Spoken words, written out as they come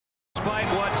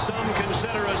some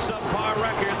consider a subpar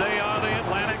record, they are the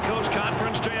Atlantic Coast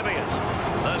Conference champions,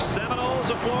 the Seminoles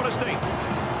of Florida State.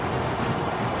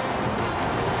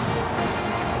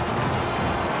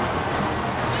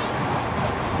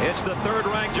 It's the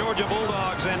third-ranked Georgia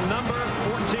Bulldogs and number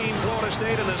 14 Florida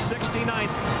State in the 69th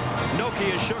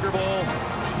Nokia Sugar Bowl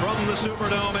from the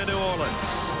Superdome in New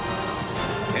Orleans.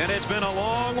 And it's been a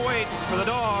long wait for the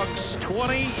Dogs.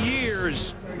 20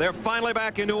 years. They're finally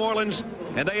back in New Orleans,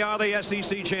 and they are the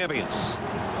SEC champions.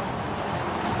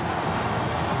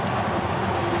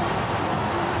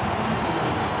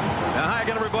 Now, hi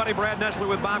again, everybody. Brad Nessler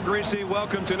with Bob Griese.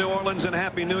 Welcome to New Orleans, and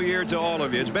Happy New Year to all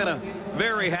of you. It's been a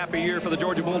very happy year for the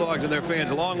Georgia Bulldogs and their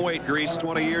fans. A long wait, Griese,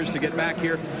 20 years to get back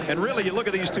here. And really, you look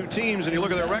at these two teams and you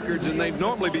look at their records, and they'd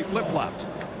normally be flip-flopped.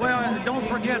 Well, don't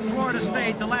forget Florida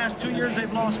State. The last 2 years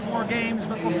they've lost 4 games,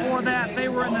 but before that they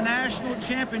were in the national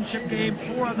championship game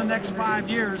 4 of the next 5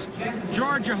 years.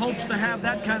 Georgia hopes to have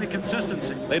that kind of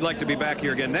consistency. They'd like to be back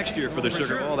here again next year for the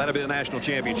Sugar Bowl. That'll be the national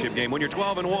championship game. When you're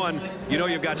 12-1, you know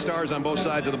you've got stars on both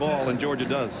sides of the ball, and Georgia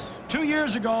does. 2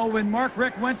 years ago when Mark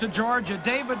Richt went to Georgia,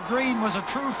 David Green was a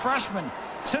true freshman.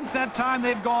 Since that time,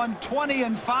 they've gone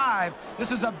 20-5.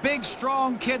 This is a big,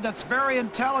 strong kid that's very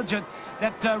intelligent,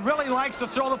 that really likes to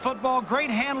throw the football,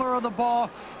 great handler of the ball.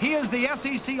 He is the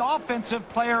SEC Offensive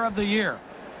Player of the Year.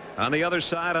 On the other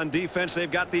side, on defense,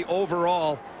 they've got the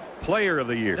overall Player of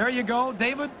the Year. There you go,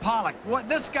 David Pollock.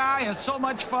 This guy is so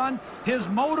much fun. His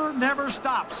motor never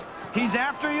stops. He's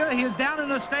after you. He is down in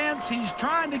the stands. He's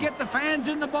trying to get the fans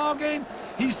in the ball game.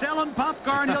 He's selling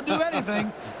popcorn. He'll do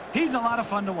anything. He's a lot of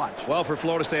fun to watch. Well, for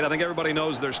Florida State, I think everybody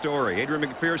knows their story. Adrian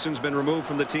McPherson's been removed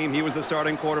from the team. He was the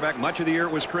starting quarterback. Much of the year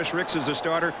it was Chris Ricks as a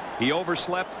starter. He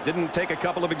overslept, didn't take a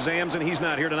couple of exams, and he's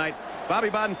not here tonight. Bobby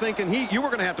Bowden thinking you were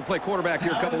going to have to play quarterback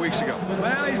here a couple weeks ago.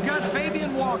 Well, he's got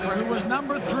Fabian Walker, who was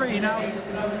number 3. Now,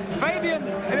 Fabian,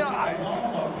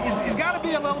 he's got to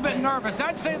be a little bit nervous.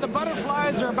 I'd say the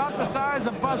butterflies are about the size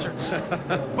of buzzards.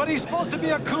 But he's supposed to be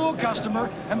a cool customer,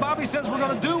 and Bobby says we're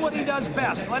going to do what he does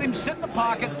best. Let him sit in the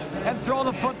pocket and throw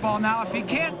the football. Now, if he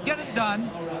can't get it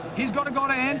done, he's going to go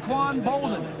to Anquan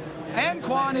Boldin.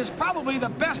 Anquan is probably the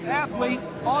best athlete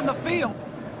on the field,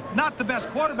 not the best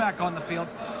quarterback on the field.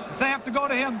 If they have to go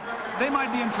to him, they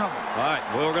might be in trouble. All right,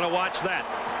 well, we're going to watch that.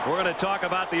 We're going to talk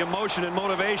about the emotion and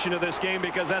motivation of this game,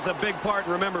 because that's a big part.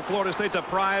 Remember, Florida State's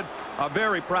a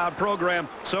very proud program.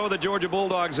 So are the Georgia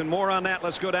Bulldogs, and more on that.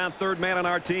 Let's go down third man on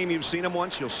our team. You've seen him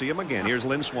once. You'll see him again. Here's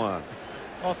Lynn Swann.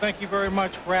 Well, thank you very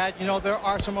much, Brad. You know, there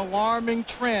are some alarming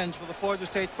trends for the Florida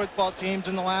State football teams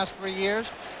in the last 3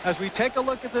 years. As we take a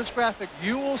look at this graphic,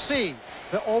 you will see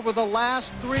that over the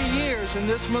last 3 years in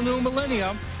this new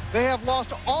millennium, they have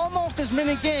lost almost as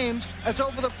many games as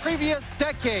over the previous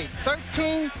decade.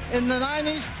 13 in the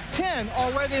 90s, 10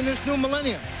 already in this new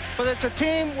millennium. But it's a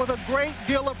team with a great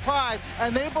deal of pride,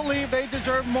 and they believe they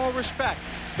deserve more respect.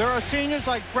 There are seniors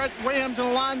like Brett Williams and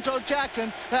Alonzo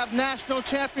Jackson that have national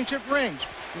championship rings.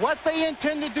 What they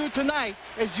intend to do tonight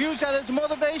is use that as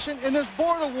motivation in this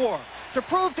border war to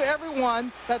prove to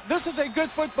everyone that this is a good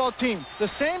football team. The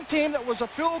same team that was a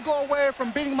field goal away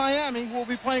from beating Miami, who will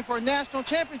be playing for a national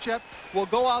championship, will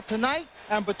go out tonight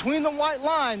and between the white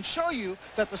lines show you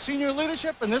that the senior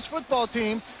leadership in this football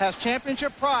team has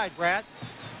championship pride, Brad.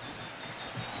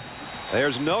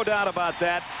 There's no doubt about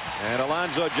that, and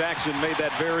Alonzo Jackson made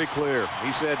that very clear.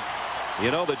 He said,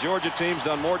 you know, the Georgia team's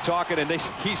done more talking, and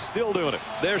he's still doing it.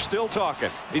 They're still talking.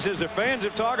 He says the fans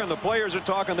are talking, the players are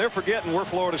talking, they're forgetting we're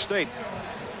Florida State.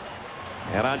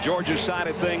 And on Georgia's side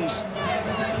of things,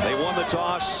 they won the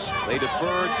toss, they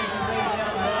deferred.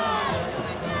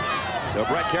 So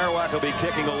Brett Kerouac will be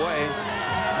kicking away.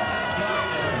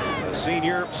 The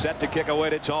senior set to kick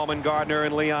away to Tallman Gardner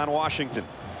and Leon Washington.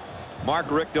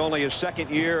 Mark Richt only his second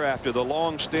year after the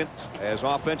long stint as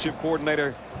offensive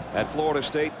coordinator at Florida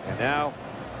State, and now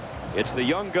it's the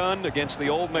young gun against the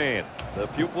old man, the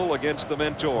pupil against the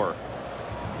mentor.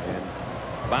 And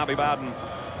Bobby Bowden,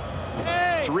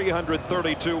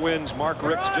 332 wins. Mark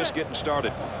Richt's just getting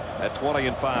started at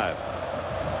 20-5.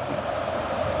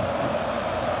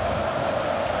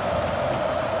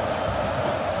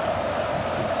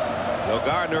 So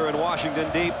Gardner and Washington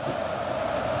deep.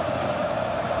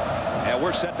 And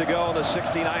we're set to go in the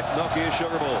 69th Nokia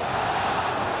Sugar Bowl.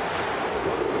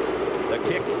 The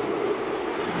kick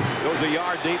goes a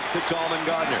yard deep to Tallman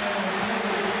Gardner.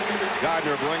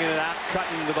 Gardner bringing it out,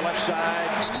 cutting to the left side.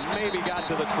 Maybe got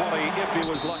to the 20 if he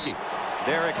was lucky.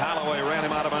 Derek Holloway ran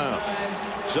him out of bounds.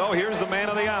 So here's the man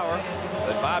of the hour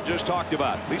that Bob just talked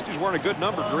about. At least he's wearing a good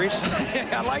number, Griese.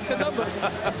 I like the number.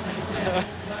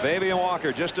 Fabian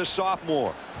Walker, just a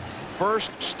sophomore.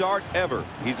 First start ever.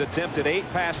 He's attempted 8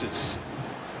 passes.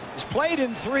 He's played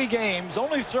in 3 games,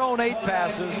 only thrown 8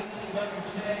 passes,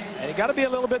 and you got to be a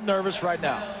little bit nervous right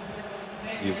now.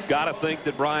 You've got to think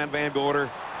that Brian Van Gorder,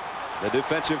 the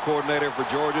defensive coordinator for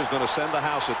Georgia, is going to send the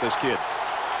house at this kid.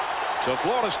 So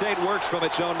Florida State works from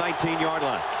its own 19-yard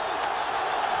line.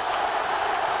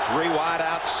 3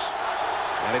 wideouts,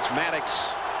 and it's Maddox,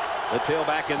 the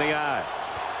tailback in the eye.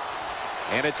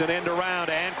 And it's an end around.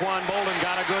 Anquan Boldin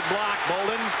got a good block.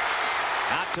 Boldin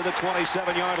out to the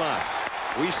 27-yard line.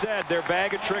 We said their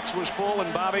bag of tricks was full,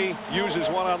 and Bobby uses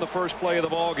one on the first play of the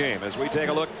ball game. As we take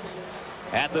a look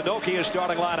at the Nokia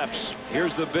starting lineups,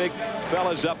 here's the big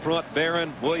fellas up front: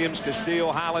 Barron, Williams,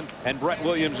 Castillo, Highland, and Brett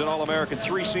Williams, an All-American.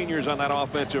 3 seniors on that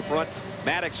offensive front.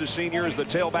 Maddox, a senior, is the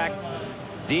tailback.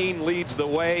 Dean leads the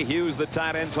way. Hughes, the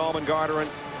tight end. Tallman Gardner and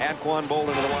Anquan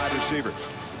Boldin are the wide receivers.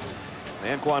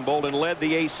 Anquan Boldin led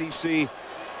the ACC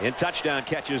in touchdown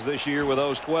catches this year with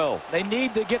those 12. They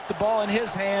need to get the ball in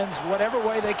his hands whatever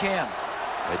way they can.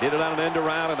 They did it on an end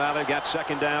around, and now they've got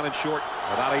 2nd down and short,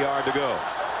 about a yard to go.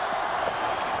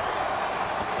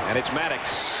 And it's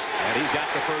Maddox, and he's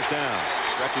got the first down.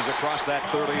 Stretches across that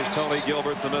 30 as Tony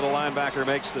Gilbert, the middle linebacker,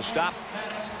 makes the stop.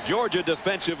 Georgia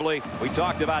defensively, we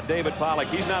talked about David Pollock.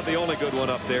 He's not the only good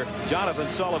one up there. Jonathan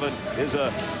Sullivan is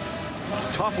a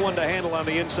tough one to handle on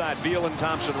the inside. Beal and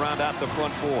Thompson round out the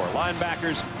front 4.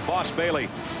 Linebackers, Boss Bailey,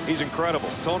 he's incredible.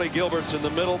 Tony Gilbert's in the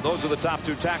middle. Those are the top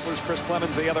 2 tacklers. Chris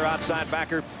Clemens, the other outside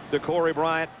backer. DeCorey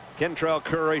Bryant, Kentrell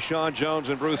Curry, Sean Jones,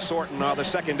 and Bruce Thornton are the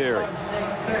secondary.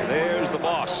 There's the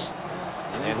boss,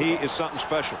 and he is something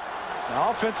special. Now,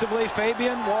 offensively,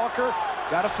 Fabian Walker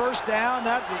got a first down.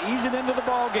 That easing into the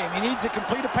ball game. He needs to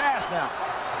complete a pass now.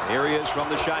 Here he is from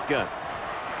the shotgun,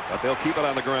 but they'll keep it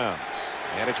on the ground.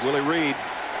 And it's Willie Reed.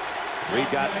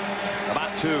 Reed got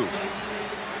about 2.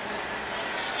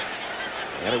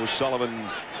 And it was Sullivan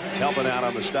helping out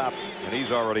on the stop, and he's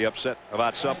already upset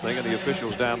about something, and the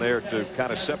officials down there to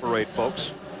kind of separate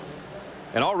folks.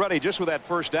 And already, just with that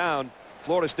first down,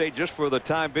 Florida State, just for the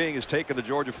time being, is taking the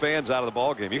Georgia fans out of the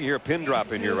ball game. You can hear a pin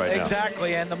drop in here right now.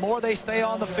 Exactly, and the more they stay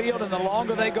on the field and the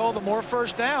longer they go, the more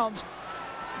first downs,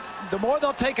 the more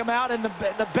they'll take him out, and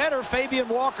the better Fabian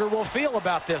Walker will feel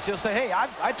about this. He'll say, hey,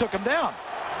 I took him down.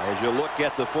 As you look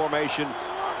at the formation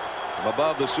from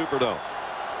above the Superdome,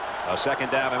 a 2nd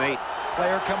down and 8.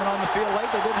 Player coming on the field late.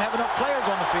 They didn't have enough players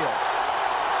on the field.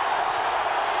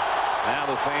 Now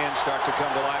the fans start to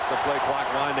come to life. The play clock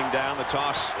winding down. The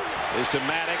toss is to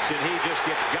Maddox, and he just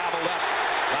gets gobbled up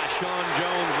by Sean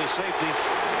Jones, the safety.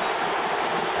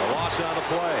 A loss on the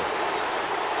play.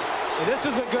 Well, this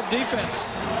is a good defense.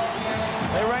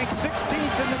 They rank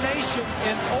 16th in the nation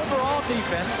in overall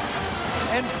defense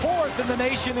and 4th in the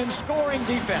nation in scoring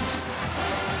defense.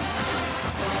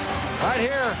 Right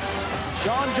here,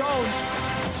 Sean Jones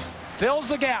fills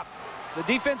the gap. The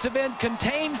defensive end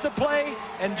contains the play,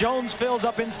 and Jones fills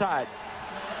up inside.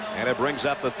 And it brings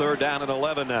up the 3rd down and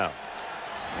 11 now.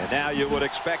 And now you would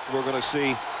expect we're going to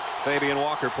see Fabian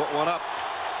Walker put one up.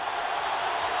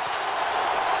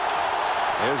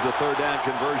 There's the 3rd down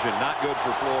conversion. Not good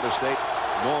for Florida State.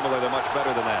 Normally they're much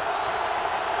better than that.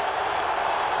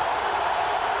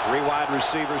 3 wide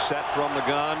receivers set from the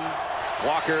gun.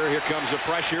 Walker, here comes the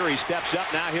pressure. He steps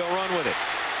up. Now he'll run with it.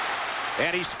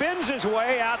 And he spins his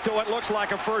way out to what looks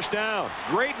like a first down.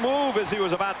 Great move as he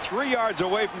was about 3 yards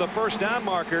away from the first down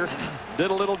marker.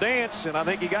 Did a little dance, and I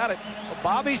think he got it. Well,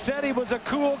 Bobby said he was a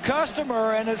cool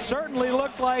customer, and it certainly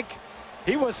looked like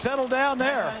he was settled down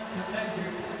there.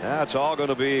 Now it's all going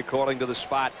to be according to the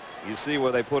spot. You see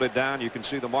where they put it down. You can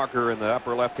see the marker in the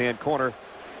upper left-hand corner.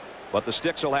 But the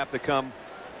sticks will have to come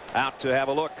out to have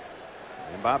a look.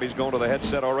 And Bobby's going to the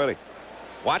headset already.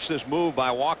 Watch this move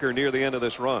by Walker near the end of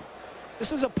this run.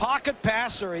 This is a pocket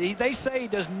passer. They say he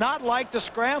does not like to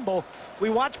scramble. We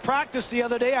watched practice the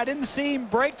other day. I didn't see him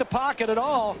break the pocket at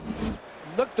all.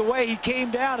 Look the way he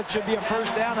came down. It should be a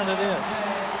first down, and it is.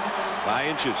 By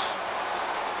inches.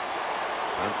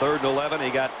 On 3rd and 11, he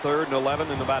got 3rd and 11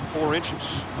 in about 4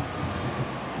 inches.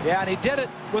 Yeah, and he did it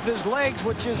with his legs,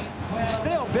 which is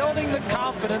still building the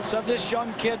confidence of this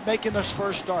young kid making his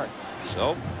first start.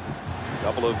 So, a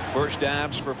couple of first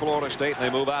downs for Florida State, and they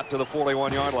move out to the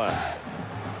 41-yard line.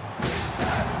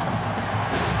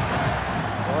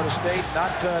 Florida State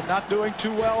not doing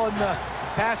too well in the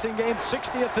passing game.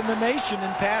 60th in the nation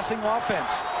in passing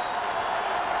offense.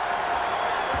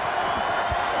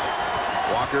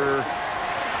 Walker,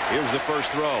 here's the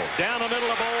first throw. Down the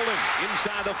middle of Boldin.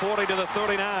 Inside the 40 to the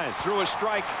 39. Threw a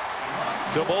strike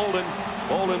to Boldin.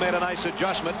 Boldin made a nice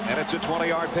adjustment, and it's a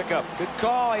 20-yard pickup. Good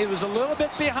call. He was a little bit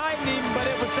behind him, but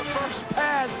it was the first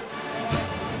pass,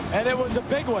 and it was a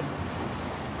big one.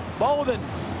 Boldin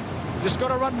Just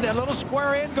going to run a little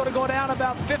square in, going to go down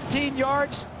about 15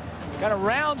 yards. Kind of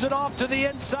rounds it off to the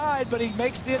inside, but he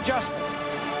makes the adjustment.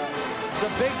 It's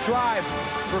a big drive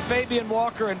for Fabian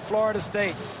Walker in Florida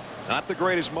State. Not the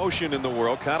greatest motion in the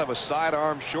world. Kind of a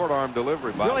sidearm, short arm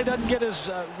delivery. Really doesn't get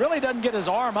his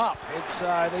arm up. It's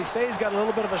they say he's got a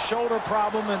little bit of a shoulder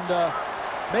problem and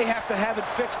may have to have it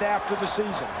fixed after the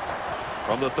season.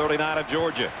 From the 39 of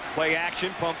Georgia, play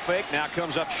action, pump fake. Now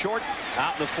comes up short,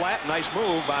 out in the flat. Nice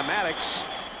move by Maddox.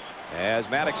 As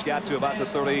Maddox got to about the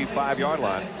 35-yard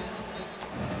line.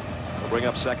 We'll bring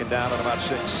up second down at about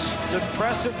 6. It's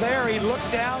impressive there. He looked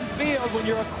downfield. When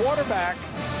you're a quarterback,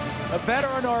 a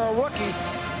veteran or a rookie,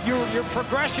 your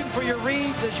progression for your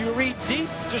reads as you read deep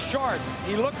to short.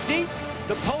 He looked deep.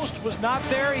 The post was not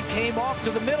there. He came off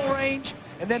to the middle range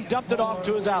and then dumped it off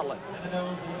to his outlet.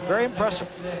 Very impressive.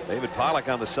 David Pollock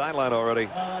on the sideline already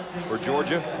for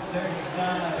Georgia.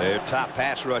 Their top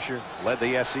pass rusher, led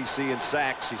the SEC in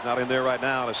sacks. He's not in there right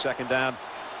now on a second down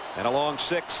and a long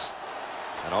 6.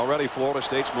 And already Florida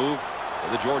State's move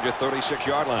to the Georgia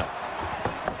 36-yard line.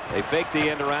 They fake the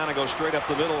end around and go straight up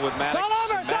the middle with Maddox.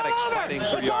 Maddox fighting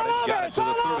for yardage. Got it to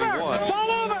the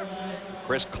 31.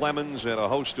 Chris Clemens and a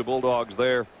host of Bulldogs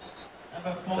there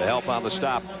to help on the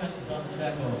stop.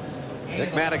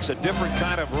 Nick Maddox, a different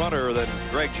kind of runner than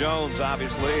Greg Jones,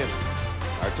 obviously. And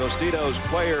our Tostitos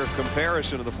player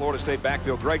comparison to the Florida State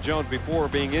backfield. Greg Jones, before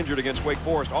being injured against Wake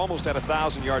Forest, almost had a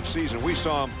 1,000-yard season. We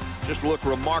saw him just look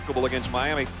remarkable against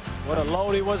Miami. What a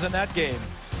load he was in that game.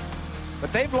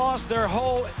 But they've lost their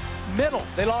whole middle.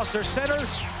 They lost their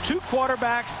centers, 2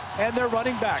 quarterbacks, and their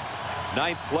running back.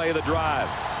 9th play of the drive.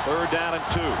 3rd down and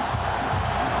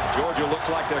 2. Georgia looks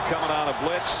like they're coming on a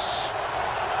blitz.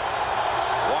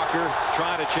 Walker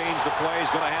trying to change the play. He's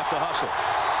going to have to hustle.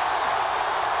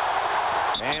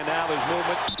 And now there's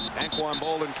movement. Anquan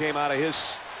Boldin came out of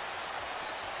his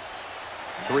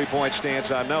 3-point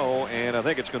stance, I know, and I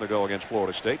think it's going to go against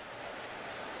Florida State.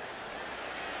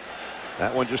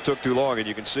 That one just took too long, and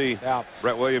you can see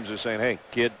Brett Williams is saying, hey,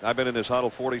 kid, I've been in this huddle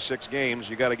 46 games.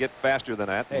 You got to get faster than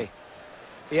that. Hey,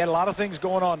 he had a lot of things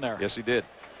going on there. Yes, he did.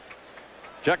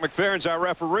 Chuck McFerrin's our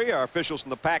referee. Our officials from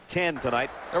the Pac-10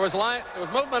 tonight. There was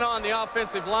movement on the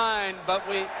offensive line, but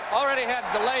we already had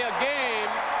delay a game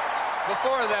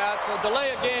before that, so delay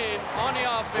a game on the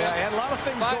offense. Yeah, he had a lot of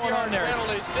things going on there.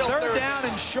 Penalty, third down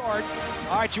and short.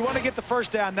 All right, you want to get the first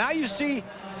down. Now you see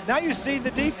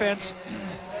the defense.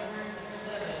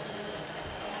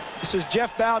 This is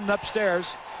Jeff Bowden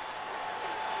upstairs.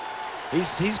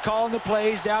 He's calling the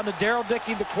plays down to Daryl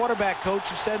Dickey, the quarterback coach,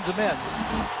 who sends them in.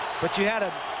 But you had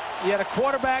a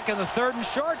quarterback in the 3rd and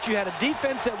short. You had a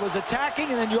defense that was attacking,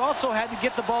 and then you also had to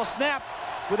get the ball snapped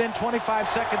within 25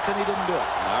 seconds, and he didn't do it.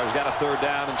 Now he's got a 3rd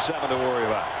down and 7 to worry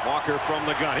about. Walker from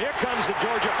the gun. Here comes the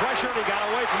Georgia pressure, and he got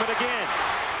away from it again.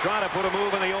 Trying to put a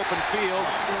move in the open field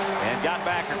and got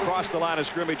back across the line of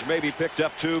scrimmage. Maybe picked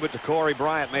up 2, but Corey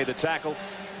Bryant made the tackle.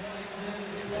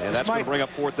 And that's going to bring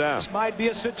up 4th down. This might be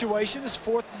a situation. It's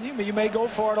 4th. You may go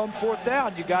for it on 4th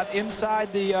down. You got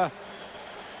inside the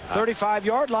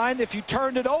 35-yard line. If you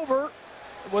turned it over,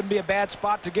 it wouldn't be a bad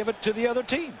spot to give it to the other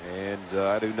team. And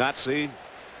I do not see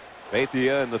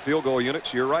Bethia in the field goal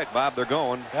units. You're right, Bob. They're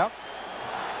going. Yep.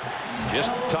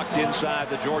 Just tucked inside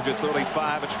the Georgia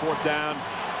 35. It's 4th down.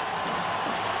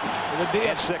 It would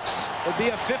be 6. It would be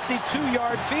a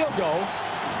 52-yard field goal.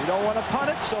 You don't want to punt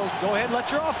it, so go ahead and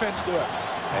let your offense do it.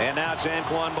 And now it's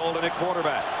Anquan Boldin at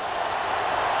quarterback.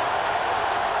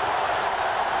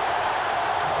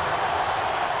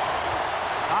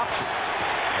 Option.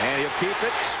 And he'll keep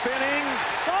it spinning.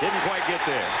 Didn't quite get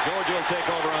there. Georgia will take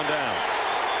over on down.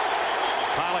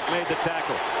 Pollock made the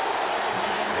tackle.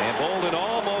 And Boldin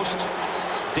almost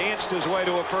danced his way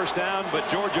to a 1st down, but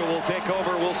Georgia will take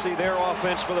over. We'll see their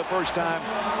offense for the first time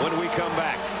when we come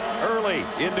back. Early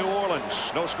in New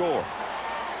Orleans. No score.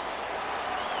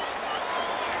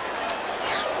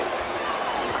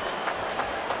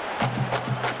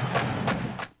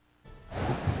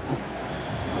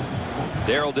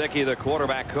 Daryl Dickey, the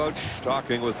quarterback coach,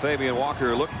 talking with Fabian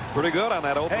Walker. Looked pretty good on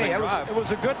that opening drive. It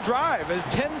was a good drive.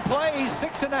 10 plays,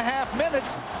 6.5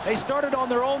 minutes. They started on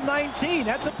their own 19.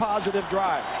 That's a positive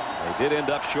drive. They did end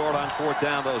up short on 4th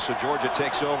down, though, so Georgia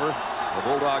takes over. The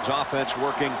Bulldogs offense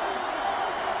working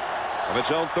from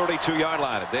its own 32-yard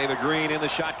line. David Green in the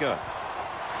shotgun.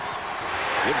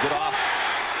 Gives it off.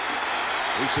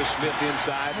 Lisa Smith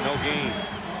inside, no gain.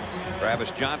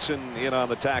 Travis Johnson in on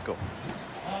the tackle.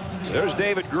 So there's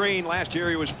David Green. Last year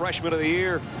he was freshman of the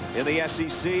year in the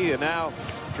SEC, and now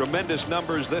tremendous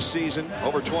numbers this season.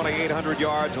 Over 2,800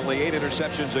 yards, only 8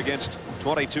 interceptions against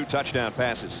 22 touchdown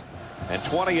passes. And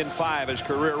 20-5 his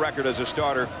career record as a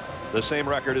starter the same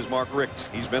record as Mark Richt.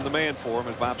 He's been the man for him,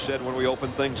 as Bob said when we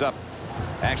opened things up.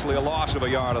 Actually a loss of a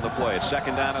yard on the play. It's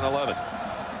 2nd down and 11.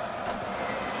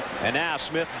 And now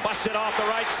Smith busts it off the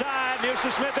right side. Musa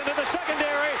Smith into the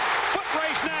secondary. Foot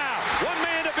race now. One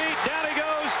man to beat. Down he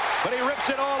goes. But he rips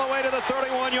it all the way to the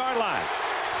 31-yard line.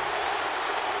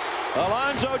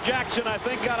 Alonzo Jackson, I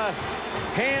think, got a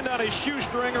hand on his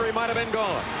shoestring, or he might have been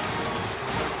gone.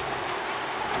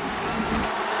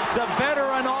 It's a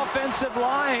veteran offensive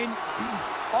line.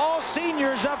 All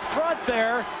seniors up front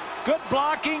there. Good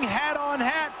blocking, hat on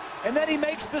hat. And then he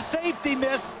makes the safety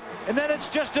miss. And then it's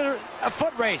just a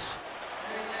foot race.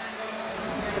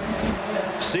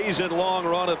 Season-long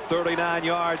run of 39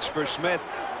 yards for Smith.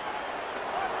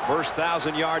 First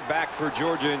 1,000-yard back for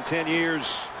Georgia in 10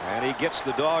 years. And he gets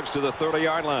the Dogs to the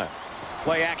 30-yard line.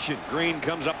 Play action. Green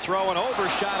comes up throwing.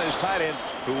 Overshot his tight end,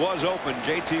 who was open,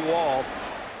 J.T. Wall.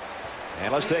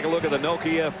 And let's take a look at the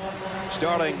Nokia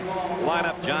starting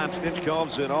lineup. John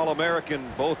Stinchcomb's an All-American,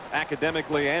 both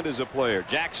academically and as a player.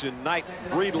 Jackson, Knight,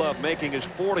 Breedlove making his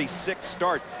 46th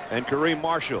start, and Kareem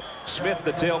Marshall. Smith,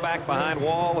 the tailback behind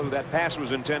Wall, who that pass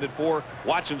was intended for.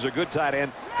 Watson's a good tight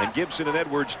end, and Gibson and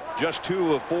Edwards just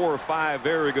 2 of 4 or 5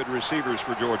 very good receivers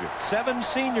for Georgia. 7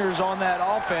 seniors on that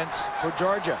offense for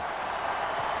Georgia.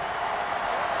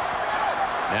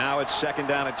 Now it's 2nd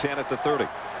down and 10 at the 30.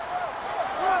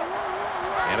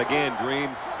 And again, Green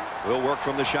will work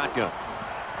from the shotgun.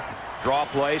 Draw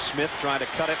play. Smith trying to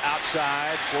cut it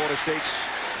outside. Florida State's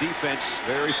defense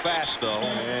very fast, though,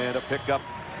 and a pickup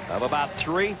of about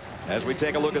 3 as we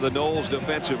take a look at the Noles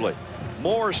defensively.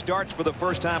 Moore starts for the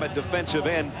first time at defensive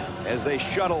end as they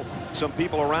shuttle some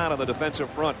people around on the defensive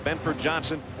front. Benford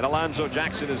Johnson and Alonzo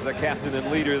Jackson is the captain and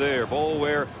leader there.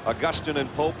 Boulware, Augustin, and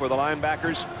Pope are the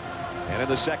linebackers. And in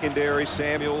the secondary,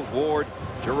 Samuels, Ward,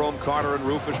 Jerome Carter, and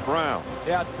Rufus Brown.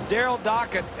 Yeah, Daryl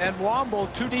Dockett and Womble,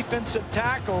 2 defensive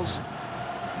tackles,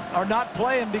 are not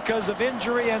playing because of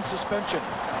injury and suspension.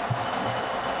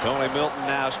 Tony Milton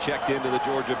now is checked into the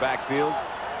Georgia backfield.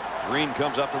 Green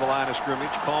comes up to the line of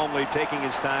scrimmage, calmly taking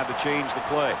his time to change the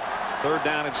play. 3rd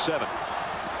down and 7.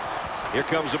 Here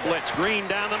comes the blitz. Green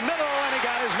down the middle, and he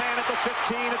got his man at the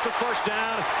 15. It's a 1st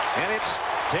down, and it's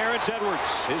Terrence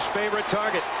Edwards, his favorite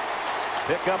target.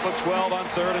 Pickup of 12 on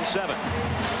 3rd and 7.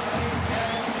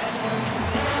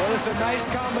 Well, it's a nice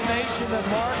combination of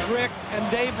Mark Richt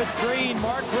and David Green.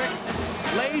 Mark Richt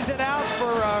lays it out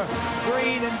for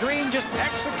Green, and Green just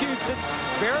executes it.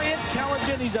 Very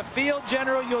intelligent. He's a field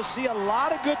general. You'll see a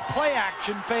lot of good play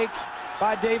action fakes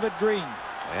by David Green.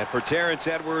 And for Terrence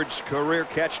Edwards, career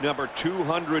catch number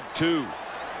 202.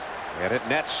 And it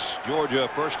nets Georgia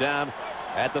 1st down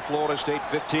at the Florida State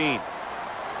 15.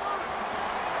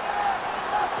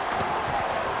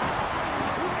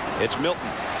 It's Milton.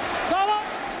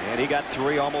 And he got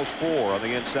 3, almost 4 on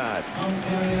the inside.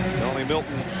 Tony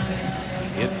Milton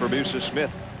in for Musa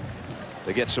Smith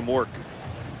to get some work.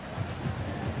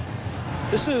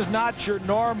 This is not your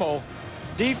normal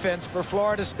defense for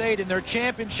Florida State. In their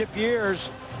championship years,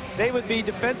 they would be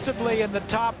defensively in the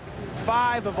top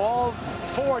 5 of all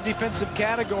 4 defensive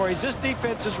categories. This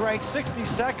defense is ranked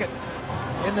 62nd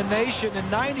in the nation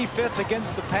and 95th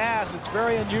against the pass. It's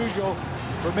very unusual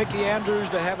for Mickey Andrews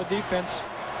to have a defense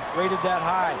rated that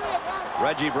high.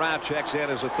 Reggie Brown checks in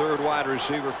as a 3rd wide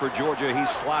receiver for Georgia. He's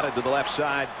slotted to the left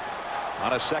side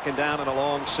on a 2nd down and a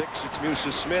long 6. It's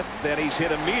Musa Smith, and he's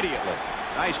hit immediately.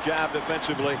 Nice job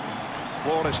defensively.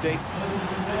 Florida State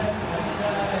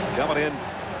coming in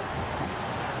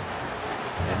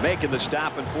and making the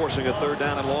stop and forcing a 3rd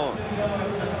down and long.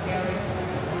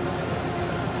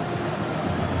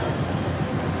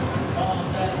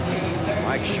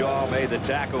 Mike Shaw made the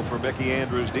tackle for Mickey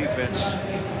Andrews' defense.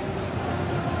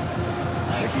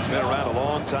 Mickey's been around a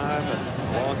long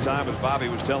time, as Bobby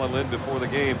was telling Lynn before the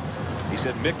game. He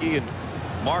said Mickey and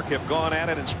Mark have gone at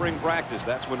it in spring practice.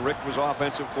 That's when Rick was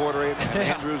offensive coordinator and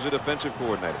Andrews a defensive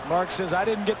coordinator. Mark says, I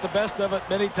didn't get the best of it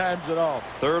many times at all.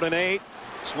 3rd and 8.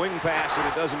 Swing pass, and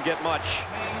it doesn't get much.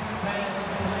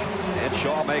 And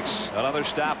Shaw makes another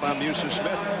stop on Musa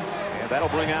Smith. And that'll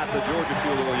bring out the Georgia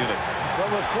field goal unit.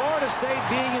 But with Florida State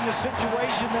being in the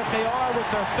situation that they are with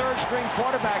their 3rd-string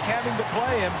quarterback having to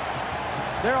play him,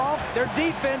 their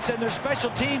defense and their special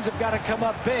teams have got to come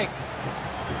up big.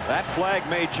 That flag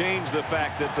may change the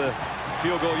fact that the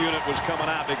field goal unit was coming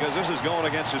out, because this is going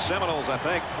against the Seminoles, I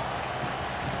think.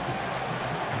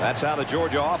 That's how the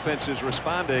Georgia offense is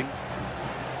responding.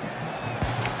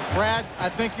 Brad, I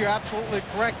think you're absolutely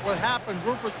correct. What happened,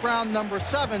 Rufus Brown, number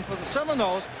 7 for the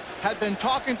Seminoles, had been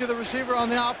talking to the receiver on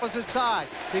the opposite side.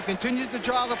 He continued to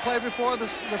draw the play before the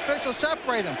officials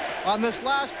separate him. On this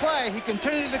last play, he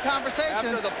continued the conversation,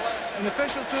 After the play, and the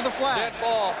officials threw the flag. dead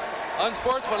ball,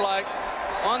 unsportsmanlike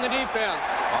on the defense.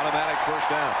 Automatic first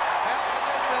down. Half the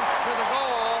distance to the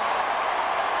goal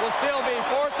will still be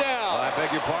 4th down. I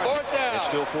beg your pardon. 4th down. It's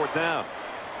still 4th down.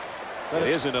 But It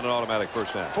it's isn't an automatic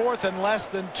first down. 4th and less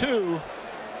than 2.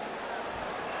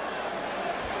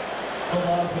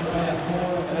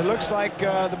 And it looks like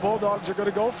the Bulldogs are going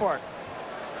to go for it.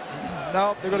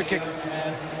 No, they're going to kick it.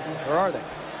 Or are they?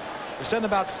 They're sending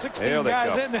about 16 There they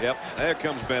guys come. in there. Yep, there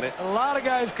comes Bennett. A lot of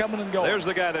guys coming and going. There's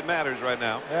the guy that matters right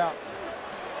now. Yeah.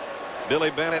 Billy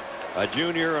Bennett, a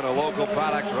junior and a local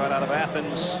product right out of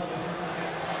Athens.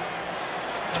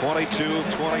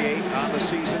 22-28 on the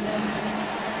season.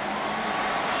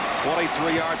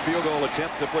 23-yard field goal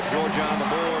attempt to put Georgia on the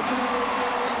board.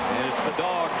 And it's the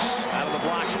Dogs out of the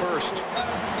blocks first.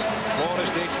 Florida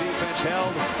State's defense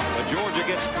held, but Georgia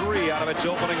gets 3 out of its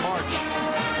opening march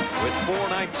with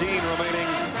 4:19 remaining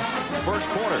first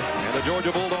quarter. And the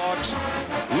Georgia Bulldogs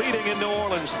leading in New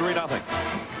Orleans 3-0.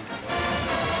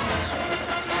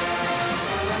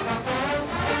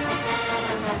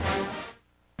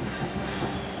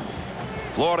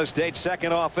 Florida State's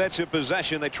second offensive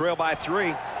possession. They trail by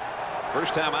 3.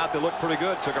 First time out, they looked pretty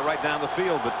good. Took it right down the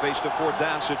field, but faced a 4th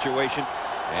down situation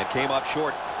and came up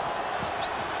short.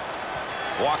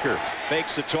 Walker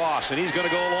fakes the toss, and he's going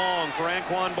to go long for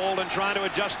Anquan Boldin, trying to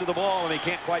adjust to the ball, and he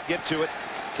can't quite get to it.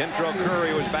 Kentrell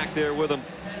Curry was back there with him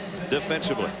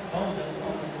defensively.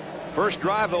 First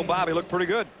drive, though, Bobby looked pretty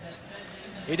good.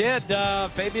 He did.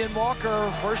 Fabian Walker,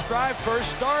 first drive, first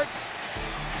start.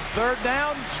 3rd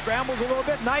down, scrambles a little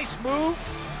bit. Nice move.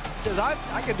 Says, I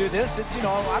can do this. It's, you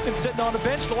know, I've been sitting on the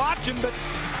bench watching, but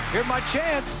here's my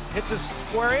chance. Hits a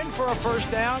square in for a first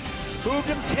down. Moved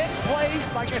him 10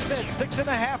 plays. Like I said,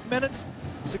 6.5 minutes.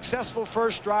 Successful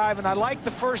first drive, and I like the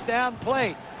first down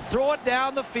play. Throw it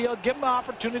down the field. Give him an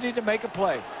opportunity to make a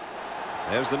play.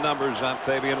 There's the numbers on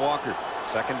Fabian Walker.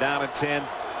 2nd down and 10.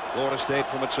 Florida State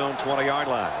from its own 20-yard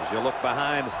line. As you look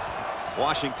behind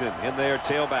Washington in their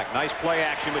tailback. Nice play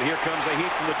action, but here comes a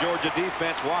heat from the Georgia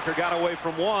defense. Walker got away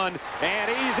from one, and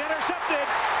he's intercepted.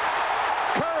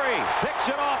 Curry picks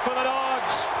it off for the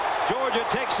Dogs. Georgia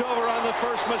takes over on the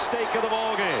first mistake of the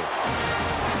ball game.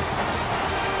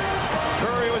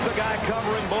 Curry was the guy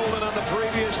covering Boldin on the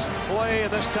previous play,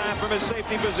 and this time from his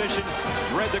safety position,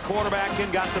 read the quarterback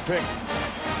and got the pick.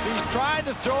 So he's trying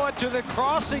to throw it to the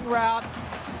crossing route.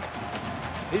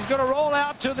 He's going to roll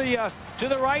out to the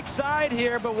right side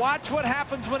here, but watch what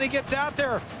happens when he gets out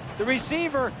there. The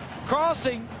receiver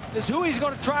crossing is who he's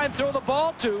going to try and throw the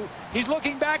ball to. He's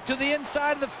looking back to the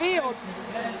inside of the field.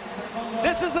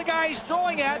 This is the guy he's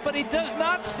throwing at, but he does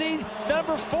not see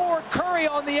number 4, Curry,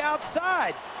 on the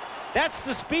outside. That's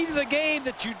the speed of the game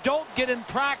that you don't get in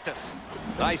practice.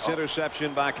 Nice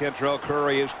interception by Kentrell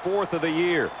Curry, his 4th of the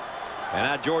year. And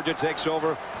now Georgia takes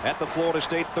over at the Florida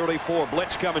State 34.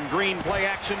 Blitz coming, Green, play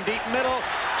action, deep middle.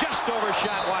 Just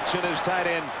overshot Watson, his tight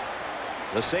end.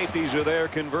 The safeties are there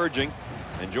converging,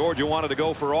 and Georgia wanted to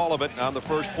go for all of it on the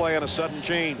first play on a sudden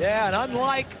change. Yeah, and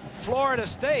unlike Florida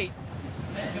State,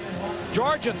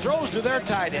 Georgia throws to their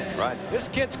tight ends. Right. This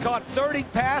kid's caught 30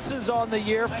 passes on the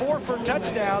year, 4 for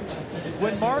touchdowns.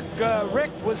 When Mark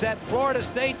Richt was at Florida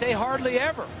State, they hardly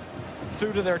ever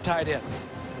threw to their tight ends.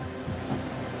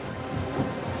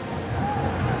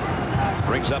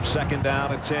 Brings up 2nd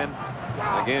down and 10.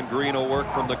 Again, Green will work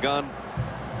from the gun.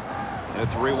 And a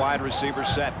 3 wide receiver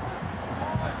set.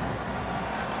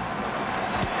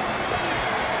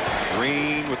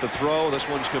 Green with the throw. This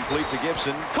one's complete to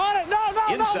Gibson. Caught it! No,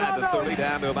 Inside the 30,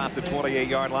 down to about the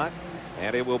 28-yard line.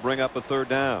 And it will bring up a 3rd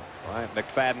down. All right,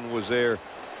 McFadden was there.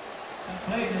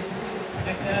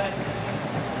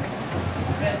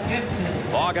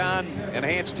 Log on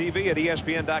Enhanced TV at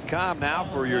ESPN.com now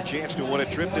for your chance to win a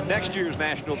trip to next year's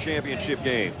national championship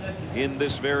game in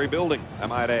this very building, I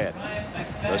might add.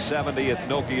 The 70th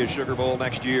Nokia Sugar Bowl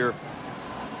next year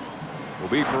will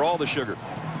be for all the sugar.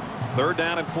 3rd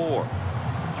down and 4.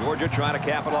 Georgia trying to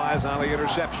capitalize on the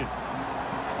interception.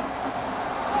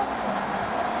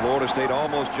 Florida State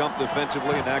almost jumped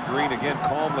defensively, and now Green again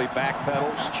calmly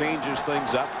backpedals, changes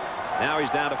things up. Now he's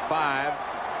down to 5.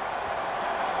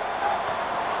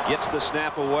 Gets the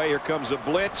snap away. Here comes a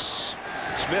blitz.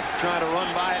 Smith trying to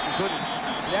run by it and couldn't.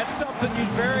 See, that's something you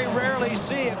very rarely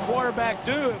see a quarterback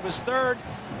do. It was 3rd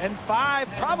and 5.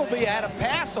 Probably had a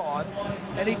pass on,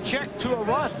 and he checked to a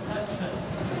run.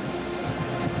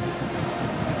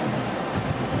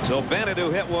 So Bennett, who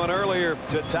hit one earlier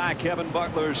to tie Kevin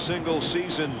Butler's single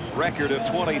season record of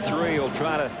 23, will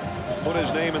try to put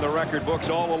his name in the record books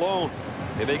all alone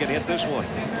if he can hit this one.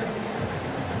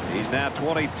 He's now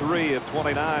 23 of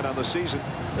 29 on the season.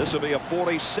 This will be a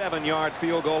 47-yard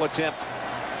field goal attempt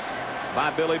by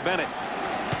Billy Bennett.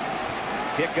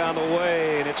 Kick on the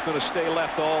way, and it's going to stay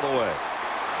left all the way.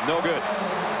 No good.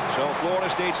 So Florida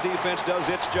State's defense does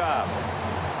its job,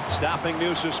 stopping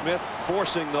Noosa Smith,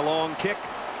 forcing the long kick.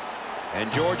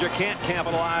 And Georgia can't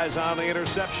capitalize on the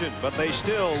interception, but they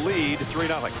still lead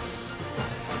 3-0.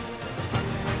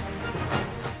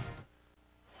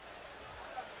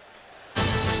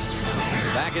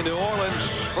 Back in New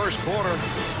Orleans, first quarter.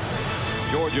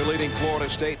 Georgia leading Florida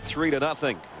State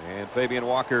 3-0. And Fabian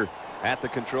Walker at the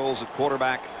controls at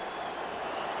quarterback.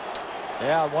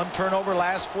 Yeah, one turnover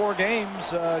last 4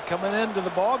 games coming into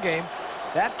the ball game.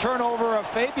 That turnover of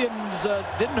Fabian's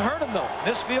didn't hurt him, though.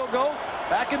 Missed field goal,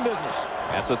 back in business.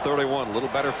 At the 31, a little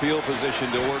better field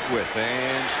position to work with.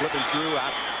 And slipping through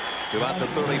out to about the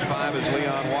 35 is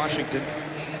Leon Washington.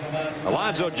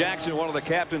 Alonzo Jackson, one of the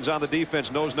captains on the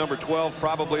defense, knows number 12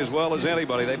 probably as well as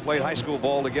anybody. They played high school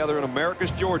ball together in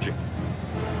Americus, Georgia.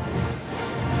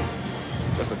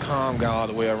 Just a calm guy all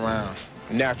the way around.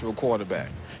 Natural quarterback.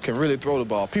 Can really throw the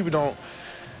ball. People don't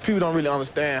really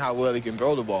understand how well he can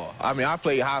throw the ball. I mean, I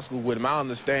played high school with him. I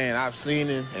understand. I've seen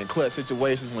him in clutch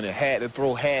situations when it had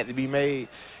to be made,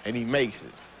 and he makes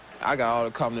it. I got all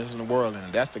the confidence in the world in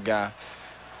him. That's the guy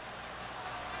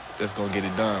that's going to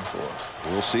get it done for us.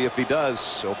 We'll see if he does.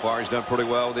 So far, he's done pretty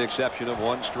well with the exception of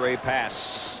one stray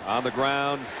pass on the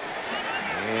ground.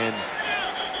 And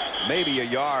maybe a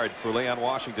yard for Leon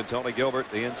Washington. Tony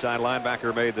Gilbert, the inside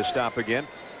linebacker, made the stop again.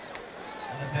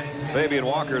 Fabian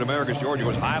Walker at Americus, Georgia,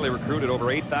 was highly recruited, over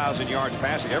 8,000 yards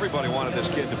passing. Everybody wanted this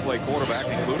kid to play quarterback,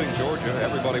 including Georgia.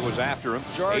 Everybody was after him.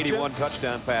 Georgia, 81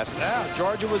 touchdown passes. Yeah,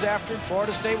 Georgia was after him.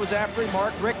 Florida State was after him.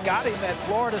 Mark Richt got him at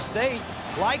Florida State.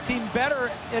 Liked him better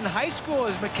in high school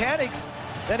as mechanics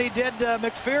than he did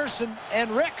McPherson and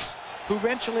Ricks, who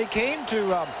eventually came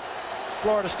to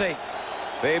Florida State.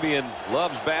 Fabian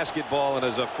loves basketball, and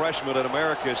as a freshman at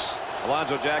Americus,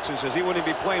 Alonzo Jackson says he wouldn't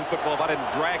be playing football if I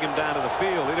didn't drag him down to the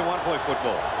field. He didn't want to play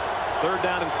football. 3rd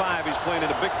down and 5. He's playing in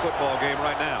a big football game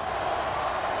right now.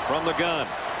 From the gun,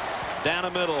 down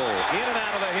the middle, in and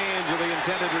out of the hands of the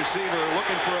intended receiver.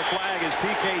 Looking for a flag is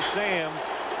P.K. Sam,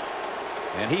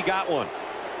 and he got one.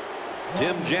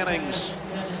 Tim Jennings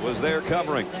was there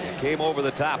covering and came over the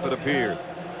top, it appeared.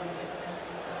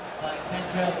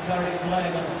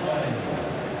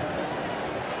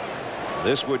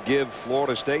 This would give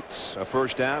Florida State a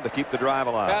first down to keep the drive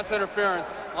alive. Pass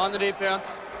interference on the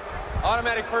defense.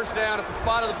 Automatic first down at the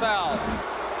spot of the foul.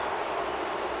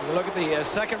 Look at the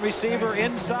second receiver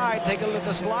inside. Take a look at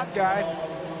the slot guy.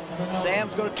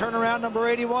 Sam's going to turn around number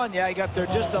 81. Yeah, he got there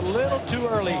just a little too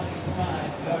early.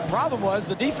 The problem was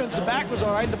the defensive back was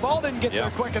all right. The ball didn't get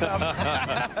there quick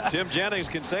enough. Tim Jennings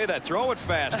can say that. Throw it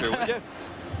faster, would you?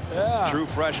 Yeah. True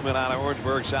freshman out of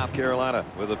Orangeburg, South Carolina,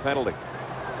 with a penalty.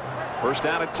 First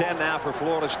down at 10 now for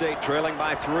Florida State, trailing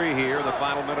by 3 here in the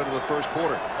final minute of the first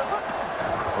quarter.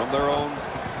 From their own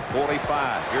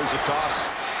 45. Here's a toss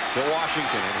to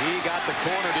Washington, and he got the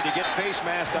corner. Did he get face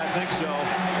masked? I think so.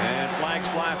 And flags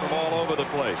fly from all over the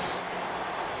place.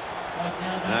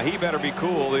 Now he better be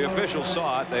cool. The officials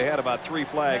saw it. They had about 3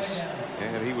 flags,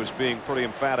 and he was being pretty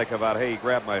emphatic about, hey, he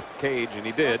grabbed my cage, and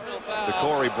he did. To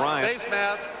Corey Bryant. Face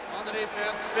mask on the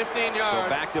defense, 15 yards. So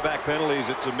back-to-back penalties.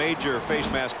 It's a major face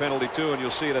mask penalty too, and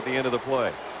you'll see it at the end of the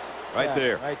play. Right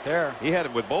there. Right there. He had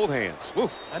it with both hands. Woo,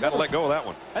 got to let go of that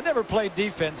one. I never played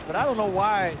defense, but I don't know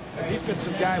why a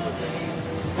defensive guy would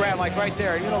grab like right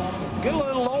there. You know, get a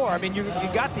little lower. I mean, you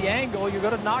got the angle. You're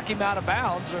going to knock him out of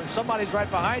bounds, or somebody's right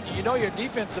behind you. You know your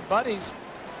defensive buddies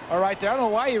are right there. I don't know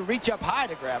why you reach up high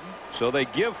to grab him. So they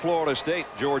give Florida State,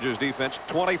 Georgia's defense,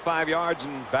 25 yards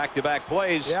in back-to-back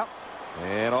plays. Yep.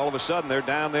 And all of a sudden, they're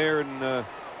down there and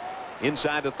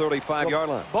inside the 35-yard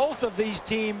line. Both of these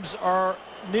teams are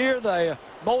near the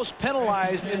most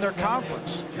penalized in their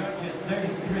conference.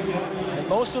 And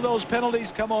most of those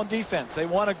penalties come on defense. They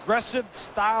want aggressive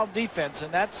style defense,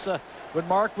 and that's when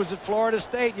Mark was at Florida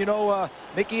State. You know,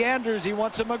 Mickey Andrews, he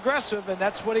wants him aggressive, and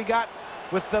that's what he got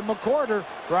with McWhorter,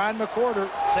 Brian McWhorter,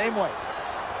 same way.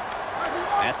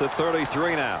 At the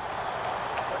 33 now.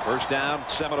 First down,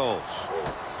 Seminoles.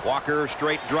 Walker,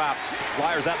 straight drop,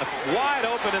 flyers out wide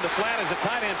open in the flat as a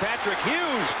tight end, Patrick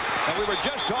Hughes. And we were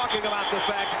just talking about the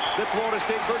fact that Florida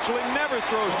State virtually never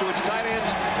throws to its tight ends.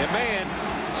 And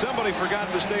man, somebody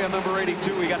forgot to stay on number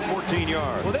 82. He got 14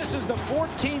 yards. Well, this is the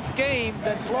 14th game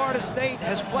that Florida State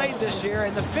has played this year,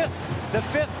 and the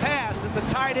fifth pass that the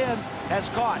tight end has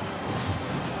caught.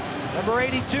 Number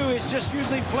 82 is just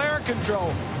usually flare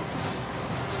control.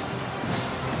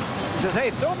 says,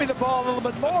 hey, throw me the ball a little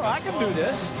bit more. I can do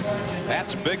this.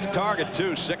 That's a big target,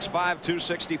 too. 6'5",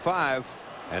 265.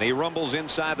 And he rumbles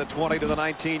inside the 20 to the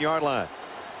 19-yard line.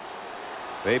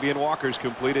 Fabian Walker's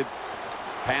completed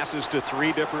passes to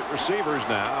 3 different receivers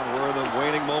now. We're in the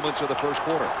waning moments of the first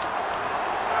quarter.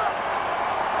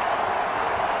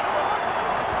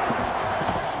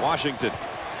 Washington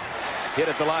hit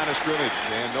at the line of scrimmage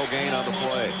and no gain on the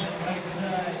play.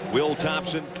 Will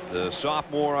Thompson, the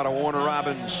sophomore out of Warner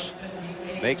Robins,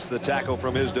 makes the tackle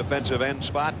from his defensive end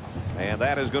spot, and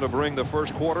that is going to bring the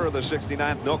first quarter of the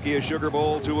 69th Nokia Sugar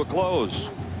Bowl to a close.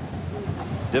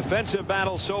 Defensive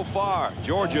battle so far.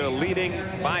 Georgia leading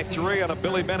by 3 on a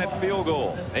Billy Bennett field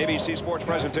goal. ABC Sports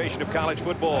presentation of college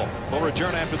football will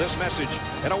return after this message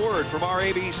and a word from our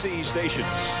ABC stations.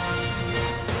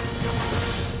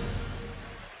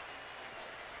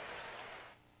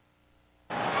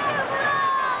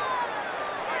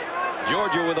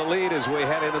 Georgia with a lead as we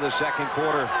head into the second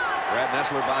quarter. Brad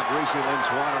Nessler, Bob Greasy, Lynn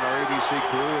Swan, and our ABC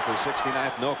crew at the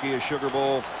 69th Nokia Sugar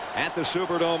Bowl at the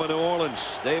Superdome in New Orleans.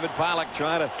 David Pollack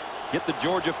trying to get the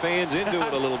Georgia fans into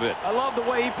it a little bit. I love the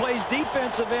way he plays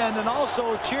defensive end and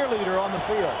also cheerleader on the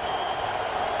field.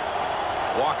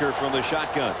 Walker from the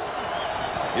shotgun.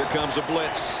 Here comes a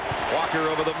blitz. Walker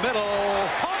over the middle.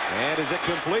 And is it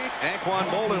complete? Anquan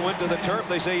Boldin went to the turf.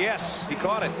 They say yes. He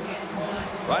caught it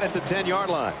right at the 10-yard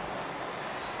line.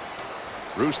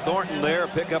 Bruce Thornton there,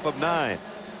 pickup of 9.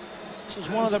 This is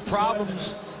one of the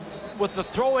problems with the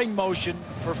throwing motion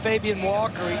for Fabian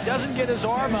Walker. He doesn't get his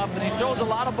arm up, and he throws a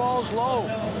lot of balls low.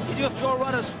 He's going to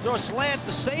throw a slant.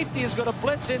 The safety is going to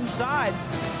blitz inside.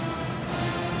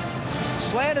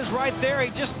 Slant is right there. He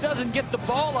just doesn't get the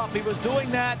ball up. He was doing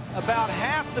that about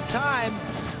half the time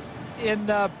in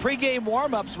pregame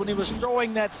warm-ups when he was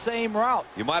throwing that same route.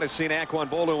 You might have seen Anquan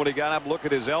Boldin when he got up look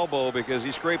at his elbow, because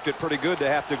he scraped it pretty good to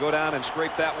have to go down and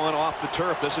scrape that one off the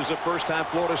turf. This is the first time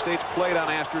Florida State's played on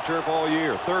AstroTurf all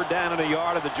year. 3rd down and a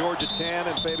yard at the Georgia 10,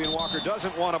 and Fabian Walker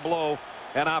doesn't want to blow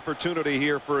an opportunity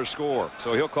here for a score.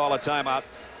 So he'll call a timeout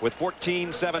with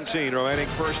 14-17 remaining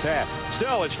first half.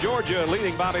 Still, it's Georgia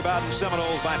leading Bobby Bowden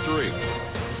Seminoles by 3.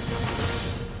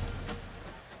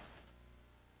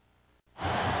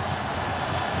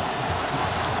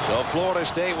 So Florida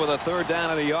State with a 3rd down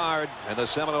and a yard, and the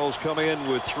Seminoles come in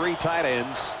with 3 tight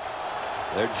ends.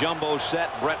 Their jumbo set,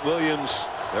 Brett Williams.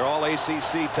 They're all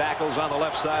ACC tackles on the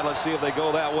left side. Let's see if they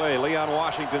go that way. Leon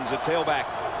Washington's a tailback.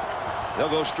 They'll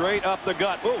go straight up the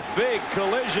gut. Oh, big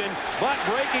collision, but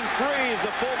breaking free is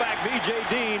the fullback B.J.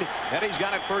 Dean, and he's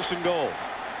got it 1st and goal.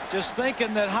 Just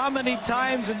thinking that how many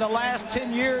times in the last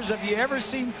 10 years have you ever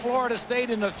seen Florida State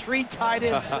in a 3 tight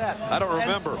end set? I don't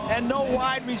remember. And no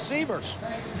wide receivers.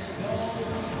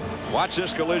 Watch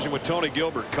this collision with Tony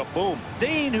Gilbert. Kaboom.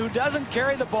 Dean, who doesn't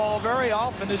carry the ball very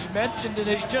often, is mentioned, and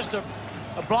he's just a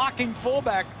blocking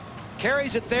fullback,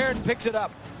 carries it there and picks it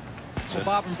up. So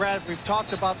Bob and Brad, we've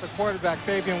talked about the quarterback,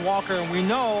 Fabian Walker, and we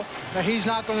know that he's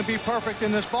not going to be perfect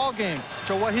in this ball game.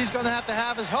 So what he's going to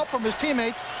have is help from his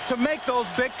teammates to make those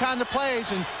big kind of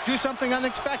plays and do something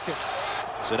unexpected.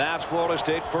 So now it's Florida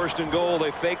State 1st and goal.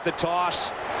 They fake the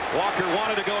toss. Walker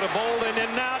wanted to go to Boldin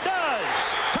and now does.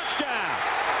 Touchdown.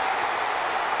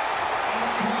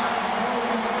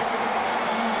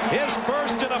 His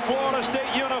first in a Florida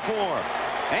State uniform.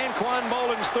 Anquan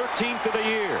Boldin's 13th of the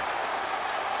year.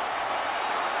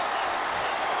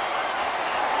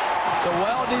 It's a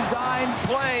well-designed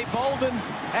play. Boldin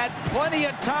had plenty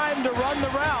of time to run the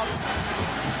route.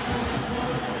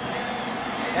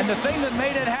 And the thing that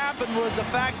made it happen was the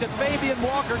fact that Fabian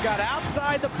Walker got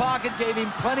outside the pocket, gave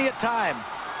him plenty of time.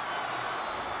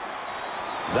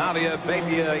 Xavier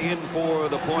Bethia in for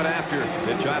the point after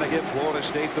to try to give Florida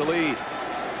State the lead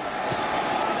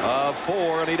of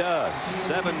 4, and he does.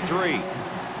 7-3.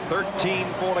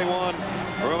 13:41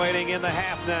 remaining in the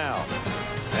half now.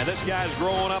 And this guy's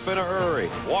growing up in a hurry.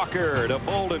 Walker to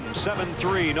Boldin,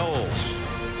 7-3 Noles.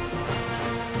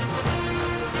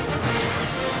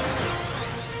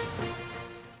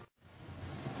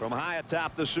 From high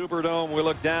atop the Superdome, we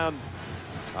look down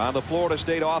on the Florida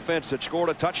State offense that scored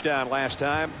a touchdown last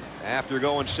time after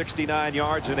going 69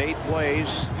 yards in 8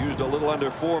 plays. Used a little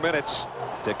under 4 minutes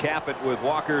to cap it with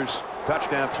Walker's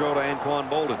touchdown throw to Anquan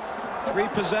Boldin. 3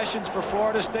 possessions for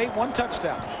Florida State, 1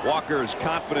 touchdown. Walker's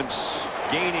confidence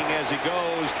gaining as he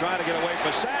goes, trying to get away from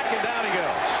a sack, and down he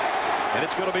goes. And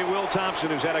it's going to be Will Thompson,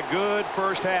 who's had a good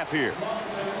first half here.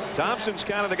 Thompson's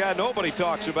kind of the guy nobody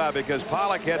talks about because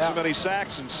Pollack had so many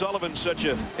sacks and Sullivan's such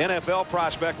an NFL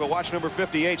prospect. But watch number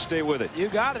 58 stay with it. You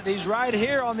got it. He's right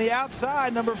here on the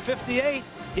outside, number 58.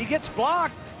 He gets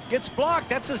blocked. gets blocked.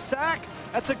 That's a sack.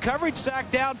 That's a coverage sack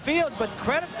downfield, but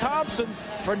credit Thompson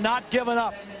for not giving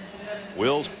up.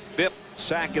 Will's 5th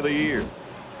sack of the year.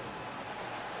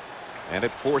 And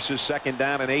it forces 2nd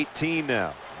down and 18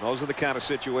 now. Those are the kind of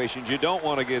situations you don't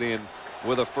want to get in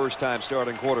with a first-time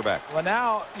starting quarterback. Well,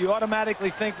 now you automatically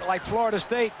think, like Florida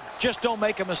State, just don't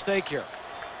make a mistake here.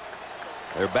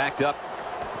 They're backed up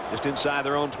just inside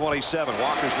their own 27.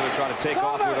 Walker's going to try to take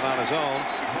off with it on his own.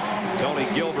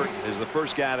 Tony Gilbert is the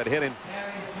first guy that hit him.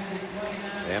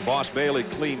 And Boss Bailey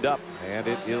cleaned up, and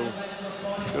it's going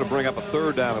to bring up a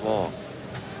 3rd down and long.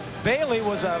 Bailey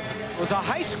was a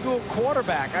high school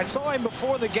quarterback. I saw him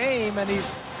before the game, and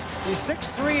he's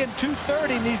 6'3" and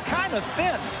 230, and he's kind of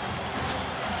thin.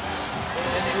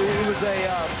 And he was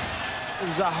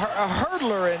a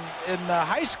hurdler in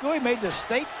high school. He made the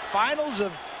state finals.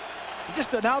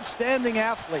 Just an outstanding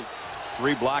athlete.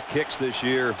 3 block kicks this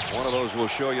year. One of those we'll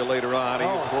show you later on. He,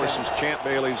 of course, is Champ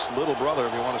Bailey's little brother,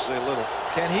 if you want to say little.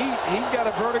 He's got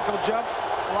a vertical jump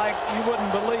like you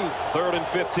wouldn't believe. 3rd and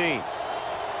 15.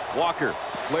 Walker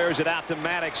flares it out to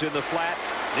Maddox in the flat.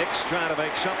 Nick's trying to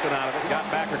make something out of it. Got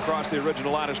back across the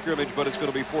original line of scrimmage, but it's going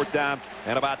to be 4th down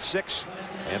and about 6.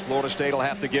 And Florida State will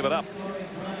have to give it up.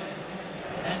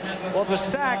 Well, the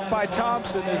sack by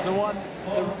Thompson is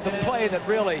the play that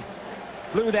really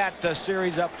blew that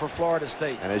series up for Florida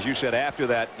State. And as you said, after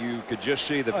that, you could just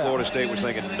see that Florida State was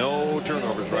thinking, no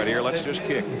turnovers right here. Let's just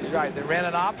kick. That's right. They ran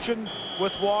an option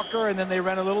with Walker, and then they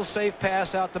ran a little safe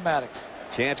pass out to Maddox.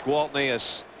 Chance Gwaltney, a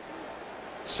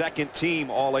 2nd team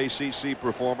All-ACC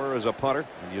performer as a punter.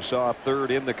 And you saw a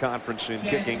 3rd in the conference in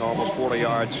kicking, almost 40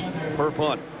 yards per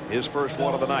punt. His first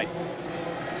one of the night.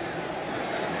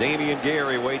 Damian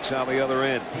Gary waits on the other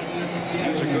end.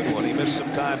 He's a good one. He missed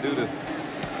some time due to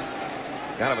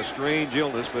kind of a strange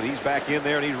illness, but he's back in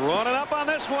there, and he's running up on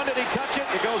this one. Did he touch it?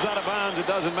 It goes out of bounds. It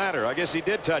doesn't matter. I guess he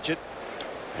did touch it.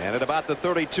 And at about the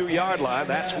 32-yard line,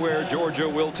 that's where Georgia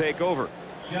will take over.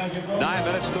 9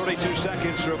 minutes, 32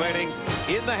 seconds remaining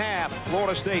in the half.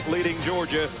 Florida State leading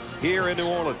Georgia here in New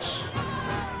Orleans.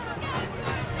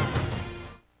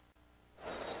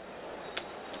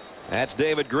 That's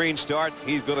David Green's start.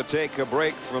 He's going to take a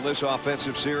break from this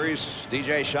offensive series.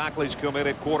 DJ Shockley's come in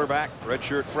at quarterback,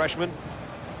 redshirt freshman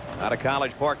out of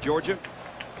College Park, Georgia.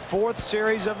 4th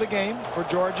series of the game for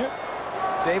Georgia.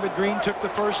 David Green took the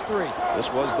first 3.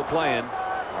 This was the plan.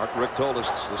 Mark Richt told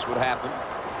us this would happen.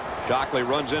 Shockley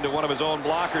runs into one of his own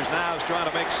blockers now. He's trying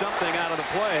to make something out of the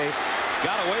play.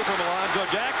 Got away from Alonzo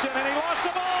Jackson, and he lost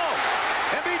the ball.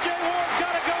 And B.J. Ward's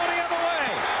got to go the other way.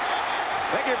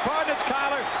 Beg your pardon, it's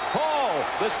Kyler Hall,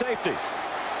 the safety.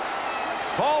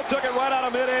 Hall took it right out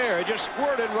of midair. It just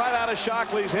squirted right out of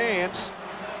Shockley's hands.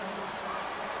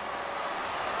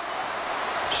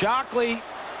 Shockley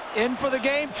in for the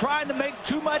game, trying to make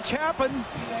too much happen.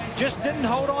 Just didn't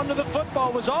hold on to the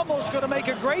football. Was almost going to make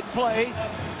a great play.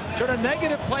 Turn a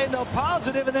negative play into a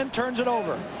positive, and then turns it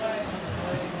over.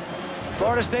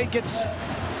 Florida State gets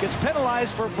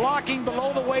penalized for blocking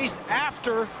below the waist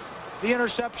after the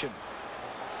interception.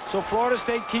 So Florida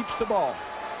State keeps the ball.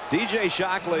 DJ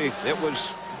Shockley, it was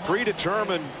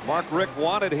predetermined. Mark Richt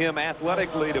wanted him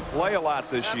athletically to play a lot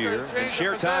this year and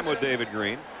share time with David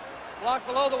Green. Block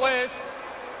below the waist.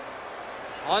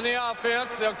 On the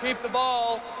offense, they'll keep the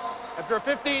ball. After a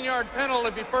 15-yard penalty,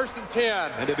 it'll be 1st and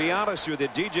 10. And to be honest with you,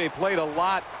 DJ played a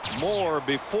lot more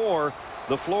before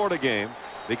the Florida game,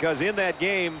 because in that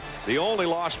game, the only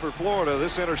loss for Florida,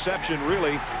 this interception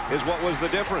really is what was the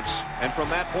difference. And from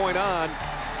that point on,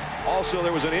 also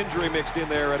there was an injury mixed in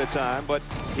there at a time, but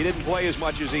he didn't play as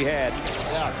much as he had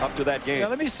up to that game. Now,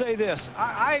 let me say this.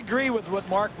 I agree with what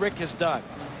Mark Richt has done.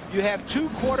 You have 2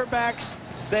 quarterbacks.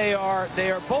 They are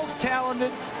both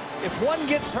talented. If one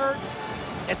gets hurt,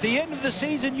 at the end of the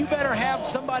season, you better have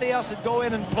somebody else that go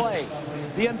in and play.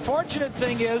 The unfortunate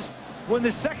thing is, when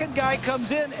the second guy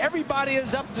comes in, everybody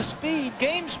is up to speed,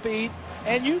 game speed,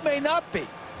 and you may not be.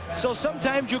 So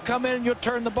sometimes you come in and you'll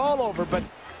turn the ball over. But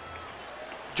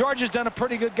Georgia's done a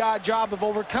pretty good job of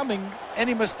overcoming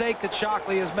any mistake that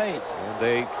Shockley has made. And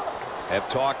they have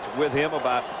talked with him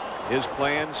about his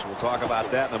plans. We'll talk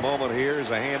about that in a moment. Here as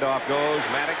a handoff goes.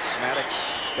 Maddox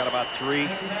got about 3,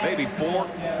 maybe 4.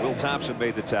 Will Thompson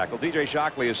made the tackle. DJ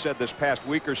Shockley has said this past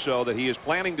week or so that he is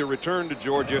planning to return to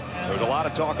Georgia. There was a lot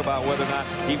of talk about whether or not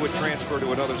he would transfer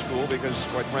to another school because,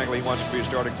 quite frankly, he wants to be a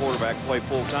starting quarterback, play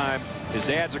full-time. His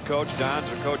dad's a coach.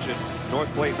 Don's a coach at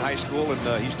North Clayton High School,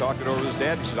 and he's talked it over with his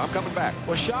dad. He said, I'm coming back.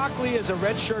 Well, Shockley is a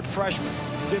redshirt freshman.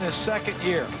 He's in his 2nd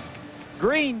year.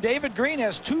 David Green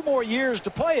has 2 more years to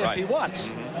play if he wants.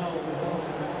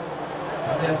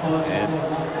 And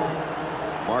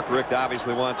Mark Richt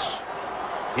obviously wants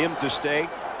him to stay.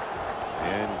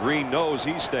 And Green knows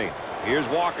he's staying. Here's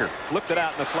Walker. Flipped it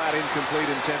out in the flat, incomplete,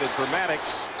 intended for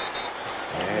Maddox.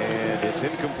 And it's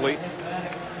incomplete.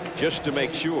 Just to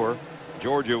make sure,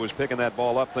 Georgia was picking that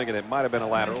ball up thinking it might have been a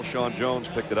lateral. Sean Jones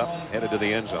picked it up, headed to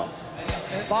the end zone.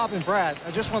 Bob and Brad,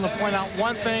 I just want to point out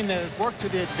one thing that has worked to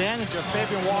the advantage of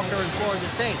Fabian Walker and Florida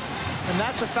State, and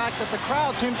that's the fact that the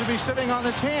crowd seems to be sitting on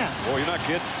its hands. Boy, you're not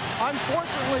kidding.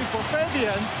 Unfortunately for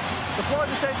Fabian, the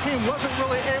Florida State team wasn't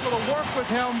really able to work with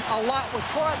him a lot with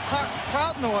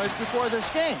crowd noise before this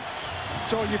game.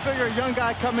 So you figure a young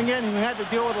guy coming in who had to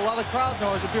deal with a lot of crowd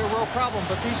noise would be a real problem,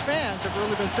 but these fans have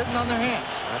really been sitting on their hands.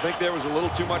 I think there was a little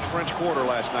too much French Quarter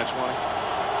last night, Swanee.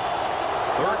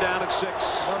 Third down at 6.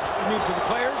 You mean for the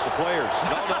players? The players.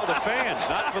 No, the fans,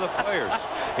 not for the players.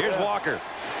 Here's Walker,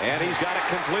 and he's got it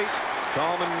complete.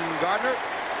 Tallman Gardner.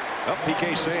 Up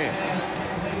PK Sam.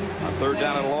 On third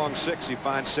down and a long 6, he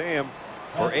finds Sam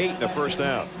for 8 and a first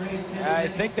down. I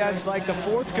think that's like the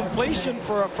 4th completion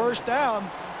for a first down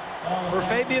for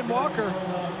Fabian Walker.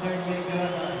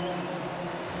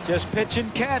 Just pitch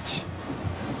and catch.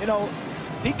 You know,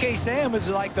 PK Sam is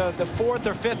like the 4th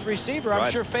or 5th receiver.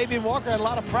 I'm sure Fabian Walker had a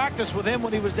lot of practice with him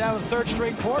when he was down the 3rd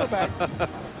string quarterback.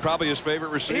 Probably his favorite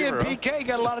receiver. He and PK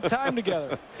got a lot of time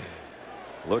together.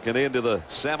 Looking into the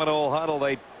Seminole huddle,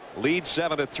 they lead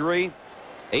 7-3.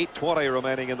 8:20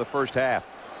 remaining in the first half.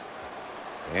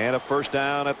 And a first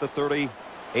down at the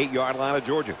 38-yard line of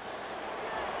Georgia.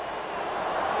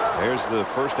 There's the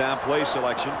first down play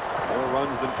selection. More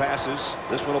runs than passes.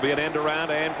 This one will be an end around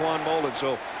to Anquan Boldin.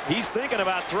 So he's thinking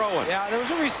about throwing. Yeah, there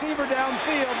was a receiver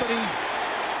downfield, but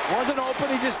he wasn't open.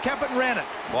 He just kept it and ran it.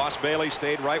 Moss Bailey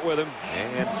stayed right with him,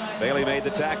 and Bailey made the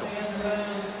tackle.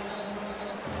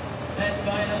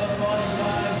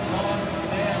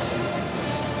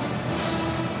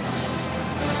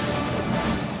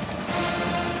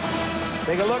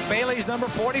 Take a look. Bailey's number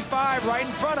 45 right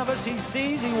in front of us. He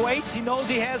sees, he waits, he knows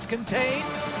he has contained.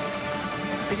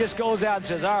 He just goes out and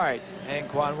says, all right,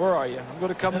 Anquan, where are you? I'm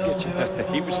going to come and get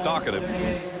you. He was stalking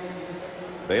him.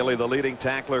 Bailey, the leading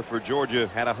tackler for Georgia,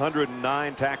 had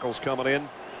 109 tackles coming in.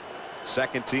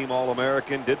 Second team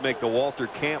All-American. Did make the Walter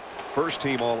Camp first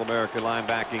team All-American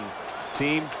linebacking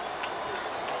team.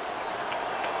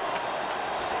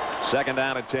 Second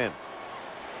down and 10.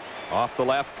 Off the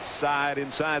left side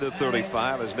inside the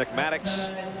 35 is Nick Maddox,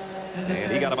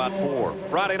 and he got about 4.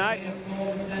 Friday night,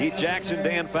 Keith Jackson,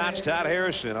 Dan Fouts, Todd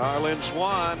Harrison, Arlen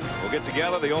Swan will get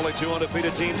together. The only 2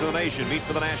 undefeated teams in the nation meet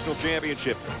for the national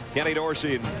championship. Kenny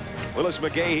Dorsey and Willis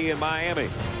McGahee in Miami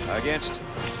against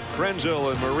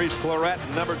Krenzel and Maurice Clarett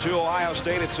and number 2 Ohio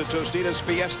State. It's a Tostitos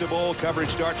Fiesta Bowl. Coverage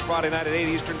starts Friday night at 8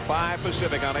 Eastern, 5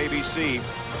 Pacific on ABC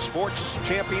Sports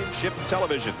Championship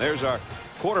Television. There's our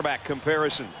quarterback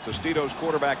comparison. Tostitos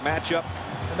quarterback matchup.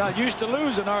 They're not used to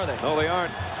losing, are they? No, they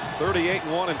aren't.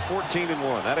 38-1 and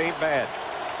 14-1. That ain't bad.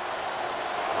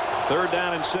 Third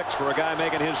down and 6 for a guy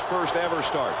making his first ever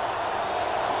start.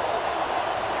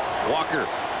 Walker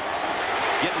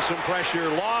getting some pressure.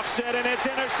 Lofts it, and it's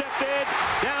intercepted.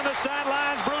 Down the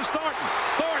sidelines, Bruce Thornton.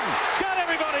 Thornton's got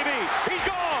everybody beat. He's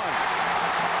gone.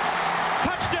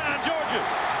 Touchdown, Georgia.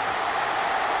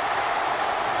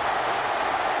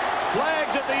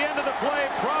 Flags at the end of the play,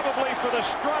 probably for the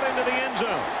strut into the end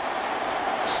zone.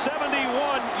 71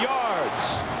 yards.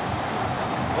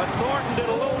 But Thornton did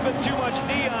a little bit too much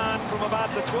Dion from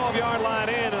about the 12-yard line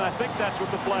in, and I think that's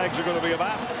what the flags are going to be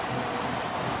about.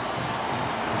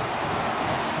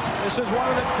 This is one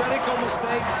of the critical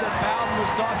mistakes that Bowden was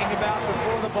talking about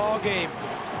before the ball game.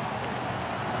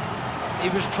 He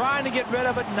was trying to get rid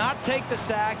of it, not take the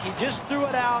sack. He just threw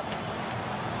it out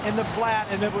in the flat,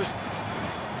 and it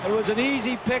was an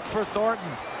easy pick for Thornton.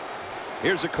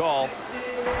 Here's a call.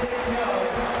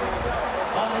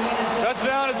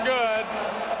 Touchdown is good.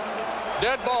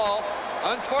 Dead ball.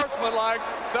 Unsportsmanlike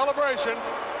celebration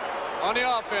on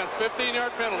the offense.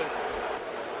 15-yard penalty.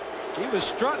 He was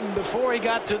strutting before he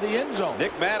got to the end zone.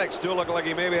 Nick Maddox still looked like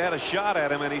he maybe had a shot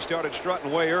at him, and he started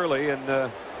strutting way early, and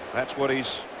that's what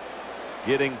he's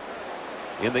getting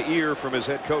in the ear from his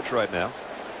head coach right now.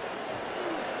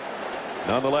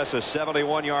 Nonetheless, a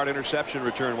 71-yard interception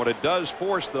return. What it does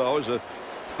force, though, is a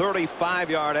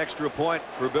 35-yard extra point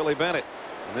for Billy Bennett.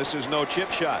 And this is no chip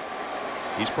shot.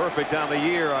 He's perfect on the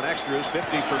year on extras,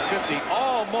 50 for 50.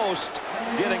 Almost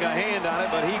getting a hand on it,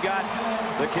 but he got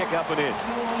the kick up and in.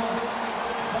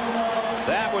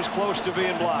 That was close to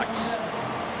being blocked.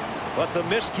 But the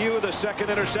miscue, the second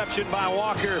interception by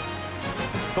Walker.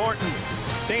 Thornton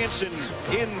dancing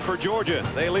in for Georgia.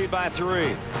 They lead by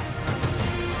 3.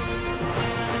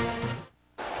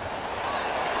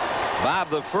 Bob,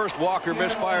 the first Walker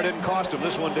misfire didn't cost him.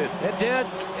 This one did. It did.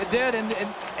 It did.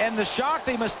 And the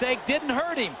Shockley mistake didn't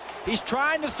hurt him. He's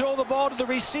trying to throw the ball to the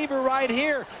receiver right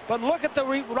here. But look at the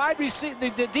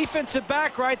the defensive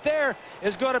back right there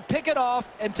is going to pick it off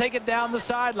and take it down the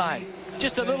sideline.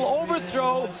 Just a little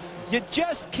overthrow. You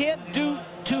just can't do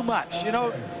too much. You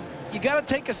know, you got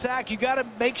to take a sack. You got to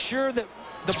make sure that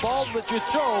the ball that you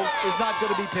throw is not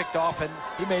going to be picked off, and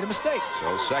he made a mistake.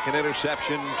 So second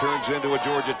interception turns into a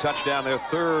Georgia touchdown. Their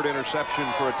third interception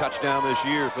for a touchdown this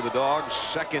year for the Dogs.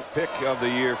 Second pick of the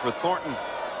year for Thornton.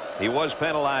 He was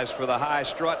penalized for the high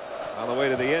strut on the way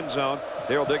to the end zone.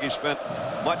 Darrell Dickey spent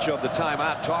much of the time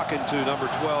out talking to number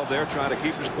 12 there, trying to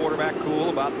keep his quarterback cool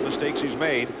about the mistakes he's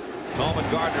made. Tolman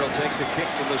Gardner will take the kick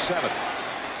from the 7.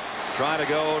 Trying to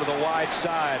go to the wide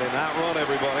side and outrun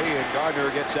everybody, and Gardner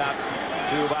gets out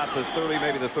to about the 30,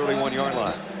 maybe the 31-yard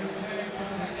line.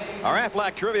 Our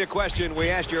Aflac trivia question we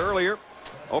asked you earlier.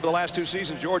 Over the last 2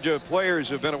 seasons, Georgia players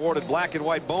have been awarded black and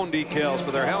white bone decals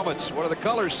for their helmets. What do the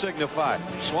colors signify?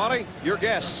 Swanee, your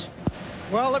guess.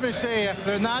 Well, let me see. If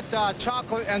they're not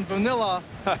chocolate and vanilla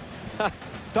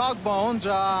dog bones,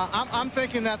 I'm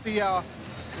thinking that the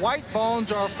white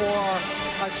bones are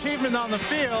for achievement on the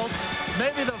field.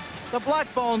 Maybe the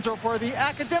black bones are for the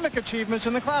academic achievements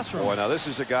in the classroom. Boy, now this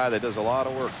is a guy that does a lot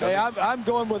of work. Hey, I'm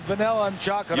going with vanilla and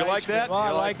chocolate. You like that? Oh,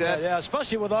 I like that? Yeah,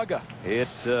 especially with UGA.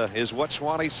 It is what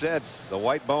Swanee said. The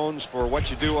white bones for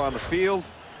what you do on the field,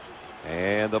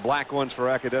 and the black ones for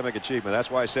academic achievement.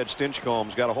 That's why I said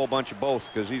Stinchcomb's got a whole bunch of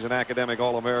both, because he's an academic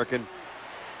All-American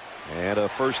and a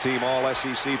first-team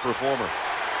All-SEC performer.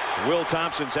 Will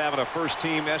Thompson's having a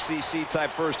first-team SEC-type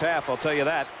first half, I'll tell you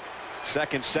that.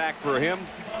 Second sack for him.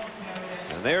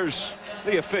 And there's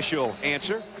the official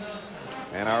answer.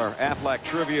 And our Aflac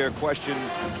trivia question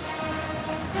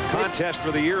contest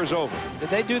for the year is over. Did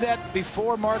they do that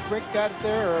before Mark Richt got it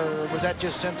there, or was that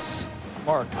just since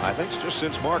Mark? I think it's just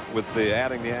since Mark with the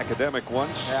adding the academic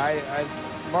ones. Yeah,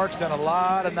 Mark's done a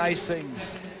lot of nice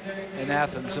things in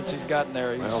Athens since he's gotten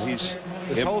there.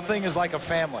 This whole thing is like a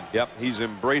family. Yep, he's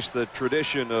embraced the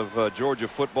tradition of Georgia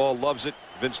football, loves it.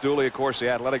 Vince Dooley, of course, the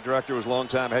athletic director, was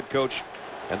longtime head coach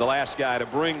and the last guy to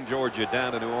bring Georgia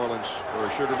down to New Orleans for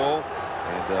a Sugar Bowl.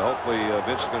 And hopefully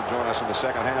Vince is going to join us in the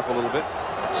second half a little bit.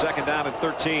 Second down and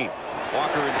 13.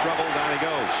 Walker in trouble, down he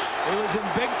goes. He was in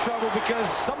big trouble because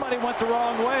somebody went the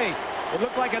wrong way. It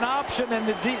looked like an option, and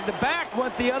the back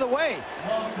went the other way.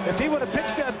 If he would have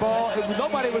pitched that ball,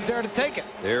 nobody was there to take it.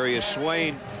 There he is,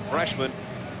 Swain, freshman,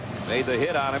 made the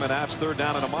hit on him, and now it's third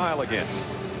down and a mile again.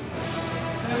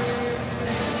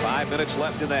 5 minutes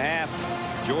left in the half.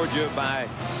 Georgia by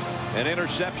an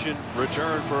interception,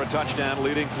 return for a touchdown,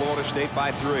 leading Florida State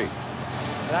by 3.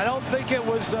 And I don't think it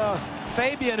was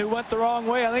Fabian who went the wrong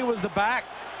way. I think it was the back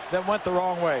that went the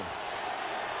wrong way.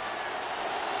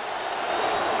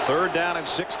 Third down and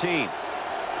 16.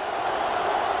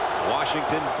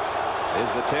 Washington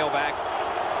is the tailback.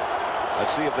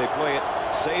 Let's see if they play it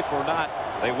safe or not.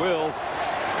 They will.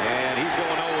 And he's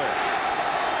going nowhere.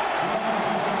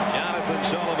 Jonathan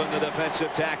Sullivan, the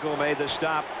defensive tackle, made the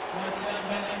stop.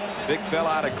 Big fella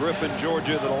out of Griffin,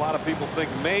 Georgia, that a lot of people think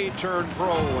may turn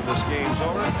pro when this game's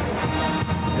over.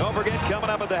 Don't forget, coming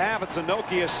up at the half, it's a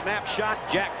Nokia Snapshot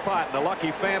Jackpot. And the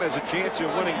lucky fan has a chance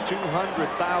of winning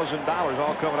 $200,000,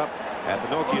 all coming up at the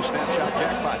Nokia Snapshot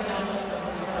Jackpot.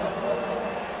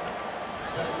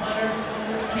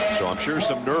 So I'm sure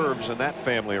some nerves in that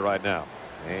family right now.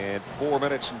 And 4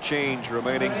 minutes and change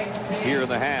remaining here in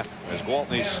the half as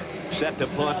Gwaltney's set to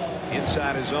punt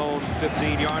inside his own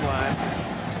 15-yard line.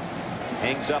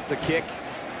 Hangs up the kick.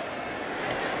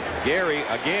 Gary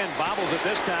again bobbles it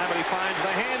this time, and he finds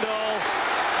the handle.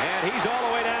 And he's all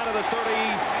the way down to the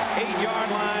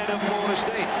 38-yard line of Florida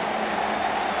State.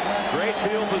 Great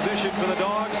field position for the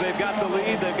Dogs. They've got the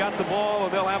lead, they've got the ball,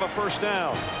 and they'll have a first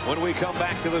down when we come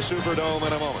back to the Superdome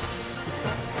in a moment.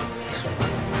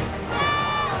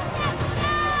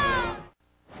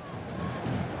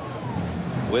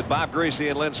 With Bob Greasy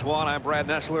and Lynn Swann, I'm Brad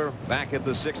Nessler. Back at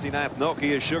the 69th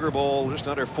Nokia Sugar Bowl. Just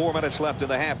under 4 minutes left in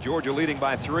the half. Georgia leading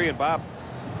by 3. And Bob,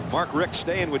 Mark Richt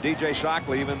staying with DJ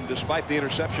Shockley even despite the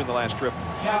interception the last trip.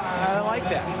 Yeah, I like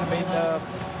that. I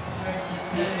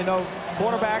mean, you know,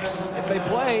 quarterbacks, if they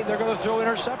play, they're going to throw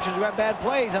interceptions. We have bad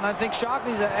plays. And I think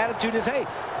Shockley's attitude is, hey,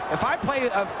 if I play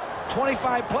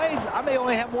 25 plays, I may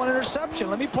only have 1 interception.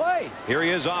 Let me play. Here he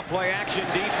is, off play action,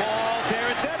 deep ball.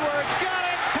 Terrence Edwards got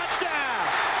it.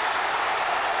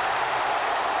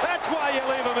 That's why you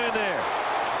leave him in there.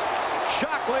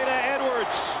 Shockley to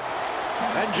Edwards.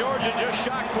 And Georgia just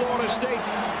shocked Florida State.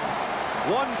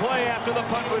 1 play after the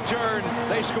punt return,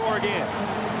 they score again.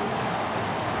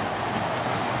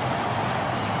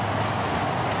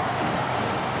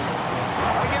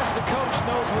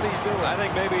 knows what he's doing. I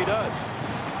think maybe he does.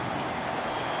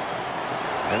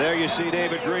 And there you see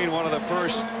David Green, one of the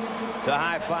first to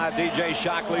high-five DJ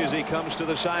Shockley as he comes to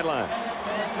the sideline.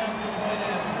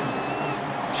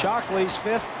 Shockley's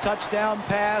 5th touchdown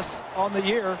pass on the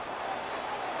year.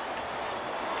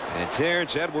 And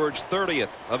Terrence Edwards' 30th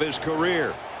of his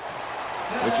career,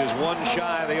 which is one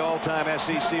shy of the all-time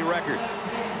SEC record.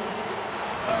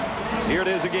 Here it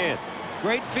is again.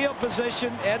 Great field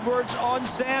position. Edwards on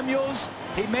Samuels.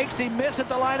 He makes him miss at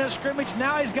the line of scrimmage.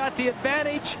 Now he's got the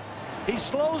advantage. He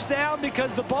slows down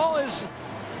because the ball is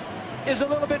a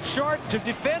little bit short to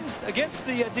defend against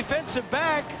the defensive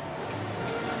back.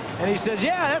 And he says,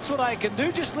 yeah, that's what I can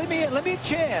do. Just let me a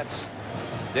chance.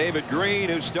 David Green,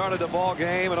 who started the ball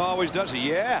game and always does it.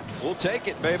 Yeah, we'll take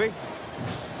it, baby.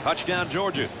 Touchdown,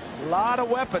 Georgia. A lot of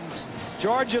weapons.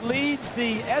 Georgia leads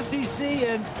the SEC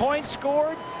in points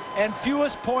scored and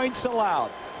fewest points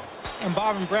allowed. And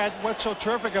Bob and Brad, what's so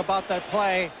terrific about that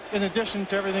play, in addition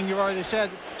to everything you've already said,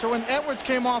 so when Edwards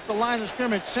came off the line of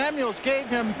scrimmage, Samuels gave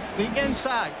him the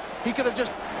inside. He could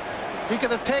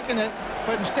have taken it,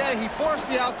 but instead he forced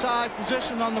the outside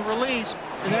position on the release,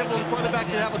 and able the quarterback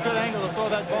to have a good angle to throw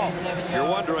that ball. You're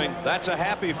wondering, that's a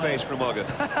happy face from Uga.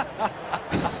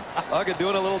 Uga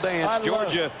doing a little dance.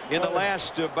 Georgia in the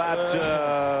last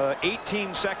about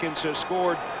 18 seconds has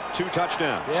scored 2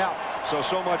 touchdowns. Yeah.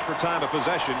 So much for time of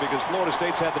possession, because Florida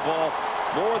State's had the ball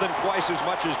more than twice as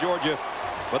much as Georgia,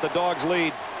 but the Dogs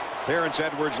lead. Terrence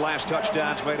Edwards' last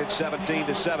touchdowns made it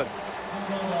 17-7.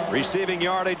 Receiving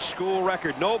yardage, school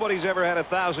record. Nobody's ever had a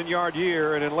 1,000-yard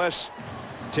year, and unless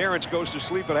Terrence goes to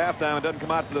sleep at halftime and doesn't come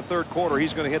out for the 3rd quarter,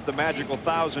 he's going to hit the magical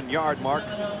 1,000-yard mark.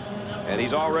 And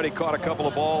he's already caught a couple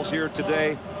of balls here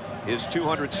today. His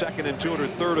 202nd and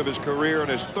 203rd of his career,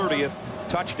 and his 30th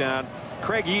touchdown.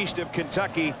 Craig Yeast of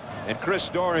Kentucky and Chris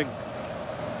Doering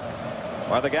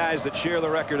are the guys that share the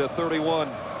record of 31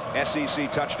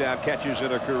 SEC touchdown catches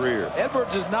in a career.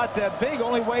 Edwards is not that big,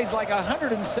 only weighs like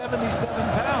 177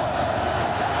 pounds.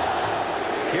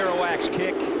 Kerouac's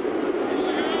kick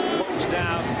floats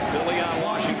down to Leon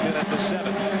Washington at the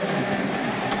 7.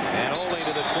 And only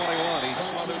to the 21. He's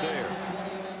smothered there.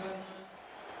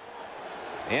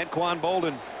 Anquan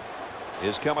Bolden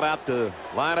is coming out to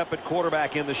line up at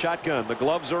quarterback in the shotgun. The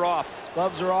gloves are off.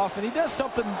 Gloves are off, and he does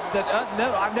something that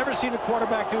I've never seen a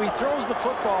quarterback do. He throws the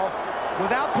football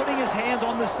without putting his hands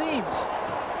on the seams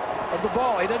of the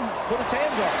ball. He doesn't put his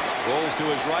hands on it. Rolls to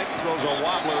his right, throws a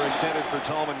wobbler intended for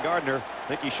Tallman Gardner. I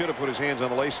think he should have put his hands on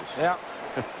the laces. Yeah.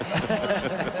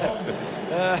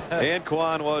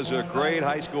 Anquan was a great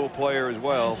high school player as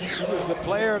well. He was the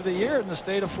player of the year in the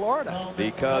state of Florida.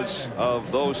 Because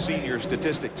of those senior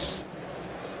statistics.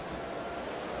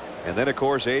 And then, of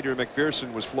course, Adrian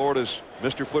McPherson was Florida's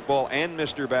Mr. Football and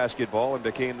Mr. Basketball and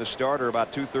became the starter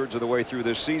about 2/3 of the way through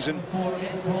this season.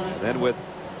 And then with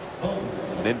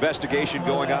an investigation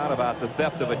going on about the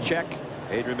theft of a check,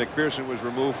 Adrian McPherson was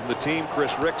removed from the team.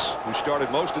 Chris Ricks, who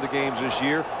started most of the games this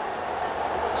year,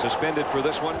 suspended for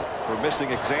this one for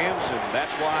missing exams, and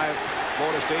that's why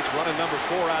Florida State's running number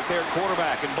 4 out there,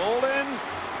 quarterback. And Bolden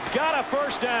got a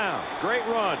first down. Great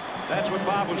run. That's what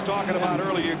Bob was talking about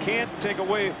earlier. You can't take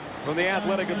away from the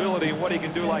athletic ability and what he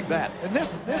can do like that. And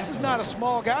this is not a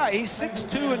small guy. He's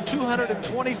 6'2" and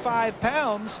 225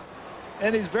 pounds,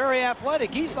 and he's very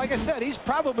athletic. He's, like I said, he's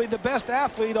probably the best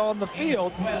athlete on the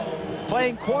field,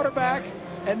 playing quarterback,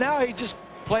 and now he's just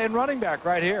playing running back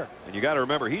right here. And you got to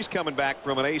remember, he's coming back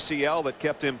from an ACL that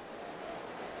kept him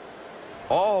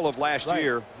all of last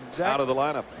year out of the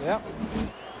lineup. Yep.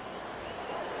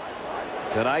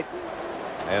 Tonight,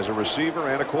 as a receiver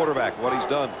and a quarterback, what he's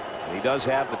done. He does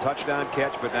have the touchdown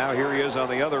catch, but now here he is on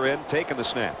the other end taking the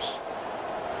snaps.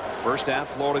 First down,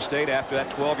 Florida State after that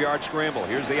 12-yard scramble.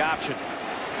 Here's the option.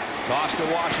 Toss to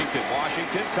Washington.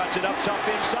 Washington cuts it up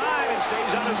inside and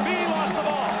stays on his feet. Lost the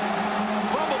ball.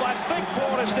 Fumbled. I think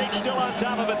Florida State's still on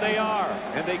top of it. They are.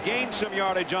 And they gained some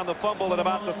yardage on the fumble at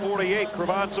about the 48.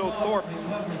 Crevanzo Thorpe,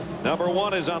 number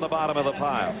 1, is on the bottom of the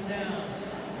pile.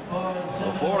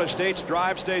 So Florida State's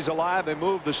drive stays alive. They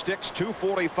move the sticks.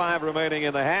 2:45 remaining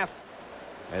in the half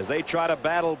as they try to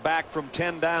battle back from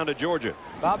 10 down to Georgia.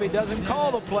 Bobby doesn't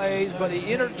call the plays, but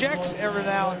he interjects every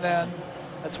now and then.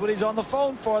 That's what he's on the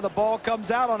phone for. The ball comes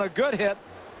out on a good hit.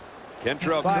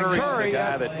 Kentrell Curry's the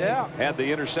guy that had the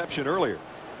interception earlier.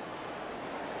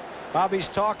 Bobby's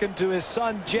talking to his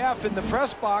son Jeff in the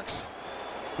press box,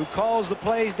 who calls the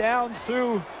plays down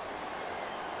through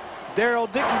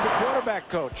Daryl Dickey, the quarterback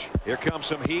coach. Here comes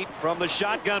some heat from the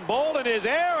shotgun. Bolden is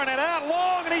airing it out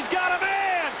long, and he's got a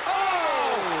man. Oh!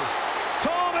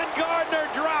 Tallman Gardner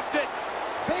dropped it.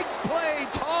 Big play.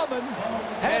 Tallman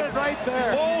had it right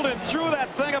there. Bolden threw that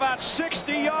about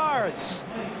 60 yards.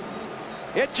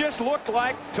 It just looked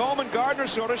like Tolman Gardner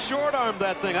sort of short-armed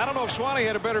that thing. I don't know if Swanee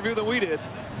had a better view than we did,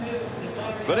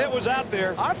 but it was out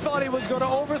there. I thought he was going to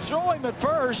overthrow him at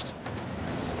first.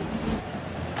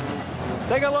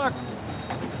 Take a look.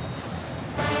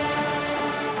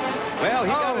 Well, he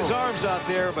got his arms out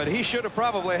there, but he should have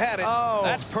probably had it.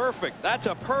 That's perfect. That's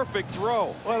a perfect throw.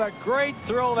 What a great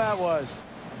throw that was.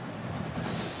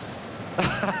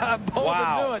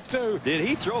 Bolden knew it, too. Did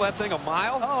he throw that thing a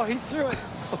mile? Oh, he threw it.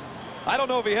 I don't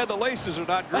know if he had the laces or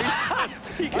not, Grease.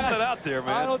 He got it out there,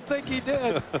 man. I don't think he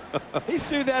did. He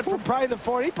threw that from probably the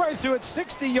 40. He probably threw it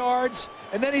 60 yards,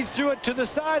 and then he threw it to the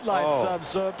sideline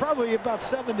so probably about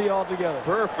 70 altogether.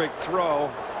 Perfect throw,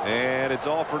 and it's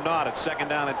all for naught. It's 2nd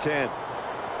down and 10.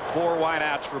 4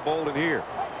 wideouts for Bolden here.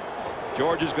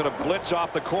 Georgia's going to blitz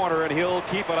off the corner, and he'll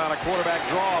keep it on a quarterback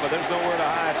draw, but there's nowhere to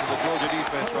hide from the Georgia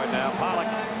defense right now. Pollock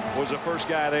was the first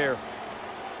guy there,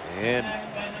 and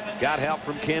got help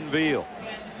from Ken Veal.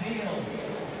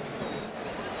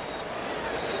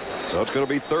 So it's going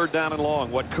to be 3rd down and long.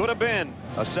 What could have been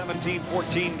a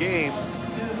 17-14 game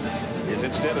is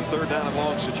instead a 3rd down and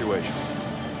long situation.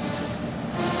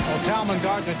 Well, Tolman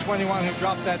Gardner, 21, who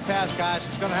dropped that pass, guys,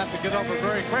 is going to have to get over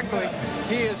very quickly.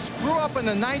 He grew up in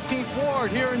the 19th Ward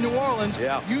here in New Orleans.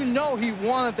 Yeah. You know he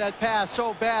wanted that pass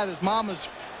so bad. His mom is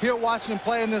here watching him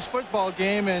play in this football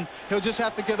game, and he'll just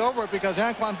have to get over it because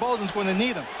Anquan Bolden's going to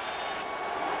need him.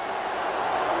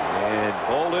 And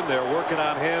Bolden, they're working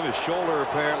on him. His shoulder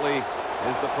apparently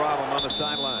is the problem on the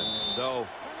sideline. So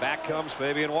back comes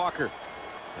Fabian Walker.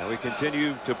 And we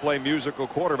continue to play musical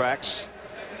quarterbacks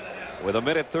with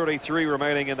 1:33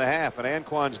 remaining in the half. And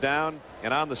Anquan's down.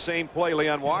 And on the same play,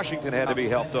 Leon Washington had to be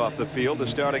helped off the field. The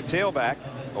starting tailback,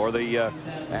 or the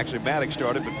actually Maddox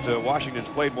started, but Washington's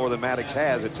played more than Maddox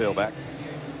has at tailback.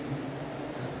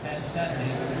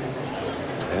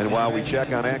 And while we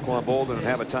check on Anquan Bolden and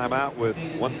have a timeout with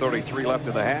 1:33 left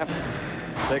in the half,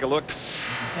 take a look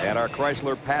at our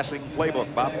Chrysler passing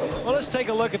playbook, Bob. Well, let's take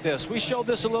a look at this. We showed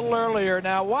this a little earlier.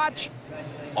 Now watch.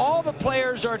 All the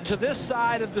players are to this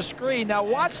side of the screen. Now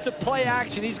watch the play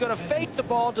action. He's going to fake the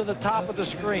ball to the top of the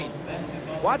screen.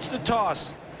 Watch the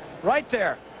toss right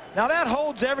there. Now that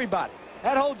holds everybody.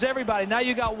 That holds everybody. Now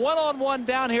you got one-on-one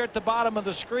down here at the bottom of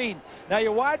the screen. Now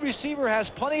your wide receiver has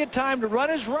plenty of time to run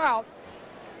his route,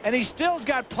 and he still's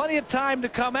got plenty of time to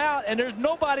come out, and there's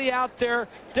nobody out there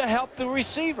to help the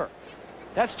receiver.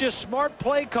 That's just smart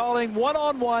play calling,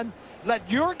 one-on-one.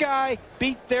 Let your guy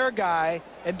beat their guy,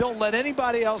 and don't let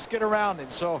anybody else get around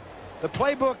him. So the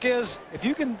playbook is, if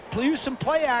you can use some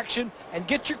play action and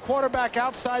get your quarterback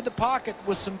outside the pocket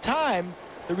with some time,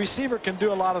 the receiver can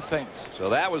do a lot of things. So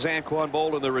that was Anquan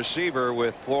Bolden, the receiver,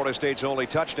 with Florida State's only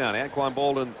touchdown. Anquan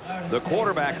Bolden, the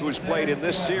quarterback who's played in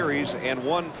this series and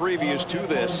one previous to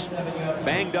this,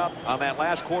 banged up on that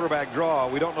last quarterback draw.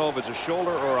 We don't know if it's a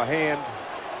shoulder or a hand,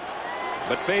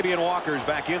 but Fabian Walker's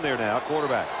back in there now,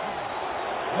 quarterback.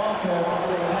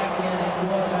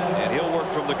 And he'll work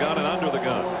from the gun and under the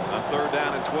gun on 3rd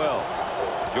down and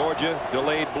 12. Georgia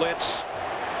delayed blitz.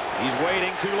 He's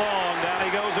waiting too long. Down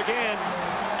he goes again.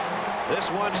 This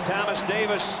one's Thomas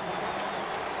Davis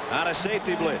on a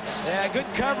safety blitz. Yeah, good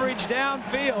coverage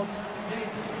downfield.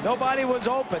 Nobody was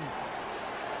open.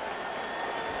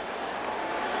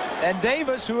 And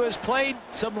Davis, who has played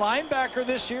some linebacker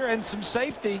this year and some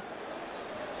safety,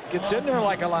 gets in there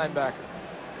like a linebacker.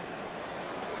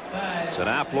 So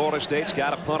now Florida State's got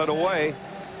to punt it away.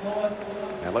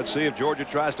 And let's see if Georgia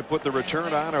tries to put the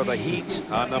return on or the heat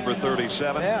on number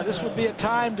 37. Yeah, this would be a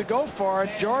time to go for it.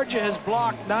 Georgia has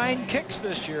blocked 9 kicks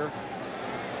this year.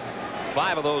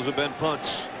 5 of those have been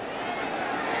punts.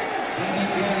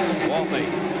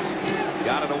 Waltney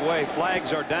got it away.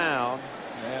 Flags are down.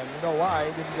 And you know why?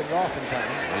 He didn't get it off in time.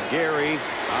 And Gary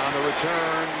on the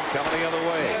return coming the other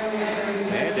way.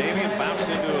 And Damian bounced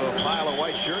into a pile of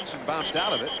white shirts and bounced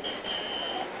out of it.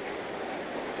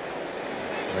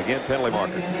 Again, penalty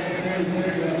marker.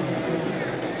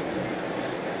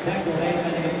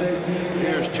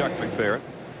 Here's Chuck McFerrin.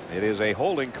 It is a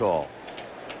holding call.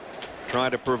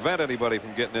 Trying to prevent anybody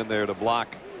from getting in there to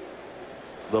block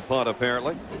the punt,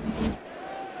 apparently.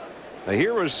 Now,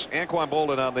 here was Anquan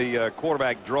Bolden on the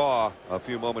quarterback draw a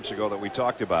few moments ago that we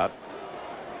talked about.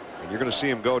 And you're going to see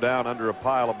him go down under a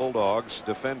pile of Bulldogs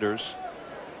defenders.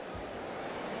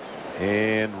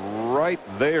 And right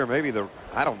there, maybe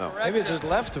I don't know. Maybe it's his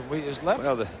left.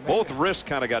 Well, both wrists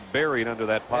kind of got buried under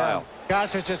that pile. Yeah.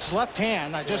 Guys, it's left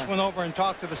hand. I just went over and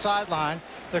talked to the sideline.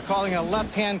 They're calling it a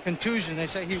left hand contusion. They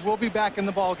say he will be back in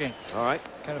the ball game. All right.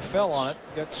 Kind of fell on it,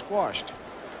 got squashed.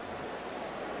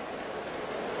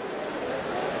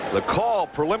 The call,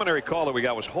 preliminary call that we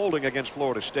got was holding against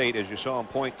Florida State, as you saw him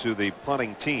point to the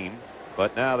punting team.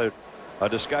 But now there's a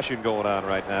discussion going on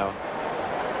right now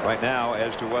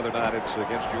as to whether or not it's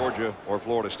against Georgia or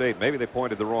Florida State. Maybe they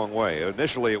pointed the wrong way.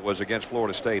 Initially it was against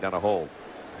Florida State on a hold.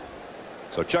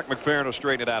 So Chuck McFerrin will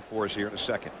straighten it out for us here in a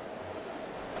second.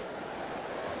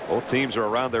 Both teams are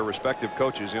around their respective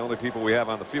coaches. The only people we have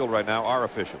on the field right now are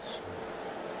officials.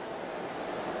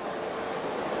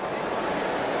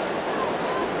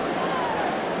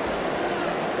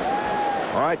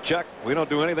 All right, Chuck, we don't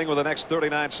do anything with the next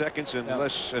 39 seconds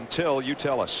until you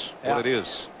tell us what it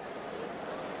is.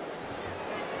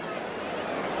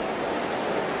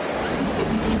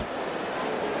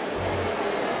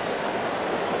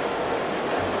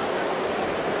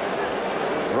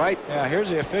 Right. Yeah, here's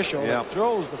the official that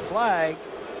throws the flag.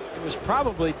 It was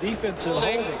probably defensive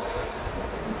holding.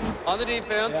 On the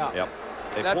defense. Yeah. Yep.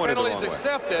 That penalty is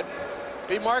accepted.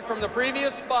 Be marked from the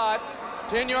previous spot.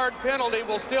 10-yard penalty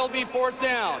will still be 4th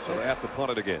down. So they have to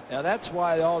punt it again. Now that's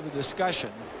why all the discussion.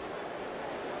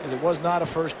 Because it was not a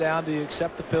first down. Do you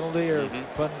accept the penalty or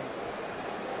punt?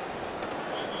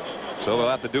 So they'll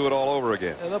have to do it all over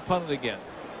again. Yeah, they'll punt it again.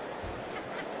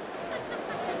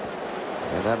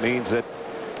 And that means that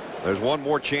there's one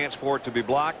more chance for it to be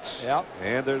blocked. Yep.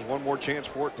 And there's one more chance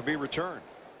for it to be returned.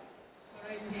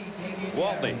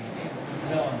 Gwaltney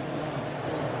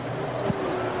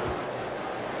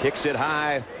kicks it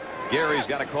high. Gary's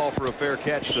got a call for a fair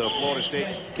catch. So Florida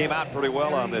State came out pretty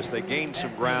well on this. They gained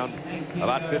some ground,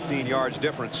 about 15 yards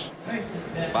difference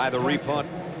by the repunt.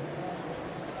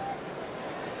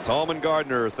 Tallman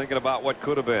Gardner thinking about what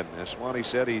could have been. As Swanee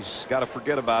said, he's got to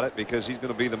forget about it because he's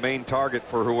going to be the main target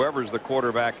for whoever's the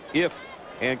quarterback if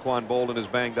Anquan Boldin is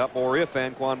banged up or if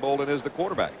Anquan Boldin is the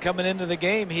quarterback. Coming into the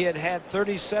game, he had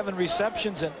 37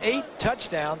 receptions and 8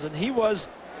 touchdowns, and he was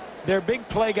their big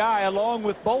play guy along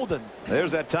with Boldin.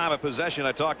 There's that time of possession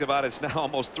I talked about. It's now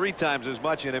almost 3 times as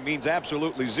much, and it means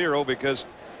absolutely 0 because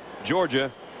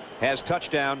Georgia has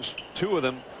touchdowns, 2 of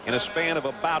them in a span of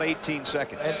about 18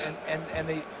 seconds.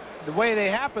 And the way they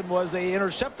happened was they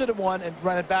intercepted one and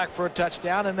ran it back for a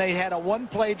touchdown, and they had a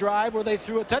one-play drive where they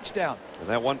threw a touchdown. And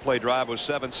that one-play drive was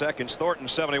 7 seconds.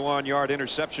 Thornton's 71-yard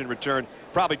interception return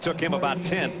probably took him about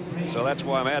 10. So that's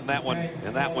why I'm adding that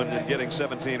one and getting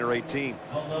 17 or 18.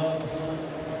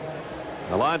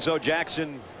 Alonzo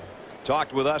Jackson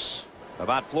talked with us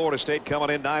about Florida State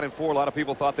coming in 9-4. A lot of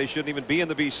people thought they shouldn't even be in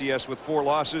the BCS with 4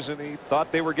 losses, and he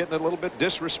thought they were getting a little bit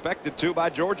disrespected too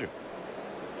by Georgia.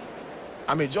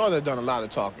 I mean, Georgia done a lot of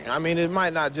talking. I mean, it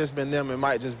might not just been them, it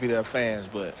might just be their fans,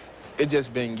 but it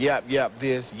just been yap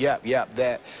this, yap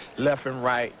that, left and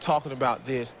right, talking about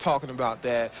this, talking about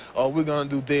that. Oh, we're gonna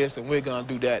do this and we're gonna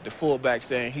do that. The fullback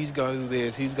saying he's gonna do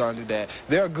this, he's gonna do that.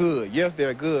 They're good. Yes,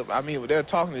 they're good. I mean, what they're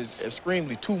talking is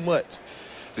extremely too much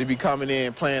to be coming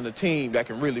in playing a team that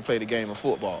can really play the game of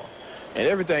football. And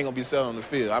everything gonna be set on the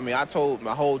field. I mean, I told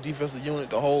my whole defensive unit,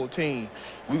 the whole team,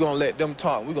 we're gonna let them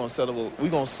talk. We're gonna settle. We're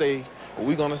gonna say what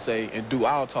we're gonna say and do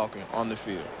our talking on the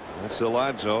field. That's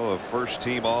Alonzo, a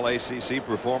first-team All-ACC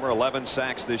performer, 11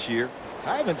 sacks this year.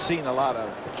 I haven't seen a lot of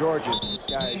Georgia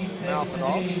guys mouthing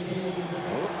off.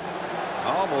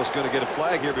 Almost going to get a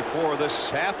flag here before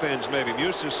this half ends, maybe.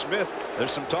 Musa Smith,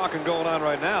 there's some talking going on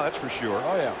right now, that's for sure.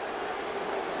 Oh, yeah.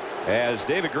 As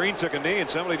David Green took a knee and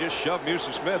somebody just shoved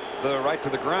Musa Smith right to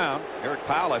the ground. Eric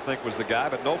Powell, I think, was the guy,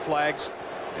 but no flags.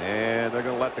 And they're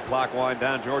going to let the clock wind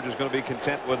down. Georgia's going to be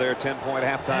content with their 10-point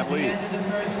halftime lead.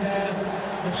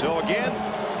 So again,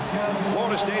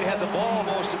 Florida State had the ball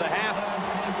most of the half.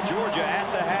 Georgia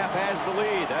at the half has the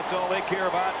lead. That's all they care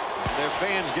about. Their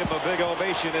fans give them a big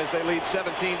ovation as they lead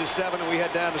 17-7, and we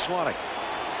head down to Swanee.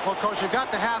 Well, Coach, you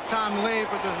got the halftime lead,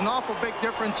 but there's an awful big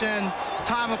difference in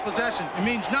time of possession. It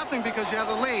means nothing because you have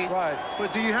the lead. Right.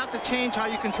 But do you have to change how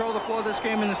you control the flow of this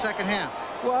game in the second half?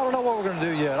 Well, I don't know what we're going to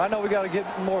do yet. I know we got to get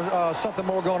more something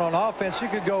more going on offense. You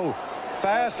could go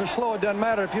fast or slow. It doesn't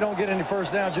matter. If you don't get any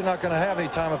first downs, you're not going to have any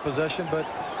time of possession. But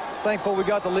thankful we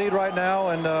got the lead right now,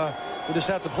 and we just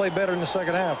have to play better in the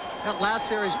second half. That last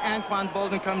series, Anquan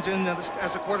Boldin comes in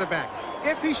as a quarterback.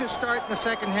 If he should start in the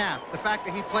second half, the fact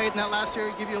that he played in that last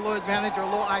series give you a little advantage or a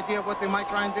little idea of what they might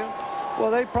try and do? Well,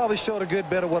 they probably showed a good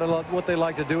bit of what they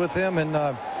like to do with him. And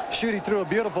he threw a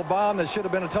beautiful bomb that should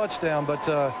have been a touchdown, but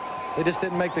they just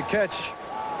didn't make the catch.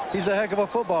 He's a heck of a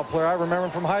football player. I remember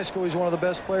him from high school. He's one of the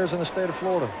best players in the state of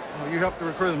Florida. Well, you helped to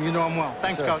recruit him. You know him well.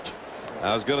 Thanks, Coach.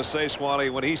 I was going to say, Swanee,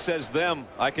 when he says them,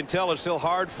 I can tell it's still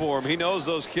hard for him. He knows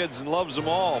those kids and loves them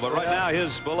all. But right now,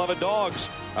 his beloved Dogs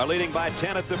are leading by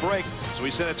 10 at the break. So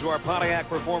we send it to our Pontiac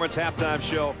Performance halftime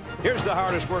show. Here's the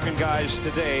hardest working guys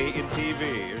today in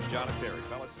TV. Here's John and Terry,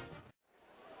 fellas.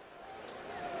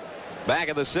 Back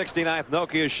at the 69th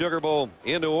Nokia Sugar Bowl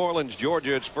in New Orleans,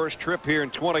 Georgia. Its first trip here in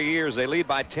 20 years. They lead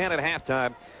by 10 at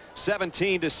halftime,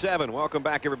 17-7. Welcome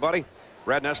back, everybody.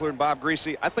 Brad Nessler and Bob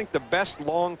Griese. I think the best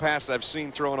long pass I've seen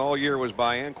thrown all year was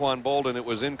by Anquan Boldin. It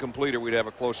was incomplete, or we'd have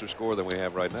a closer score than we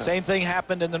have right now. Same thing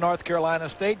happened in the North Carolina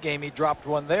State game. He dropped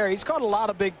one there. He's caught a lot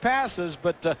of big passes,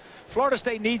 but Florida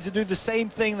State needs to do the same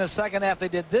thing in the second half they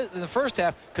did in the first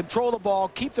half. Control the ball,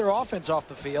 keep their offense off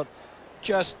the field.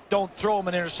 Just don't throw them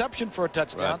an interception for a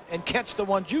touchdown and catch the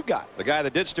ones you got. The guy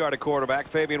that did start a quarterback,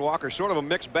 Fabian Walker, sort of a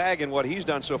mixed bag in what he's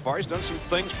done so far. He's done some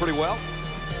things pretty well.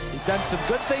 He's done some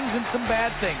good things and some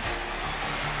bad things.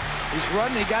 He's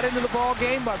running. He got into the ball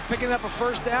game by picking up a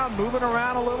first down, moving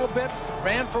around a little bit,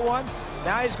 ran for one.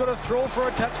 Now he's going to throw for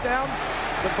a touchdown.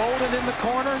 The Boldin in the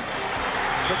corner.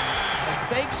 The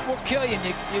mistakes will kill you.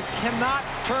 You cannot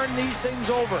turn these things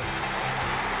over.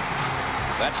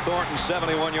 That's Thornton's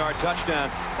 71-yard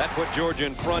touchdown. That put Georgia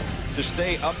in front to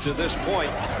stay up to this point.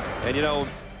 And, you know,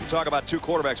 talk about two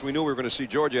quarterbacks. We knew we were going to see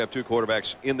Georgia have two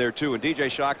quarterbacks in there, too. And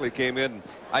DJ Shockley came in. And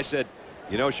I said,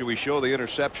 you know, should we show the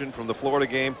interception from the Florida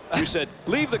game? You said,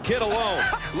 leave the kid alone.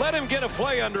 Let him get a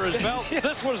play under his belt.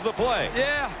 This was the play.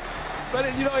 Yeah.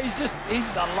 But, you know, he's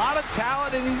a lot of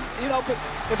talent. And he's, you know, but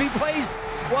if he plays,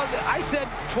 well, I said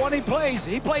 20 plays.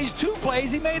 He plays 2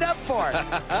 plays. He made up for it.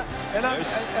 and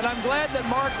I'm glad that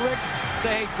Mark Richt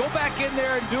said, hey, go back in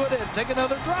there and do it and take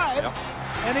another drive. Yep.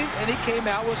 And he came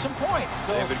out with some points.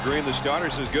 So. David Green, the starter,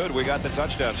 says good. We got the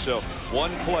touchdown. So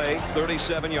one play,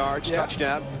 37 yards,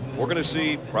 touchdown. We're going to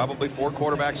see probably 4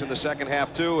 quarterbacks in the second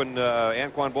half, too. And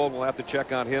Anquan Boldin will have to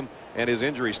check on him and his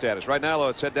injury status. Right now,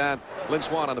 let's head down. Lynn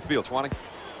Swann on the field. Swanee.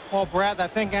 Well, Brad, I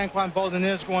think Anquan Boldin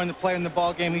is going to play in the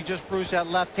ball game. He just bruised that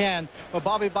left hand. But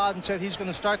Bobby Bowden said he's going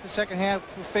to start the second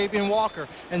half with Fabian Walker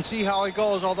and see how he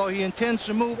goes, although he intends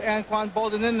to move Anquan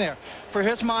Boldin in there. For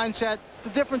his mindset, the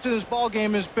difference in this ball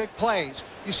game is big plays.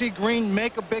 You see Green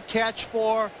make a big catch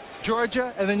for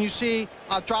Georgia, and then you see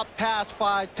a drop pass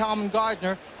by Talman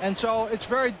Gardner, and so it's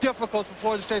very difficult for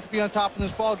Florida State to be on top in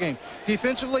this ball game.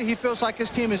 Defensively, he feels like his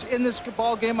team is in this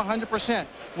ball game 100%.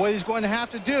 What he's going to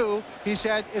have to do, he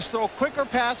said, is throw quicker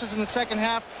passes in the second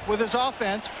half with his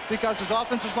offense, because his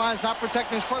offensive line is not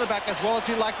protecting his quarterback as well as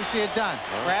he'd like to see it done.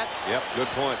 Brad? Yep, good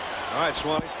point. All right,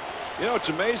 Swanee. You know, it's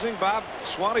amazing, Bob.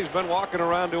 Swanee's been walking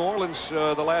around New Orleans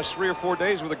the last 3 or 4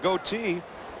 days with a goatee.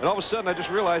 And all of a sudden, I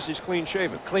just realized he's clean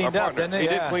shaven. Cleaned up, didn't he? He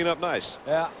did clean up nice.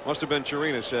 Yeah. Must have been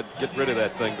Chirina said, get rid of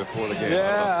that thing before the game.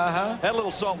 Yeah, Had a little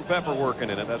salt and pepper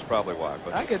working in it. That's probably why.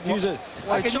 But I could use it.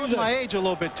 Well, it shows my age a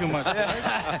little bit too much.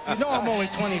 You know I'm only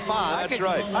 25. That's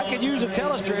right. I could use a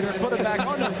telestrator and put it back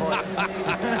on there for you.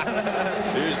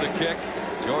 Here's the kick.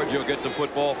 Georgia will get the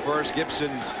football first. Gibson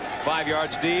 5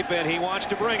 yards deep, and he wants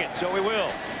to bring it, so he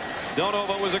will. Don't know if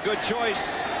it was a good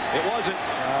choice. It wasn't.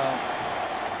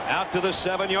 Out to the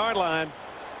 7-yard line.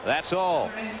 That's all.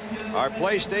 Our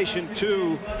PlayStation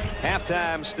 2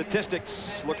 halftime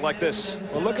statistics look like this.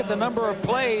 Well, look at the number of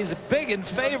plays, big in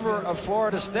favor of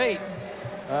Florida State.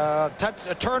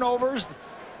 Turnovers.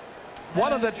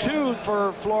 One of the 2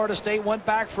 for Florida State went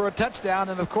back for a touchdown.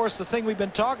 And, of course, the thing we've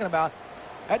been talking about,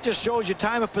 that just shows you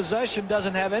time of possession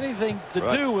doesn't have anything to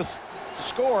do with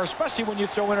score, especially when you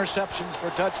throw interceptions for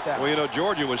touchdowns. Well, you know,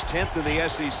 Georgia was 10th in the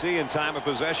SEC in time of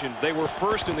possession. They were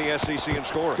 1st in the SEC in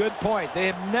scoring. Good point. They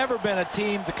have never been a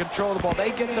team to control the ball.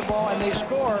 They get the ball and they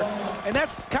score, and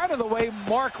that's kind of the way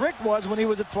Mark Richt was when he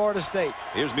was at Florida State.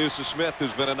 Here's Musa Smith,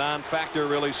 who's been a non-factor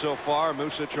really so far.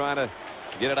 Musa trying to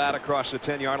get it out across the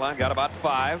 10-yard line. Got about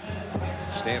 5.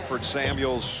 Stanford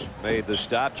Samuels made the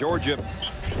stop. Georgia,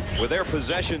 with their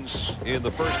possessions in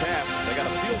the first half, they got a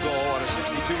field goal on a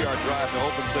 62-yard drive to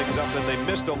open things up, and they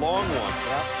missed a long one.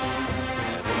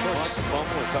 And of course,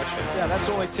 fumble and touchdown. Yeah, that's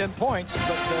only 10 points,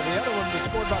 but the other one was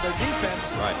scored by their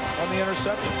defense on the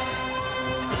interception.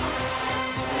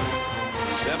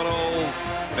 Seminole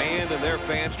band and their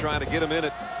fans trying to get them in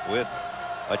it with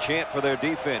a chant for their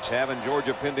defense, having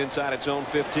Georgia pinned inside its own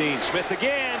 15. Smith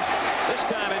again, this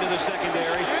time into the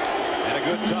secondary, and a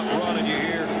good tough run, and you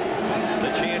hear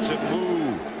the chants of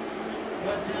moo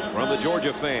from the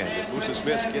Georgia fans as Musa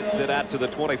Smith gets it out to the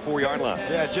 24-yard line.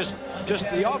 Yeah, just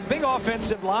the big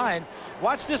offensive line.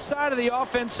 Watch this side of the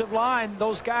offensive line,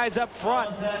 those guys up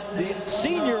front, the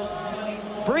senior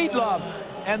Breedlove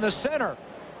and the center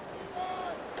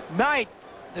Knight.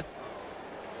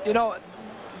 You know,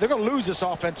 they're going to lose this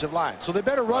offensive line, so they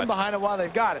better run behind it while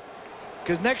they've got it,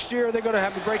 because next year they're going to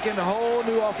have to break in a whole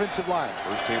new offensive line.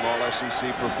 First team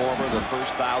All-SEC performer, the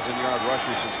first 1,000-yard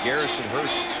rusher since Garrison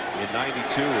Hurst in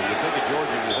 '92. And you think of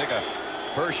Georgia, you think of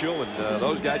Herschel and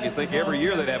those guys, you think every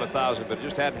year they'd have 1,000, but it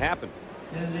just hadn't happened.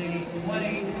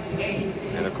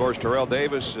 And of course, Terrell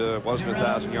Davis wasn't a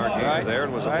 1,000-yard gamer there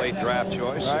and was a late draft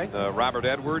choice. And, Robert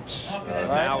Edwards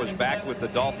now is back with the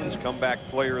Dolphins, comeback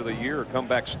player of the year, or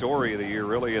comeback story of the year,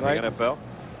 really, in the NFL.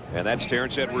 And that's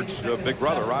Terrence Edwards' big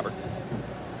brother, Robert.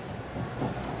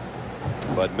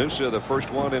 But Musa, the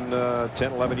first one in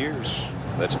 10, 11 years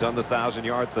that's done the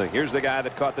 1,000-yard thing. Here's the guy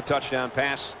that caught the touchdown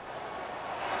pass,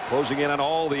 closing in on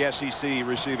all the SEC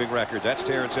receiving records. That's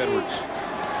Terrence Edwards.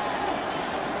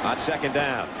 On second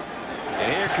down.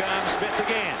 And here comes Smith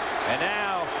again. And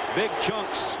now big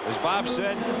chunks, as Bob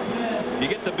said. You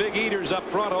get the big eaters up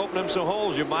front, open them some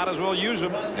holes, you might as well use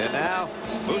them. And now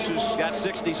Musa's got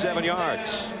 67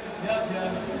 yards.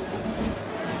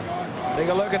 Take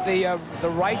a look at the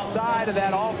right side of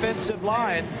that offensive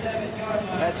line.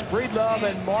 That's Breedlove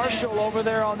and Marshall over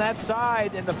there on that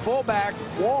side in the fullback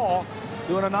wall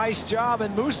doing a nice job.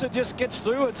 And Musa just gets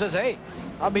through and says, hey,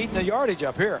 I'm eating the yardage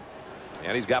up here.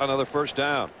 And he's got another first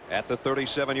down at the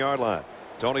 37-yard line.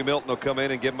 Tony Milton will come in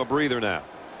and give him a breather now.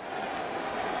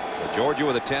 So Georgia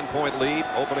with a 10-point lead,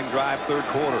 opening drive, third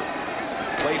quarter.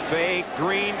 Play fake,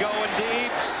 Green going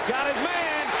deep, got his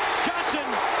man, Johnson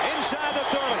inside the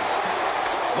 30.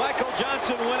 Michael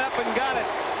Johnson went up and got it,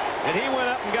 and he went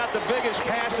up and got the biggest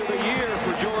pass of the year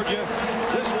for Georgia.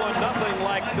 This one nothing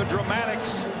like the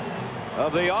dramatics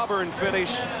of the Auburn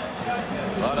finish.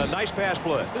 But a nice pass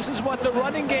play. This is what the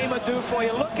running game would do for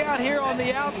you. Look out here on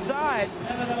the outside.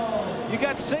 You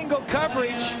got single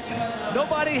coverage.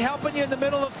 Nobody helping you in the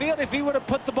middle of the field. If he would have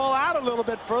put the ball out a little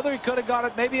bit further, he could have got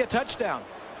it maybe a touchdown.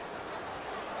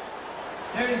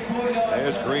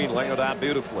 There's Green laying it out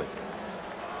beautifully.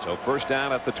 So first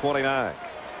down at the 29.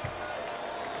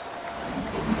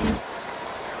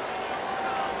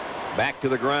 Back to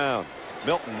the ground.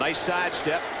 Milton, nice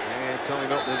sidestep. And Tony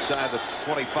Milton inside the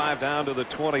 25 down to the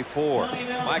 24.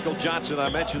 Michael Johnson, I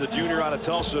mentioned the junior out of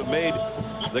Tulsa, made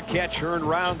the catch earned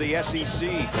round the SEC,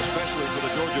 especially for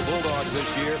the Georgia Bulldogs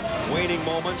this year. Waning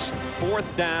moments,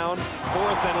 fourth down,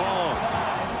 fourth and long.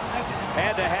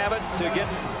 Had to have it to get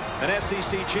an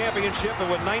SEC championship, and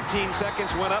with 19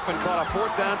 seconds went up and caught a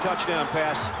fourth down touchdown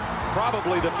pass.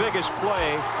 Probably the biggest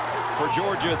play for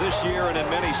Georgia this year and in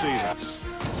many seasons.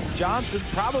 Johnson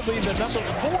probably the number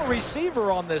 4 receiver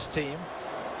on this team.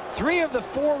 3 of the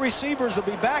 4 receivers will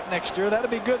be back next year. That'll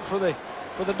be good for the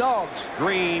Dogs.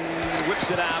 Green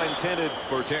whips it out, intended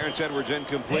for Terrence Edwards.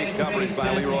 Incomplete coverage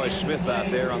by Leroy Smith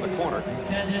out there on the corner.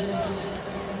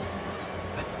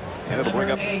 And it'll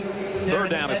bring up third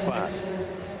down at 5.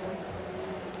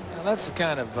 Now that's the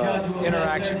kind of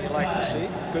interaction you like to see.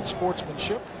 Good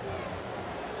sportsmanship.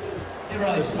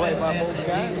 Good play by both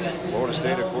guys. Florida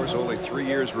State, of course, only 3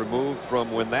 years removed from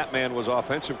when that man was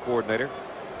offensive coordinator,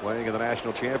 playing in the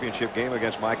national championship game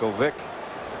against Michael Vick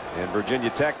and Virginia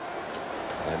Tech.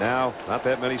 And now, not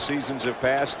that many seasons have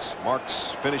passed.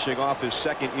 Mark's finishing off his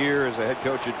second year as a head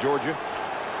coach at Georgia.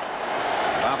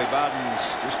 Bobby Bowden's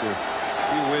just a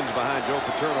few wins behind Joe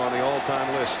Paterno on the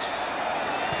all-time list.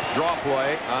 Draw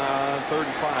play on 3rd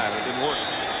and 5. It didn't work,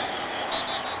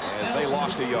 as they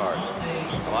lost a yard.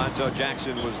 Alonzo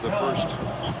Jackson was the first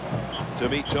to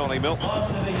meet Tony Milton.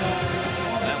 And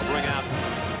that will bring out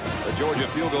the Georgia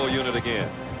field goal unit again.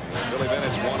 Billy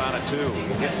Bennett's 1 out of 2.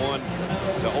 He hit one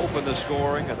to open the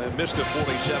scoring and then missed a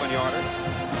 47-yarder.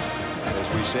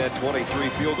 As we said, 23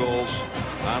 field goals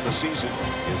on the season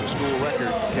is a school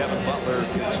record. Kevin Butler,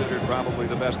 considered probably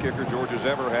the best kicker Georgia's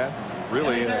ever had.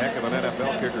 Really a heck of an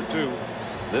NFL kicker, too.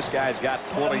 This guy's got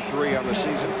 23 on the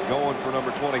season, going for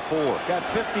number 24. He's got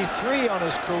 53 on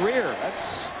his career.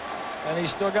 And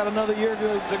he's still got another year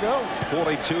to go.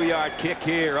 42-yard kick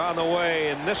here on the way,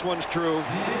 and this one's true.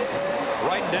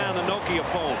 Right down the Nokia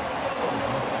phone.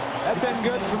 That'd been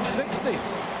good from 60.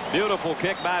 Beautiful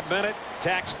kick by Bennett.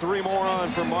 Tacks 3 more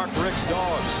on for Mark Richt's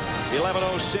Dogs.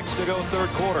 11:06 to go, third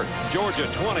quarter. Georgia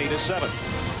 20-7.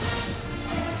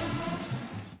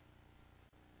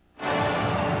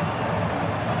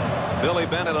 Billy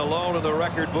Bennett alone in the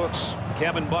record books.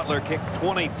 Kevin Butler kicked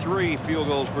 23 field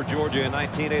goals for Georgia in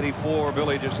 1984.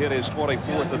 Billy just hit his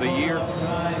 24th of the year.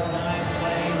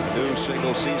 New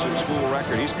single-season school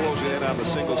record. He's closing in on the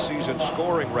single-season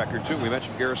scoring record, too. We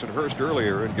mentioned Garrison Hurst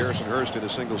earlier, and Garrison Hurst in a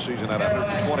single season had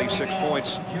 126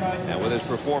 points. And with his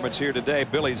performance here today,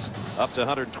 Billy's up to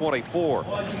 124.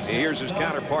 And here's his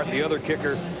counterpart, the other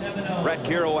kicker, Brett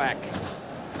Kerouac.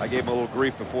 I gave him a little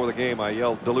grief before the game. I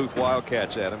yelled Duluth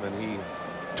Wildcats at him, and he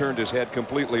turned his head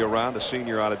completely around. A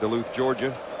senior out of Duluth,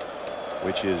 Georgia,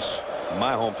 which is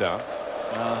my hometown.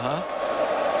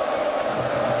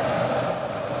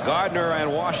 Gardner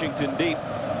and Washington deep.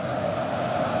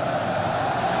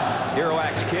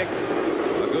 Kerouac's kick,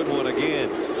 a good one again.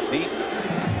 Deep,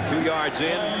 2 yards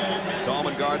in.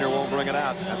 Tallman Gardner won't bring it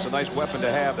out. That's a nice weapon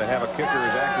to have a kicker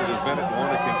as accurate as Bennett, and one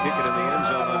that can kick it in the end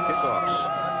zone on kickoffs.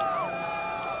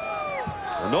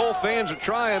 The Nole fans are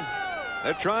trying.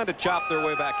 They're trying to chop their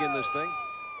way back in this thing.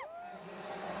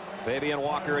 Fabian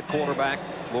Walker at quarterback.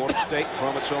 Florida State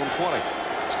from its own 20.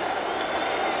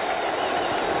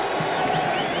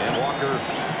 And Walker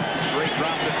straight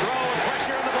drop to throw, and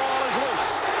pressure, and the ball is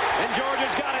loose. And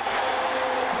Georgia's got it.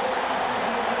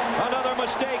 Another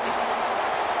mistake.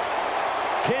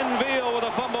 Ken Veal with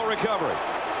a fumble recovery.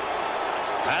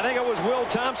 I think it was Will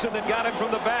Thompson that got him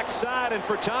from the backside, and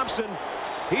for Thompson,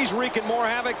 he's wreaking more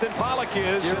havoc than Pollock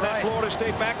is in that Florida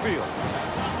State backfield.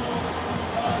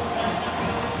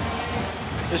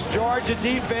 This Georgia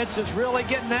defense is really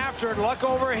getting after it. Look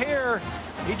over here.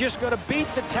 He's just going to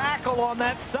beat the tackle on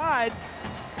that side.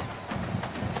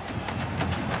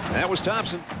 That was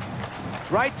Thompson.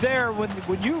 Right there,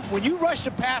 when you rush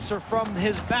a passer from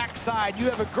his backside, you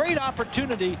have a great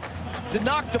opportunity to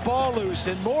knock the ball loose.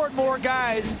 And more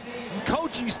guys and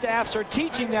coaching staffs are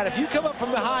teaching that. If you come up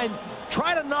from behind,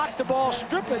 try to knock the ball,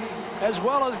 strip it, as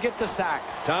well as get the sack.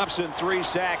 Thompson 3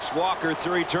 sacks, Walker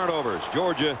 3 turnovers.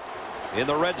 Georgia in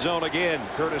the red zone again,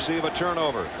 courtesy of a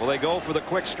turnover. Will they go for the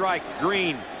quick strike?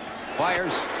 Green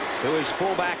fires to his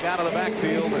fullback out of the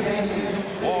backfield,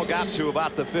 and ball got to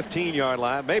about the 15-yard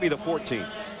line, maybe the 14.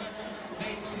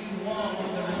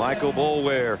 Michael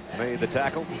Boulware made the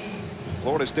tackle.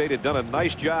 Florida State had done a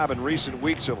nice job in recent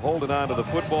weeks of holding on to the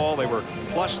football. They were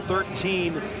plus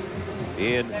 13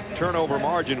 in turnover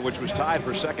margin, which was tied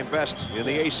for second best in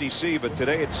the ACC, but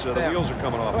today it's the wheels are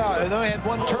coming off. Well, they only had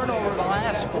 1 turnover in the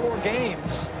last 4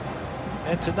 games.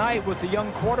 And tonight, with the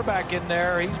young quarterback in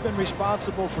there, he's been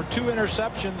responsible for 2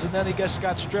 interceptions, and then he just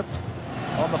got stripped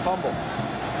on the fumble.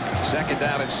 2nd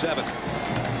down and 7.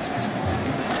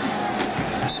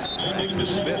 Back to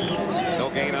Smith. No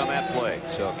gain on that play.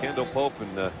 So Kendall Pope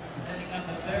and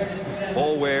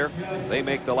Boulware, they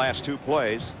make the last 2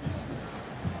 plays.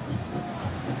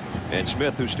 And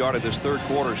Smith, who started this 3rd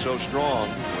quarter so strong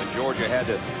when Georgia had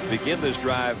to begin this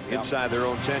drive inside their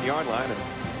own 10-yard line. And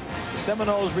the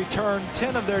Seminoles returned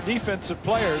 10 of their defensive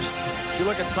players. If you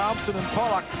look at Thompson and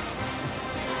Pollock,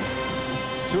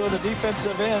 2 of the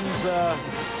defensive ends,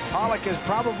 Pollock has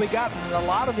probably gotten a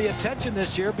lot of the attention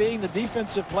this year, being the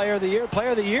defensive player of the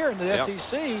year in the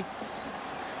SEC.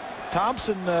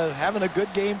 Thompson having a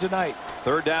good game tonight.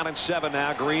 3rd down and 7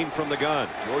 now. Green from the gun.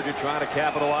 Georgia trying to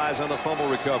capitalize on the fumble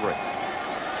recovery.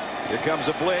 Here comes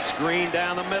a blitz. Green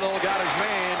down the middle, got his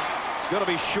man. It's going to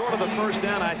be short of the 1st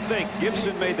down, I think.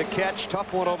 Gibson made the catch.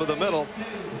 Tough one over the middle.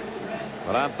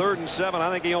 But on 3rd and 7,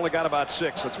 I think he only got about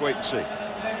 6. Let's wait and see.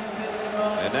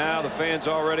 And now the fans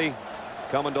already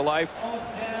coming to life,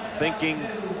 thinking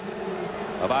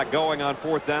about going on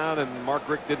 4th down, and Mark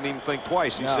Richt didn't even think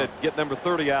twice. He said, get number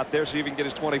 30 out there, see if he can get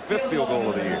his 25th field goal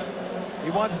of the year. He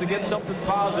wants to get something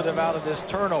positive out of this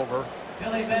turnover.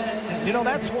 You know,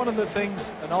 that's one of the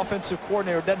things an offensive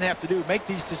coordinator doesn't have to do, make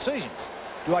these decisions.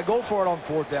 Do I go for it on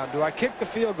 4th down? Do I kick the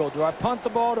field goal? Do I punt the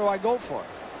ball? Do I go for it?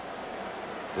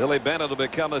 Billy Bennett will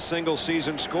become a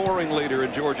single-season scoring leader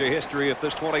in Georgia history if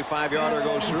this 25-yarder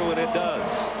goes through, and it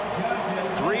does.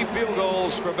 3 field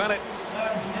goals for Bennett.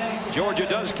 Georgia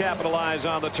does capitalize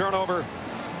on the turnover.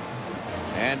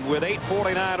 And with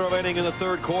 8:49 remaining in the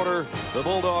 3rd quarter, the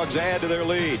Bulldogs add to their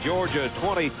lead. Georgia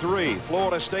 23,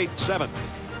 Florida State 7.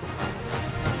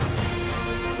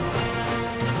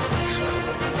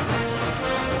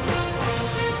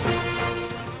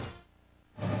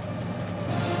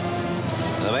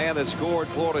 The man that scored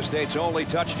Florida State's only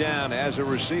touchdown as a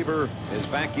receiver is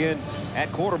back in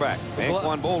at quarterback,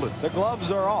 Anquan Boldin. The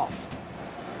gloves are off.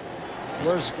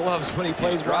 Wears gloves when he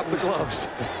plays. Drop the gloves.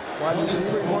 Wide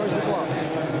receiver wears the gloves.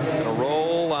 And a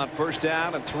roll on 1st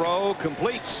down, and throw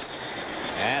completes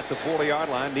at the 40-yard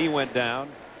line. Knee went down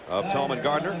of Tallman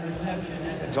Gardner.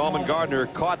 And Tallman Gardner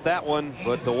caught that one,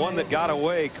 but the one that got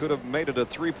away could have made it a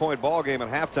 3-point ball game at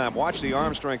halftime. Watch the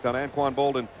arm strength on Anquan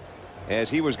Boldin as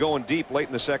he was going deep late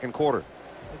in the 2nd quarter.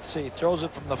 Let's see, throws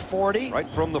it from the 40. Right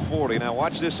from the 40. Now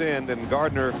watch this end, and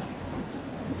Gardner.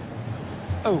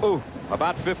 Oh.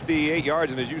 About 58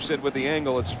 yards, and as you said, with the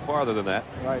angle, it's farther than that.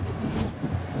 Right.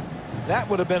 That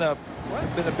would have been a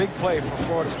big play for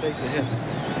Florida State to hit.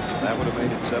 That would have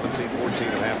made it 17-14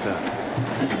 at halftime.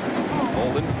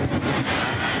 Boldin.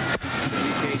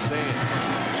 D.K. Sam.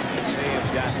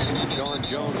 Sam's got Sean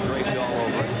Jones draped all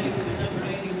over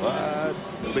it. But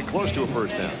it'll be close to a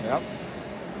 1st down. Yep.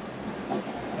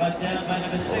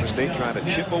 Florida State trying to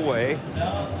chip away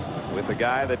with a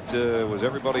guy that was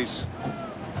everybody's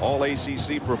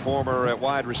all-ACC performer at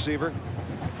wide receiver.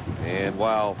 And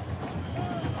while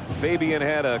Fabian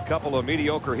had a couple of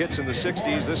mediocre hits in the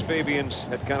 60s. This Fabian's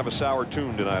had kind of a sour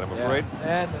tune tonight, I'm afraid.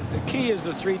 And the key is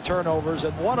the 3 turnovers,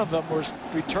 and one of them was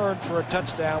returned for a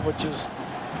touchdown, which was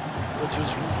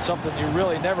something you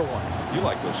really never want. You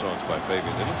like those songs by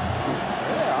Fabian, didn't you?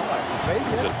 Yeah, I like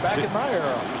Fabian. That's back in my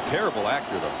era. He was a terrible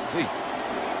actor, though. Gee.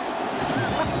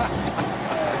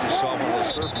 I just saw one of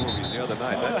those surf movies the other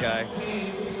night. That guy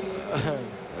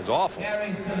was awful.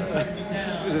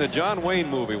 He was in a John Wayne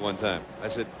movie one time. I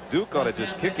said, Duke ought to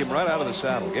just kick him right out of the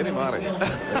saddle. Get him out of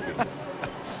here.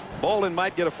 Bolden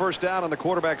might get a first down on the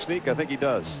quarterback sneak. I think he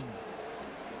does.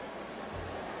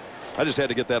 I just had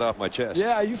to get that off my chest.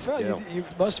 Yeah, you felt you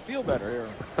must feel better here.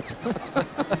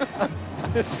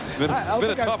 Been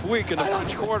a tough week in the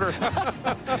first quarter.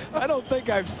 I don't think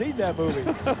I've seen that movie.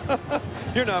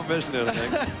 You're not missing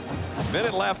anything.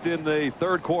 Minute left in the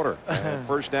third quarter.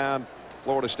 First down,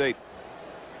 Florida State.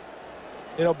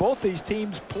 You know, both these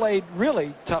teams played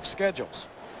really tough schedules.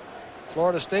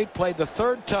 Florida State played the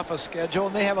 3rd toughest schedule,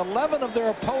 and they have 11 of their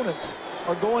opponents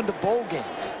are going to bowl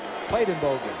games, played in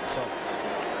bowl games. So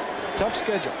tough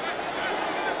schedule.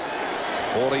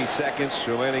 40 seconds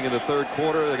remaining in the third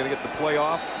quarter. They're going to get the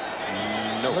playoff.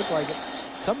 No. Look like it.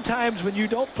 Sometimes when you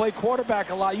don't play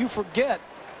quarterback a lot, you forget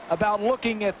about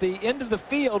looking at the end of the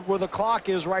field where the clock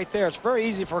is right there. It's very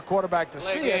easy for a quarterback to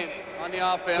see it. On the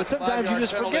offense, but sometimes you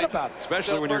just forget about it.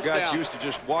 Especially when your guy's used to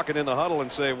just walking in the huddle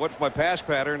and saying, what's my pass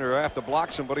pattern, or I have to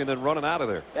block somebody and then running out of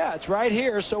there. Yeah, it's right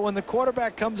here. So when the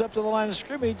quarterback comes up to the line of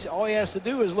scrimmage, all he has to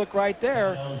do is look right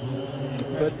there.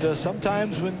 But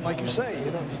sometimes when, like you say,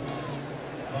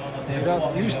 you're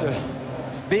not used to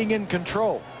being in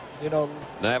control, Now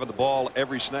having the ball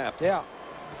every snap. Yeah,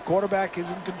 the quarterback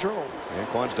is in control.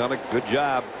 Anquan's done a good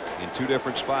job in 2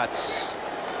 different spots.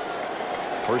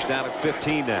 First down at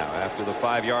 15 now after the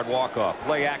 5-yard walk-off.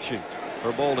 Play action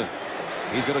for Bolden.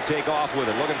 He's going to take off with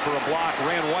it, looking for a block.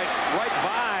 Ran right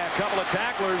by a couple of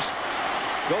tacklers.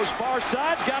 Goes far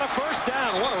side's got a first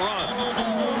down. What a run.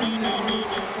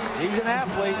 He's an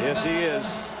athlete. Yes, he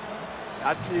is.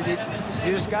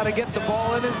 You just got to get the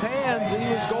ball in his hands. He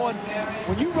was going.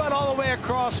 When you run all the way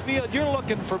across field, you're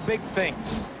looking for big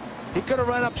things. He could have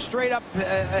run up straight up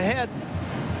ahead.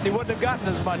 He wouldn't have gotten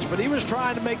as much, but he was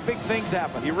trying to make big things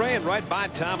happen. He ran right by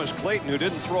Thomas Clayton, who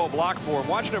didn't throw a block for him.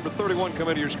 Watch number 31 come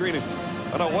into your screen.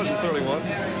 Oh, no, it wasn't 31.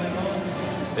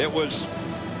 It was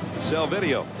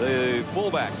Salvidio, the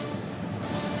fullback.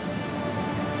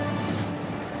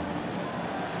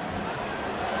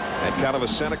 Had kind of a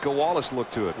Seneca Wallace look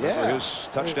to it. Remember his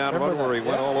touchdown run where he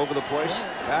went all over the place?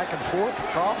 Yeah. Back and forth,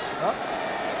 across, up.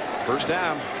 First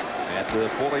down at the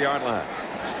 40-yard line.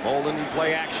 Bolden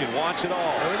play action, wants it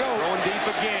all. There we go. Throwing deep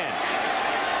again.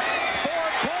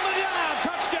 Thorpe pulled it down.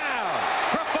 Touchdown.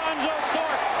 Grafonzo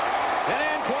Thorpe.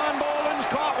 And Anquan Bolden's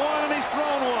caught one and he's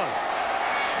thrown one.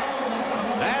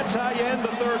 That's how you end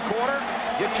the third quarter.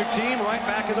 Get your team right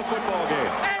back in the football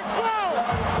game. And whoa!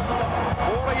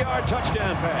 40-yard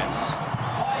touchdown pass.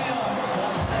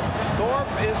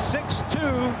 Thorpe is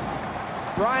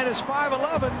 6'2". Brian is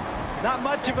 5'11". Not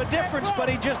much of a difference, but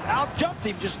he just out-jumped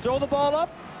him. Just throw the ball up,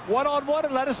 one-on-one,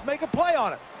 and let us make a play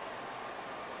on it.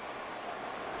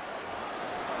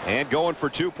 And going for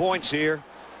 2 points here.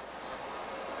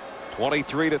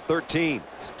 23-13.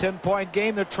 It's a 10-point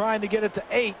game. They're trying to get it to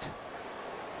 8.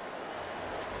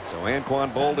 So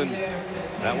Anquan Bolden,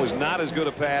 that was not as good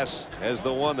a pass as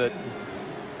the one that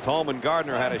Tallman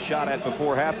Gardner had a shot at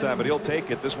before halftime, but he'll take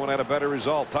it. This one had a better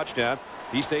result. Touchdown.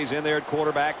 He stays in there at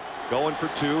quarterback, going for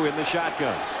 2 in the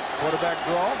shotgun. Quarterback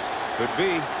draw? Could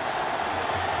be.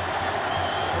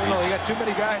 I don't know, you got too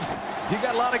many guys. You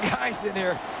got a lot of guys in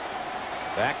here.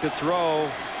 Back to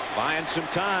throw, buying some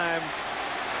time.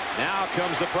 Now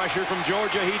comes the pressure from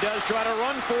Georgia. He does try to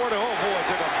run for it. Oh boy,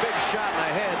 took a big shot in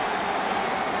the head.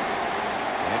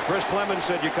 And Chris Clemens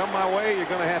said, you come my way, you're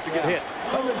going to have to get hit.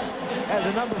 Clemens has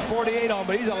a number 48 on,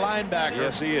 but he's a linebacker.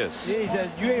 Yes, he is. He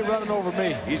said, you ain't running over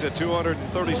me. He's a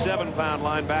 237-pound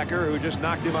linebacker who just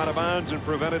knocked him out of bounds and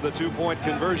prevented the 2-point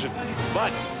conversion.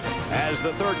 But as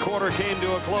the third quarter came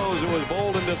to a close, it was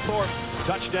Bolden to Thorpe.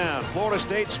 Touchdown. Florida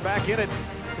State's back in it.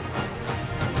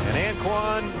 And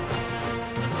Anquan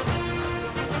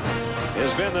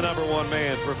has been the #1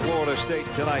 man for Florida State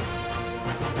tonight.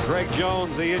 Greg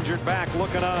Jones, the injured back,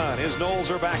 looking on. His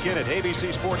Noles are back in it.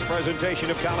 ABC Sports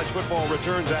presentation of college football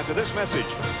returns after this message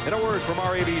and a word from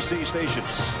our ABC stations.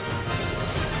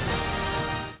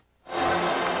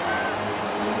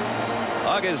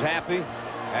 Hug is happy.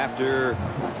 After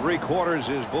 3 quarters,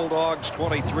 his Bulldogs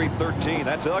 23-13.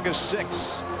 That's August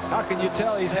 6. How can you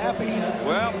tell he's happy?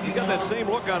 Well, he got that same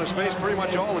look on his face pretty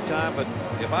much all the time, but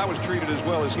if I was treated as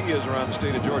well as he is around the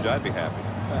state of Georgia, I'd be happy.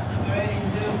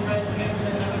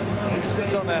 He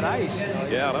sits on that ice. You know,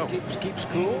 Yeah, I know. Keeps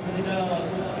cool.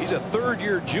 He's a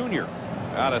third-year junior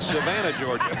out of Savannah,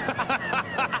 Georgia.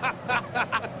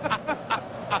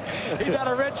 He's not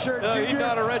a red shirt junior. He's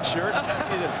not a red shirt.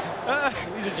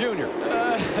 He's a junior.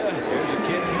 Here's a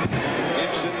kid,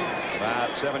 Gibson,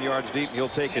 about 7 yards deep. He'll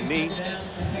take a knee.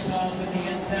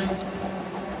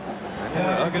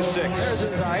 Uga 6. There's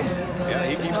his ice. Yeah,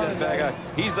 he keeps that bag out.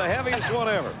 He's the heaviest one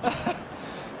ever.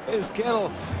 His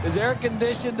kennel is air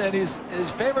conditioned, and his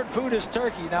favorite food is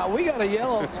turkey. Now we got a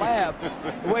yellow lab,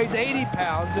 weighs 80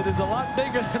 pounds, and is a lot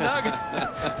bigger than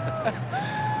Uga.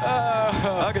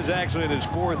 Uga's actually in his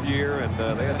 4th year, and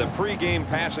they had the pregame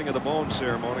passing of the bone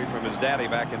ceremony from his daddy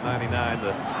back in '99.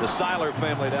 The Seiler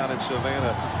family down in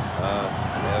Savannah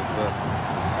have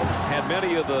had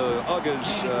many of the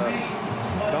Ugas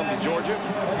come to Georgia.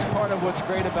 That's part of what's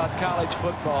great about college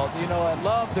football. You know, I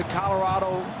love the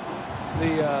Colorado,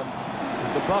 the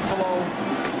Buffalo.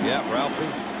 Yeah,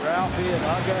 Ralphie And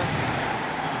Uga.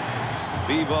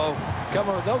 Bevo.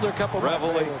 Those are a couple of my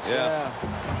Reveille, favorites. yeah.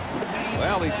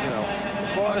 Well, you know,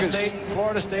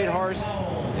 Florida State horse.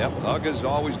 Yep, Uga's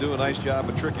always do a nice job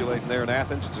matriculating there in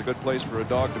Athens. It's a good place for a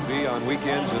dog to be on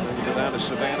weekends, and then you go down to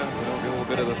Savannah, you know, get a little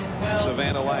bit of the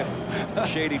Savannah life,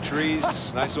 shady trees,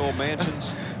 nice old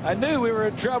mansions. I knew we were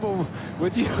in trouble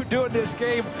with you doing this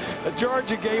game, a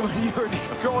Georgia game, when you were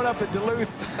growing up in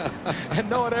Duluth and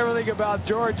knowing everything about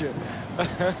Georgia.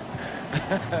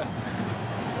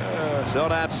 So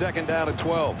now it's 2nd down and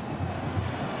 12.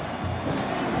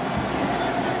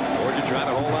 Georgia trying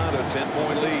to hold on to a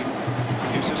 10-point lead.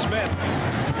 Musa Smith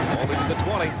holding to the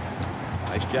 20.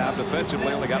 Nice job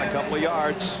defensively, only got a couple of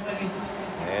yards.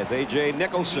 As A.J.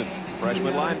 Nicholson,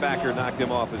 freshman linebacker, knocked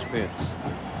him off his pins.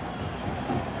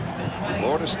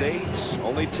 Florida State's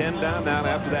only 10 down now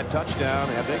after that touchdown.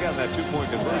 Had they gotten that 2-point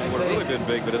conversion, it would have really been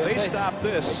big. But if they stop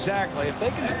this. Exactly. If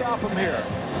they can stop them here.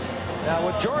 Now,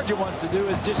 what Georgia wants to do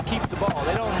is just keep the ball.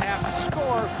 They don't have to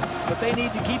score, but they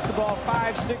need to keep the ball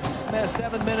 5, 6,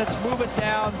 7 minutes, move it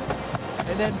down,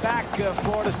 and then back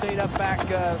Florida State up back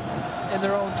in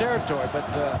their own territory. But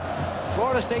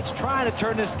Florida State's trying to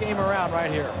turn this game around right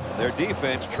here. Their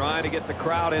defense trying to get the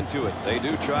crowd into it. They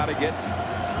do try to get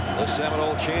the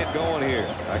Seminole chant going here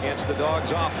against the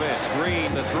Dogs offense.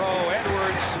 Green, the throw,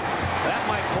 Edwards. That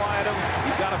might quiet him.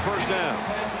 He's got a 1st down.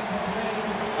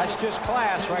 That's just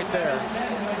class right there.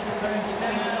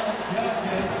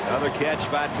 Another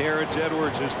catch by Terrence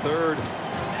Edwards, his 3rd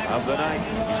of the night.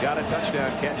 He's got a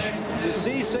touchdown catch. You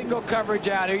see single coverage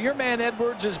out here. Your man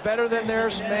Edwards is better than their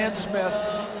man Smith.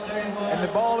 And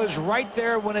the ball is right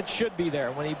there when it should be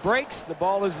there. When he breaks, the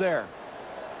ball is there.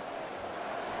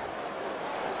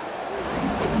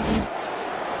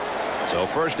 So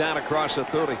 1st down across the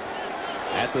 30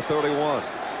 at the 31.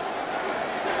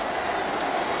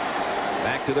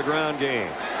 Back to the ground game.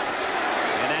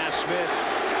 And now Smith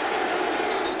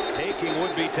taking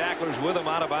would-be tacklers with him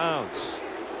out of bounds.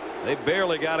 They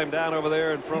barely got him down over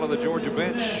there in front of the Georgia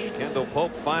bench. Kendall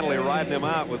Pope finally riding him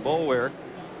out with Boulware.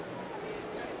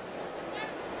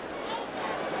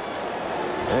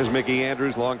 There's Mickey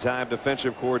Andrews, longtime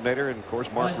defensive coordinator, and of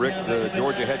course Mark Richt, the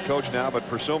Georgia head coach now, but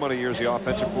for so many years the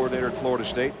offensive coordinator at Florida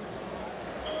State.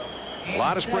 A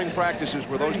lot of spring practices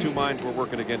where those two minds were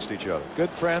working against each other.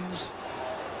 Good friends.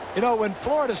 You know, when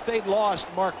Florida State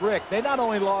lost Mark Richt, they not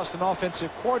only lost an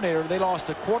offensive coordinator, they lost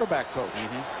a quarterback coach.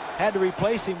 Had to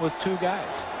replace him with 2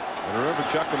 guys. And remember,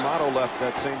 Chuck Amato left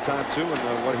that same time too,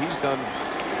 and what he's done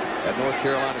at North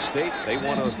Carolina State. They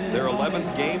won their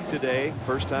 11th game today.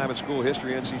 First time in school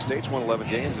history NC State's won 11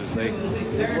 games as they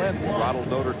throttled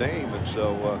Notre Dame. And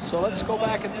so let's go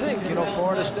back and think. You know,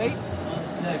 Florida State,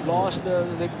 they've lost,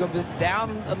 they've been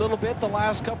down a little bit the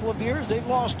last couple of years. They've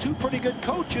lost 2 pretty good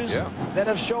coaches that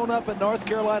have shown up at North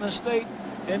Carolina State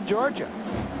and Georgia.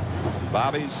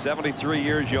 Bobby's 73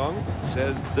 years young.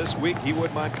 Said this week he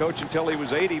wouldn't mind coaching until he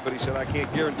was 80, but he said I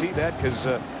can't guarantee that because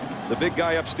the big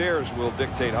guy upstairs will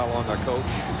dictate how long I coach.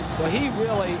 Well,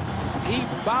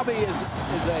 Bobby is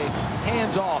a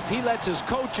hands-off. He lets his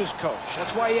coaches coach.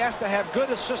 That's why he has to have good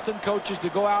assistant coaches to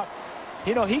go out.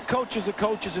 You know, he coaches the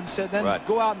coaches and said then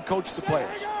go out and coach the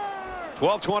players.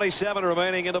 12:27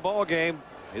 remaining in the ball game.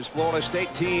 His Florida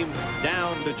State team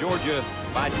down to Georgia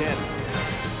by 10.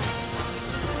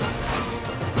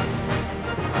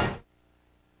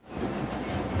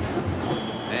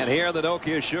 And here in the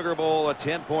Nokia Sugar Bowl, a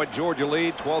 10-point Georgia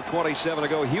lead, 12:27 to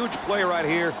go. Huge play right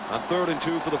here on 3rd and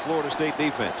 2 for the Florida State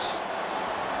defense.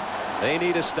 They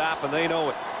need a stop, and they know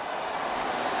it.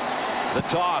 The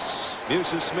toss.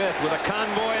 Musa Smith with a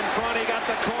convoy in front. He got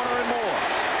the corner and more.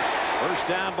 1st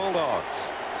down, Bulldogs.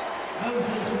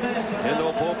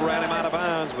 Kendall Pope ran him out of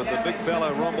bounds, but the big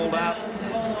fella rumbled out.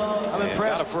 I'm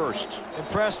impressed. Got a first.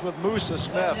 Impressed with Musa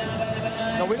Smith.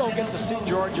 No, we don't get to see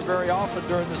Georgia very often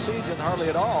during the season, hardly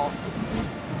at all.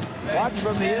 Watch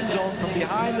from the end zone, from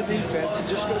behind the defense. It's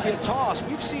just going to be a toss.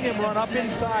 We've seen him run up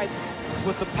inside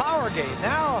with the power game.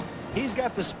 Now he's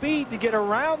got the speed to get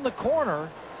around the corner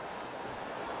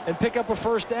and pick up a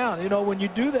first down. You know, when you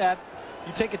do that,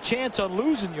 you take a chance on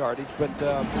losing yardage, but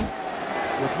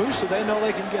with Musa, they know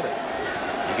they can get it.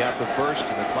 He got the first,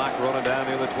 and the clock running down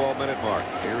near the 12-minute mark.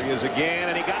 Here he is again,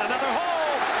 and he got another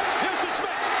hole. Musa Smith.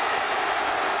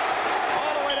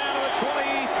 All the way down to the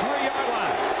 23-yard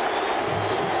line.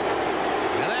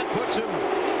 And that puts him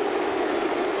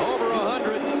over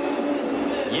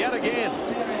 100 yet again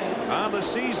on the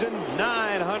season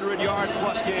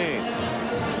 900-yard-plus game.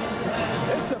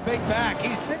 This is a big back.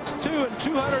 He's 6'2" and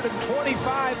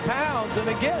 225 pounds. And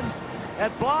again,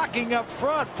 at blocking up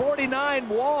front, 49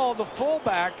 Wall, the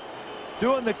fullback,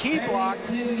 doing the key block.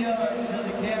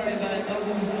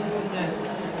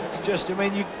 It's just, I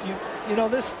mean, you know,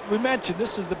 this, we mentioned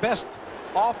this is the best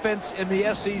offense in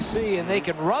the SEC, and they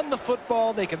can run the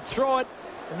football, they can throw it,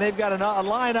 and they've got a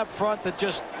line up front that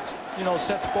just, you know,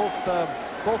 sets both of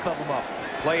them up.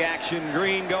 Play action,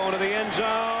 Green going to the end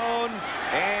zone,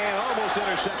 and almost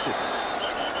intercepted.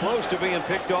 Close to being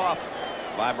picked off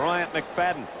by Bryant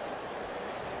McFadden.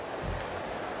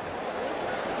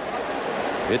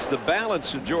 It's the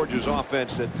balance of Georgia's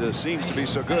offense that seems to be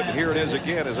so good. Here it is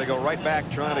again as they go right back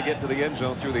trying to get to the end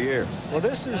zone through the air. Well,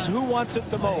 this is who wants it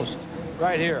the most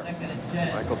right here.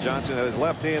 Michael Johnson had his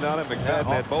left hand on it. McFadden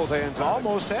had both hands on it.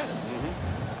 Almost had it.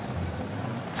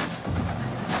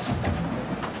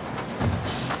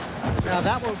 Now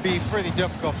that would be pretty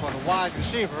difficult for the wide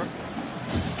receiver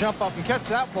to jump up and catch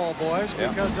that ball, boys,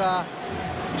 because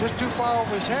just too far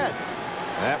over his head.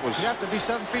 That was. You have to be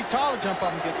 7 feet tall to jump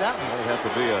up and get that one. That would have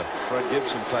to be a Fred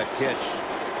Gibson type catch.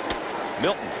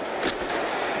 Milton.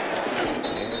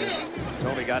 And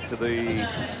Tony got to the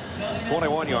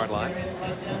 21-yard line,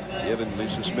 giving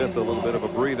Musa Smith a little bit of a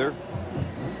breather.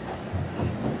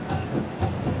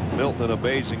 Milton, an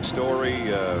amazing story,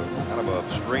 kind of a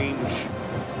strange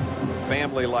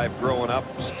family life growing up.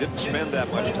 Didn't spend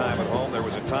that much time at home. There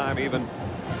was a time even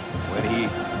when he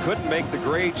couldn't make the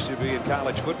grades to be in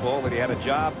college football that he had a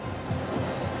job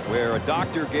where a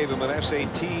doctor gave him an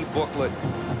SAT booklet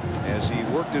as he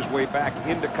worked his way back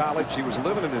into college. He was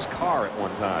living in his car at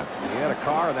one time. He had a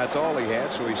car, and that's all he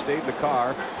had, so he stayed in the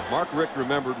car. Mark Richt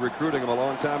remembered recruiting him a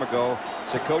long time ago.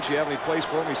 Said, "Coach, you have any place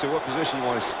for me?" He said, "What position you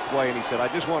want to play?" And he said, "I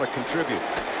just want to contribute."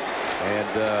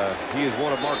 And he is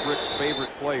one of Mark Richt's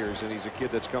favorite players, and he's a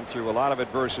kid that's come through a lot of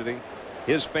adversity.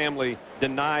 His family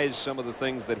denies some of the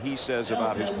things that he says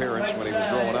about his parents when he was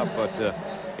growing up, but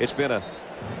it's been a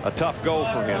tough go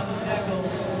for him.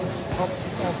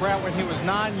 Well, Brad, when he was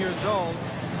 9 years old,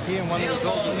 he and one of his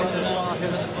older brothers saw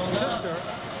his sister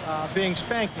being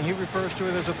spanked, and he refers to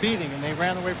it as a beating, and they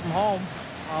ran away from home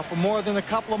for more than a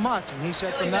couple of months. And he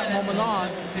said from that moment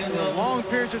on, for long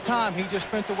periods of time, he just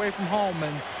spent away from home,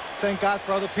 and thank God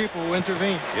for other people who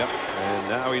intervened. Yep, and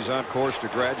now he's on course to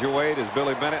graduate as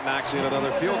Billy Bennett knocks in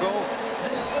another field goal.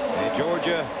 And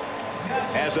Georgia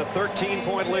has a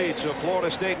 13-point lead, so Florida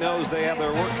State knows they have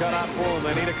their work cut out for them.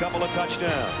 They need a couple of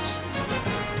touchdowns.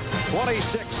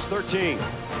 26-13.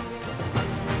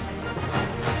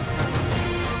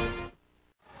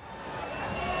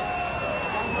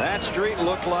 That street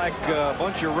looked like a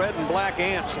bunch of red and black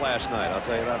ants last night, I'll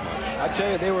tell you that much. I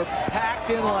tell you, they were packed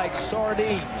in like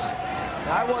sardines.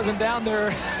 I wasn't down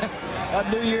there at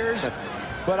New Year's,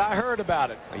 but I heard about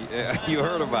it. You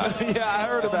heard about it? Yeah, I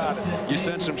heard about it. You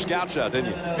sent some scouts out,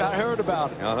 didn't you? I heard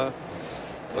about it. Uh-huh.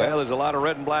 Well, there's a lot of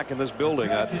red and black in this building.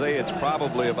 I'd say it's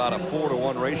probably about a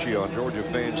 4-to-1 ratio on Georgia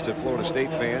fans to Florida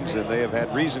State fans, and they have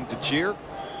had reason to cheer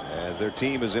as their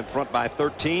team is in front by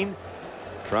 13.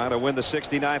 Trying to win the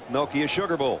 69th Nokia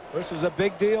Sugar Bowl. This is a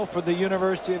big deal for the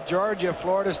University of Georgia.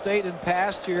 Florida State in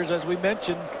past years, as we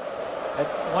mentioned, at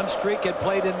one streak had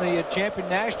played in the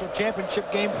national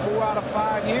championship game 4 out of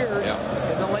 5 years.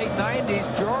 In the late 90s,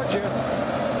 Georgia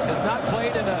has not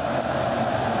played in the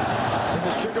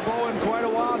Sugar Bowl in quite a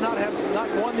while, not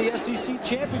won the SEC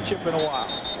championship in a while.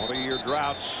 20-year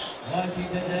droughts.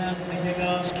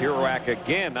 Kerouac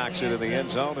again knocks it in the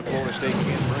end zone, and Florida State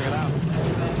can't bring it out.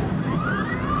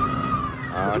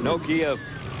 Nokia,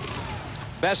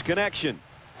 best connection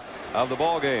of the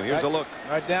ball game. Here's a look.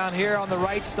 Right down here on the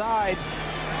right side.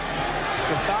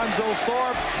 Costanzo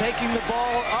Thorpe taking the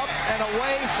ball up and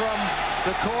away from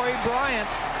the Corey Bryant.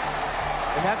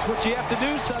 And that's what you have to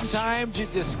do sometimes.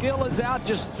 The skill is out.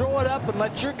 Just throw it up and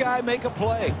let your guy make a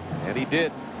play. And he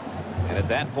did. And at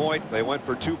that point, they went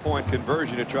for 2-point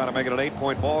conversion to try to make it an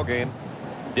 8-point ball game.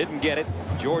 Didn't get it.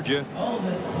 Georgia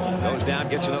goes down,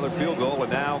 gets another field goal, and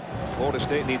now Florida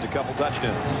State needs a couple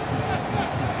touchdowns.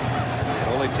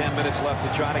 And only 10 minutes left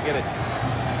to try to get it.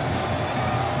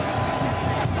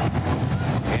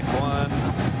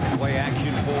 Anquan, play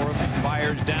action for him,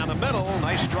 fires down the middle.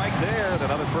 Nice strike there. And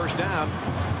another first down.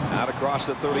 Out across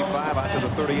the 35, out to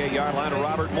the 38-yard line of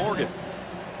Robert Morgan.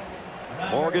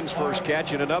 Morgan's first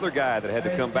catch, and another guy that had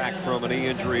to come back from a knee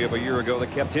injury of a year ago that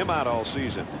kept him out all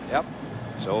season. Yep.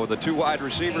 So the two wide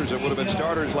receivers that would have been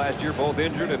starters last year, both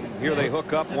injured, and here they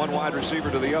hook up one wide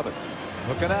receiver to the other.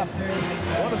 Hooking up.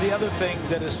 One of the other things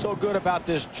that is so good about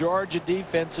this Georgia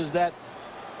defense is that,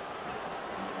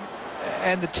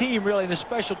 and the team really, the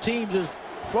special teams, is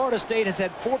Florida State has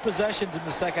had 4 possessions in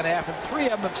the second half, and 3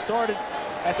 of them have started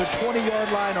at their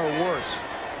 20-yard line or worse.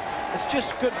 It's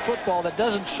just good football that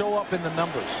doesn't show up in the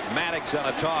numbers. Maddox on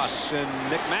a toss, and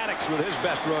Nick Maddox with his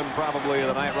best run probably of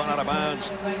the night, run out of bounds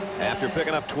after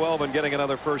picking up 12 and getting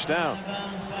another first down.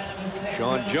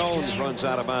 Sean Jones runs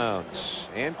out of bounds.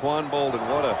 Anquan Boldin,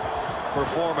 what a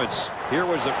performance. Here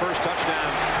was the first touchdown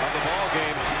of the ball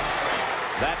game.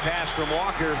 That pass from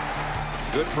Walker,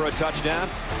 good for a touchdown.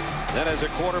 Then as a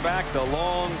quarterback, the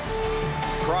long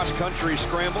cross-country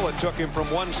scramble. It took him from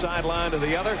one sideline to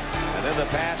the other. And then the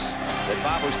pass that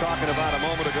Bob was talking about a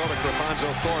moment ago to Crefonso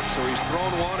Thorpe. So he's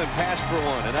thrown one and passed for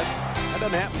one. And that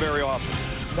doesn't happen very often.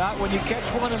 Not when you catch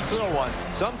one and throw one.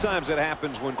 Sometimes it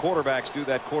happens when quarterbacks do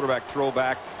that quarterback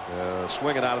throwback,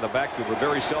 swinging out of the backfield, but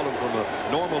very seldom from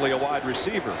normally a wide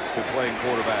receiver to playing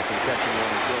quarterback and catching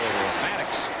one and throwing one.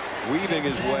 Maddox weaving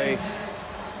his way.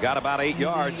 Got about 8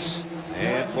 yards,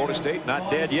 and Florida State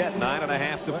not dead yet.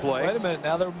 9.5 to play. Wait a minute.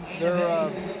 Now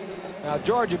now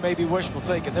Georgia may be wishful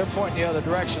thinking. They're pointing the other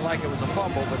direction like it was a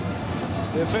fumble, but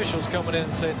the officials coming in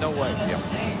and saying no way. Yep.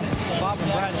 Bob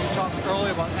and Brad, you talked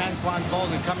earlier about Anquan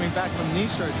Boldin coming back from knee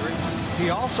surgery. He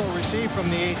also received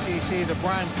from the ACC the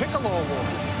Brian Piccolo Award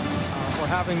for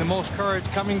having the most courage,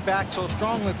 coming back so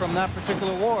strongly from that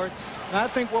particular award. And I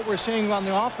think what we're seeing on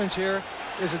the offense here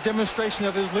is a demonstration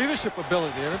of his leadership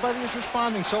ability. Everybody is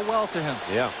responding so well to him.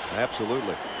 Yeah,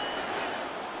 absolutely.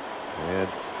 And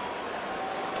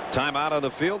timeout on the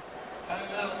field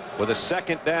with a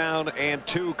 2nd down and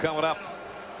 2 coming up.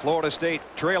 Florida State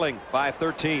trailing by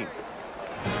 13.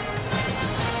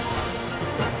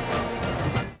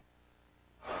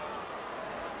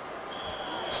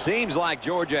 Seems like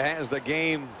Georgia has the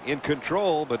game in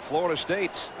control, but Florida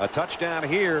State's a touchdown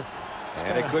here.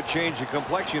 And it could change the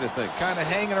complexion of things. Kind of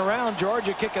hanging around.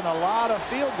 Georgia kicking a lot of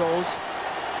field goals.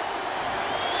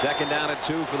 2nd down and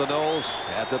 2 for the Noles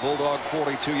at the Bulldog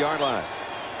 42-yard line.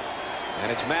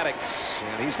 And it's Maddox,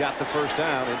 and he's got the first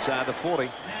down inside the 40.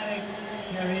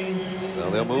 So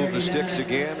they'll move the sticks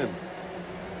again, and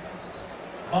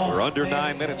we're under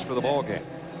 9 minutes for the ball game.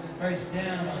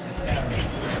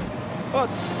 Well,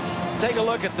 take a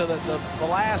look at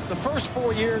the first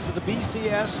 4 years of the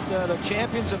BCS. The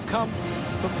champions have come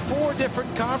from 4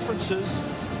 different conferences.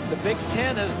 The Big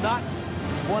Ten has not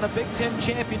won a Big Ten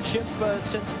championship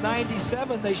since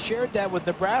 '97. They shared that with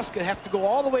Nebraska. Have to go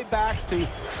all the way back to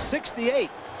 '68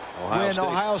 when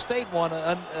Ohio State won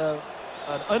an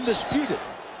undisputed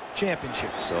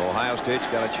championship. So Ohio State's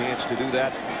got a chance to do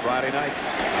that Friday night.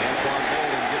 Anquan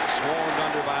Boldin getting swarmed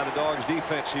under by the Dogs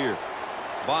defense here.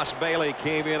 Boss Bailey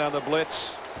came in on the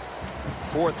blitz.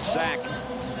 4th sack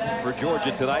for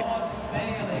Georgia tonight.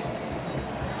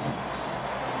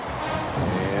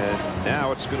 And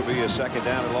now it's going to be a 2nd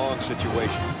down and long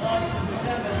situation.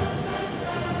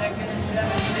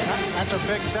 That's a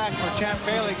big sack for Champ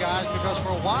Bailey, guys, because for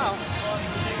a while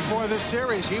before this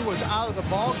series he was out of the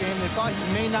ball game. They thought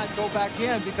he may not go back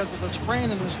in because of the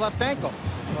sprain in his left ankle.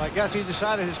 Well, I guess he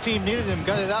decided his team needed him,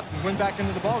 got it up, and went back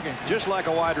into the ball game. Just like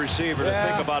a wide receiver to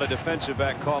think about a defensive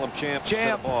back, call him Champ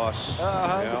instead of Boss.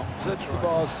 Such the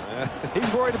boss. He's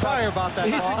worried about. Sorry about that.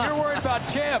 You're worried about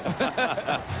Champ.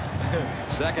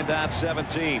 2nd down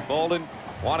 17. Boldin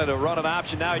wanted to run an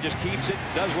option. Now he just keeps it,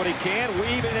 does what he can,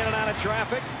 weaving in and out of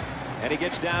traffic, and he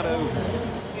gets down to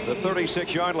the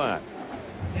 36-yard line.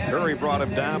 Curry brought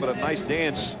him down, but a nice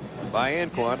dance by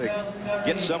Anquan to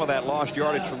get some of that lost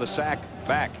yardage from the sack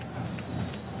back.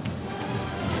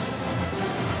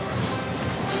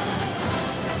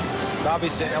 Bobby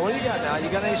said, now what do you got now? You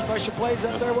got any special plays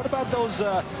up there? What about those?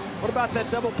 What about that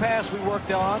double pass we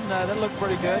worked on? That looked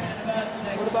pretty good.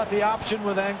 What about the option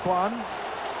with Anquan?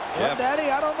 What, Daddy?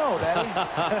 I don't know, Daddy.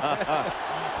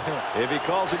 If he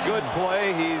calls a good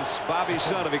play, he's Bobby's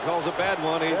son. If he calls a bad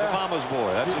one, he's a mama's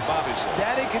boy. That's what Bobby said.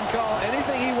 Daddy can call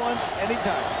anything he wants,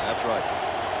 anytime. That's right.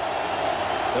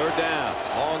 Third down.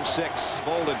 Long 6.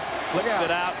 Bolden flips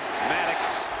it out.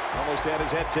 Maddox almost had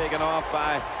his head taken off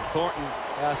by Thornton.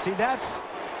 See, that's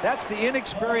the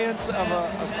inexperience of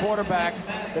a quarterback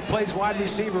that plays wide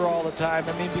receiver all the time.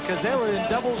 I mean, because they were in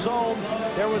double zone.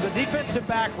 There was a defensive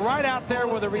back right out there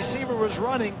where the receiver was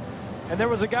running, and there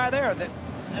was a guy there.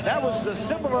 That was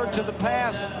similar to the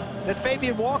pass that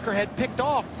Fabian Walker had picked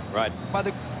off by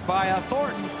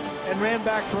Thornton and ran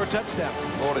back for a touchdown.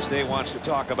 Florida State wants to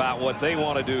talk about what they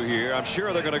want to do here. I'm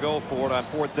sure they're going to go for it on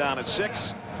 4th down and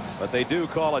 6, but they do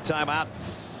call a timeout.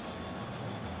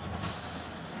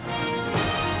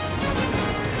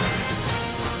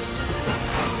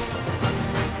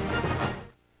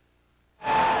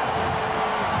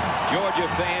 Georgia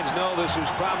fans know this is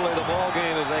probably the ball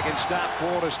game if they can stop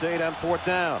Florida State on 4th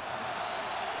down.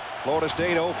 Florida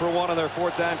State 0 for 1 on their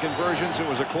 4th down conversions. It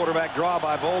was a quarterback draw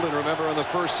by Bolden. Remember, in the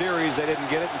first series, they didn't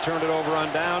get it and turned it over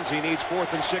on downs. He needs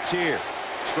 4th and 6 here.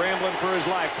 Scrambling for his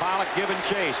life. Pollock giving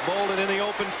chase. Bolden in the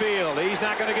open field. He's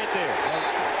not going to get there.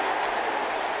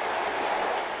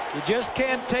 You just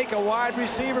can't take a wide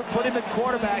receiver, put him at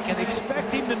quarterback, and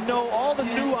expect him to know all the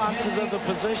nuances of the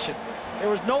position. There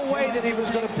was no way that he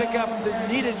was going to pick up the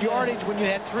needed yardage when you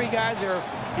had 3 guys there.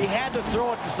 He had to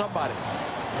throw it to somebody.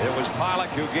 It was Pollock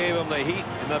who gave him the heat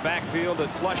in the backfield that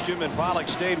flushed him, and Pollock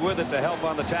stayed with it to help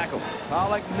on the tackle.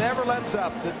 Pollock never lets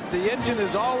up. The engine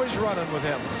is always running with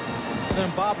him. And then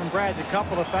Bob and Brad, to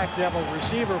couple the fact they have a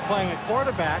receiver playing at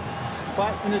quarterback,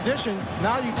 but in addition,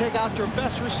 now you take out your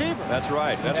best receiver. That's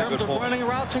right. That's in terms a good of point. running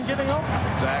routes and getting open.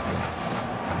 Exactly.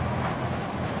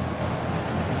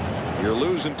 You're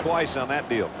losing twice on that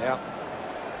deal. Yeah.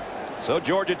 So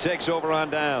Georgia takes over on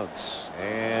downs,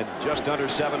 and just under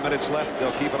 7 minutes left.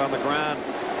 They'll keep it on the ground.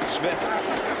 Smith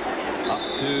up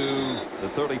to the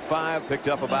 35, picked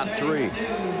up about 3.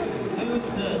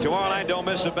 Tomorrow night, don't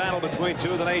miss a battle between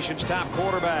 2 of the nation's top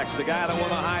quarterbacks. The guy that won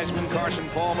the Heisman, Carson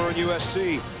Palmer, in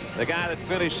USC. The guy that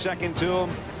finished second to him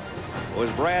was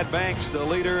Brad Banks, the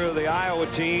leader of the Iowa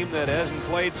team that hasn't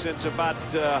played since about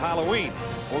Halloween.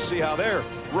 We'll see how their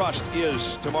rust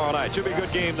is tomorrow night. Should be a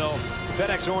good game, though.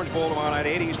 FedEx Orange Bowl tomorrow night,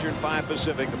 8 Eastern, 5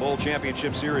 Pacific. The Bowl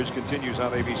Championship Series continues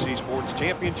on ABC Sports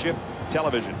Championship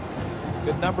Television.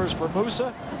 Good numbers for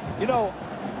Musa. You know,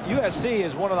 USC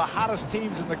is one of the hottest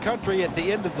teams in the country at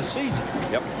the end of the season.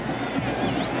 Yep.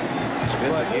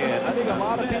 Smith again. I think a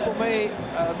lot of people may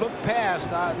look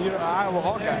past Iowa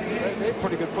Hawkeyes. They're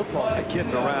pretty good football team.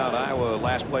 Kidding around. Iowa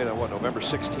last played on what, November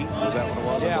 16th? Was that when it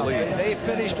was? Yeah, they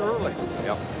finished early.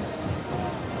 Yep.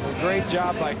 A great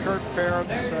job by Kirk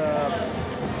Ferentz.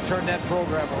 Turn that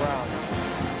program around.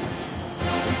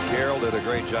 Pete Carroll did a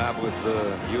great job with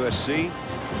USC.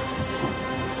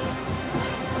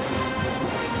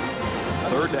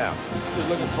 3rd down. Just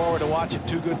looking forward to watching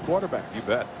 2 good quarterbacks. You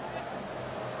bet.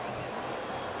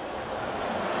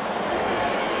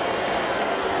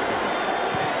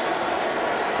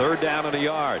 Third down and a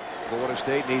yard. Florida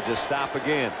State needs a stop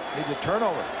again. Needs a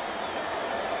turnover.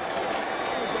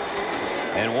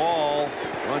 And Wall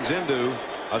runs into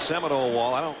a Seminole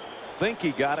wall. I don't think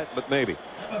he got it, but maybe.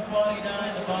 Number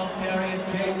 49, the ball carrier,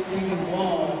 J.T.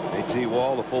 Wall. J.T.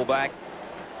 Wall, the fullback,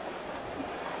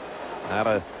 out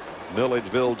of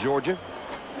Milledgeville, Georgia.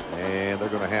 And they're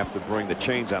going to have to bring the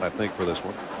chains out, I think, for this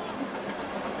one.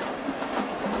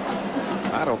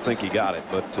 I don't think he got it,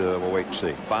 but we'll wait and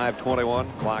see.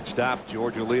 5:21, clock stopped.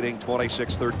 Georgia leading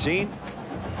 26-13.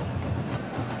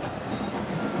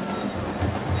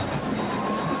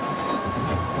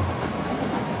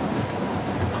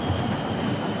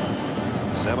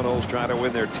 Seminoles trying to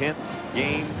win their 10th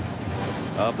game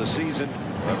of the season,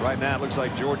 but right now it looks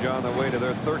like Georgia on their way to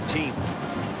their 13th.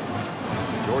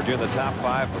 Georgia in the top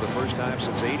 5 for the first time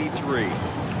since '83.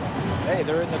 Hey,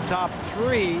 they're in the top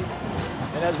 3,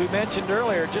 and as we mentioned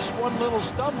earlier, just one little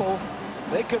stumble,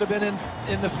 they could have been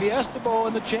in the Fiesta Bowl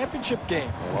in the championship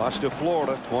game. They lost to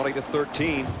Florida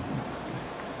 20-13.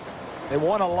 They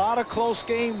won a lot of close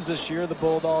games this year, the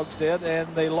Bulldogs did,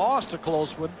 and they lost a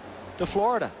close one to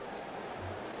Florida.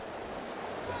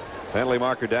 Penalty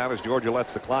marker down as Georgia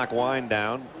lets the clock wind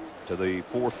down to the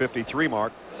 4:53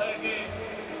 mark.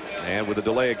 And with the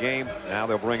delay of game, now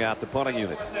they'll bring out the punting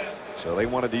unit. So they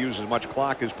wanted to use as much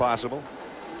clock as possible.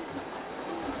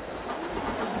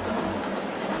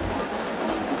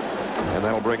 And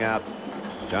that'll bring out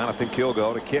Jonathan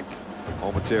Kilgo to kick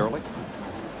momentarily.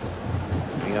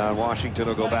 Leon Washington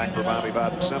will go back for Bobby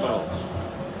Bowden Seminoles.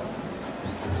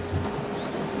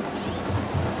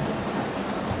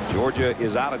 Georgia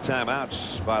is out of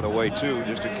timeouts, by the way, too,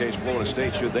 just in case Florida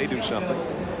State, should they do something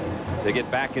to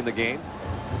get back in the game.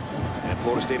 And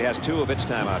Florida State has 2 of its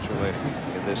timeouts remaining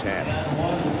in this half.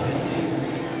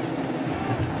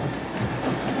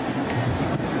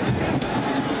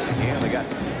 got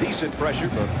decent pressure,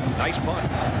 but nice punt.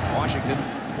 Washington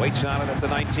waits on it at the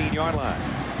 19-yard line.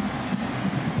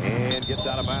 And gets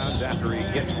out of bounds after he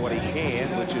gets what he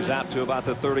can, which is out to about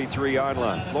the 33-yard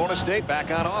line. Florida State back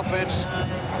on offense.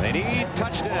 They need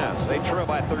touchdowns. They trail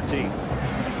by 13.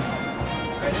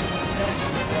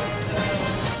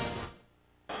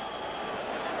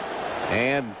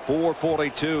 And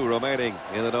 4:42 remaining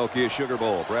in the Nokia Sugar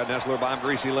Bowl. Brad Nessler, Bob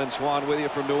Greasy, Lynn Swan with you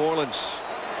from New Orleans.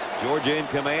 Georgia in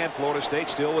command. Florida State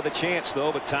still with a chance,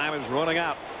 though, but time is running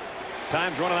out.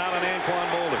 Time's running out on Anquan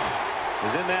Boldin.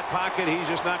 Is in that pocket. He's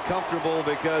just not comfortable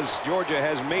because Georgia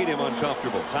has made him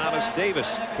uncomfortable. Thomas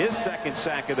Davis, his second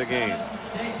sack of the game.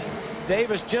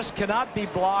 Davis just cannot be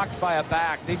blocked by a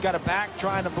back. They've got a back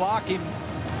trying to block him.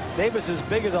 Davis is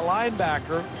big as a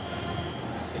linebacker.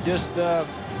 And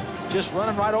just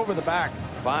running right over the back.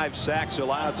 5 sacks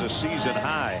allowed, a season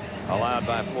high allowed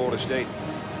by Florida State.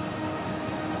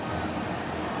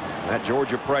 That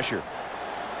Georgia pressure.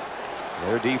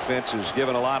 Their defense has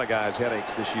given a lot of guys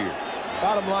headaches this year.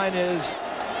 Bottom line is,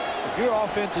 if your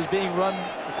offense is being run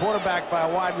the quarterback by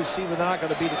a wide receiver, they're not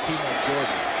going to beat a team like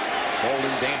Georgia.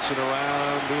 Boldin dancing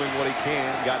around, doing what he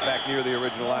can. Got back near the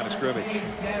original line of scrimmage.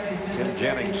 Tim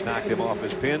Jennings knocked him off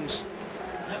his pins.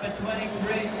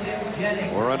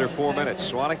 We're under 4 minutes.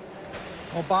 Swanee?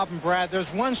 Well, Bob and Brad,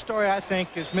 there's one story I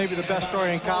think is maybe the best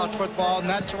story in college football, and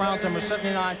that's around number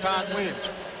 79, Todd Williams.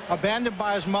 Abandoned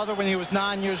by his mother when he was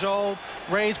 9 years old,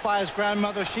 raised by his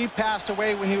grandmother. She passed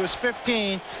away when he was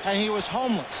 15, and he was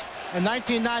homeless. In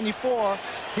 1994,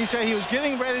 he said he was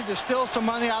getting ready to steal some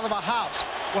money out of a house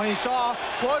when he saw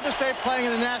Florida State playing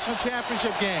in the national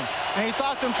championship game. And he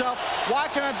thought to himself, why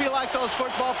can't I be like those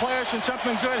football players and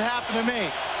something good happen to me?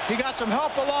 He got some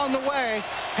help along the way.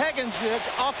 Higgins, the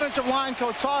offensive line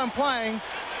coach, saw him playing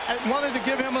and wanted to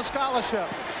give him a scholarship.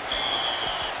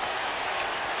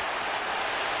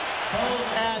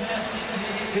 And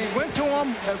he went to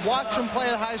him and watched him play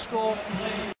at high school.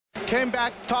 Came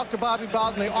back, talked to Bobby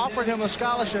Bowden. They offered him a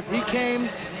scholarship. He came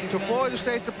to Florida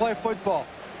State to play football.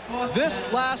 This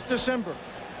last December,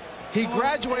 he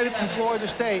graduated from Florida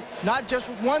State, not just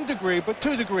with 1 degree, but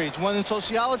 2 degrees, one in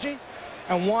sociology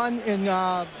and one in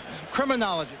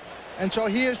criminology. And so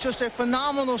he is just a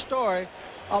phenomenal story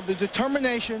of the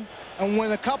determination, and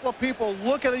when a couple of people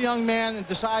look at a young man and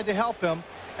decide to help him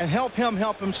and help him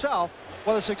help himself,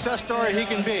 what a success story he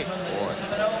can be. Boy,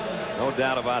 no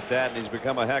doubt about that. And he's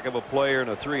become a heck of a player,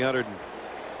 and a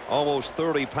almost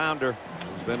 30-pounder.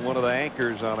 He's been one of the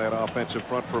anchors on that offensive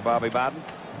front for Bobby Bowden.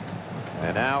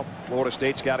 And now Florida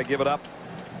State's got to give it up.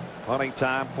 Punting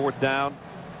time, 4th down.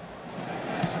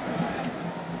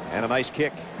 And a nice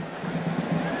kick.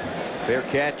 Fair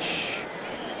catch.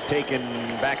 Taken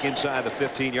back inside the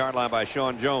 15-yard line by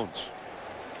Sean Jones.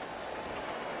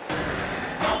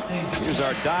 Here's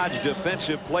our Dodge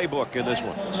defensive playbook in this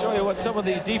one. I'll show you what some of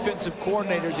these defensive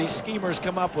coordinators, these schemers,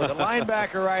 come up with. A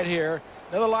linebacker right here,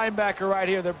 another linebacker right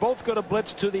here. They're both going to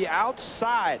blitz to the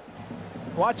outside.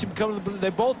 Watch them come. They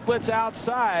both blitz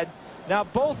outside. Now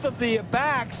both of the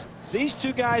backs, these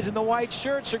 2 guys in the white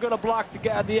shirts, are going to block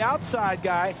the outside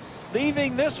guy,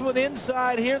 leaving this one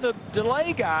inside here. The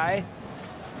delay guy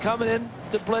coming in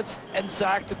to blitz and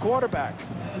sack the quarterback.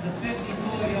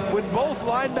 When both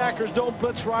linebackers don't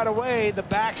blitz right away, the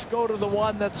backs go to the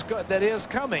one that is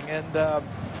coming, and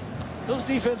those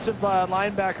defensive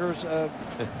linebackers,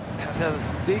 the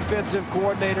defensive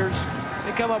coordinators,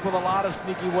 they come up with a lot of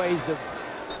sneaky ways to.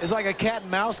 It's like a cat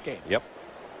and mouse game. Yep.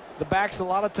 The backs a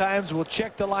lot of times will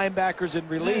check the linebackers and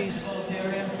release,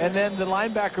 and then the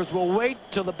linebackers will wait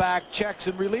till the back checks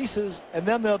and releases, and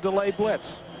then they'll delay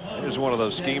blitz. Here's one of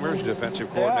those schemers, defensive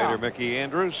coordinator Mickey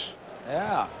Andrews.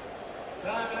 Yeah.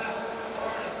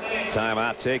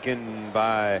 Timeout taken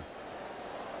by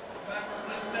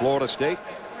Florida State.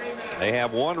 They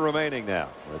have 1 remaining now,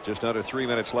 with just under 3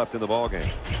 minutes left in the ball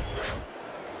game.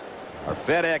 Our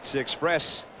FedEx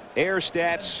Express air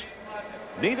stats.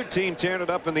 Neither team tearing it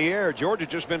up in the air. Georgia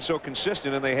just been so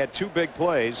consistent, and they had 2 big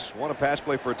plays. One a pass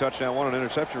play for a touchdown, one an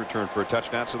interception return for a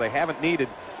touchdown, so they haven't needed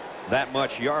that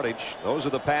much yardage. Those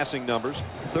are the passing numbers.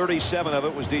 37 of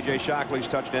it was DJ Shockley's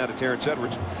touchdown to Terrence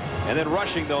Edwards. And then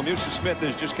rushing, though, Musa Smith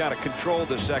has just kind of controlled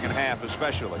the second half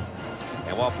especially.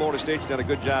 And while Florida State's done a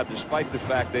good job, despite the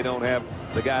fact they don't have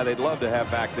the guy they'd love to have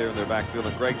back there in their backfield,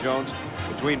 and Greg Jones,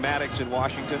 between Maddox and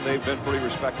Washington, they've been pretty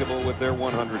respectable with their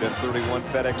 131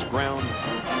 FedEx ground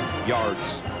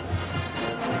yards.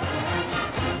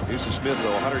 Musa Smith,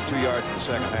 though, 102 yards in the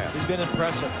second half. He's been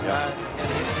impressive, and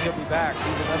he'll be back.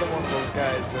 He's another one of those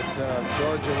guys that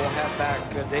Georgia will have back.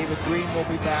 David Green will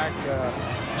be back.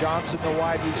 Johnson, the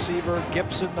wide receiver.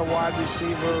 Gibson, the wide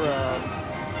receiver.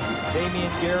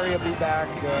 Damian Gary will be back.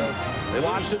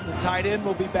 Watson, the tight end,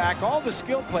 will be back. All the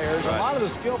skill players, a lot of the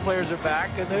skill players are back,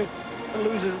 and they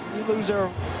lose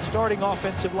their starting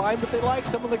offensive line, but they like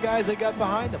some of the guys they got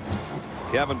behind them.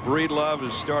 Kevin Breedlove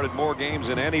has started more games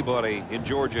than anybody in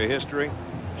Georgia history.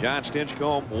 John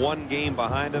Stinchcomb 1 game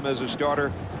behind him as a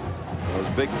starter. Those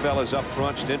big fellas up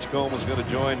front. Stinchcomb was going to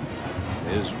join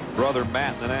his brother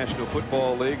Matt in the National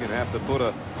Football League and have to put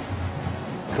a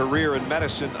career in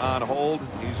medicine on hold.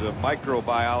 He's a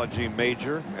microbiology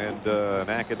major and an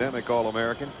academic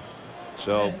All-American.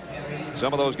 So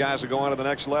some of those guys will go on to the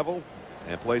next level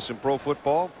and play some pro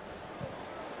football.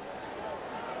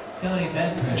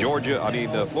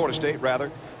 Florida State, rather.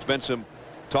 There's been some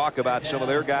talk about some of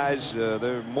their guys.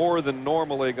 They're more than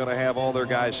normally going to have all their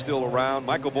guys still around.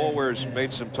 Michael Boulware's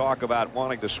made some talk about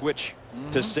wanting to switch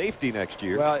to safety next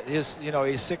year. Well, he's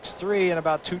 6'3" and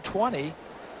about 220.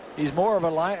 He's more of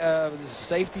a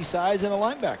safety size than a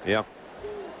linebacker. Yeah.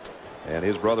 And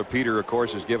his brother Peter, of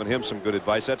course, has given him some good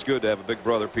advice. That's good to have a big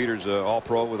brother. Peter's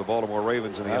All-Pro with the Baltimore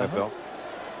Ravens in the NFL.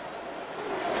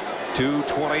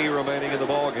 2:20 remaining in the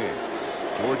ball game.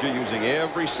 Georgia using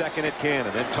every second it can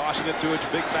and then tossing it to its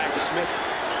big back Smith.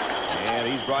 And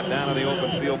he's brought down in the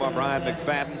open field by Brian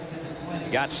McFadden.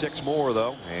 He got 6 more,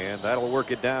 though, and that'll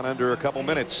work it down under a couple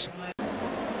minutes.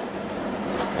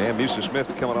 And Musa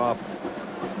Smith coming off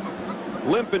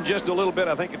limping just a little bit.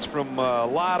 I think it's from a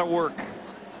lot of work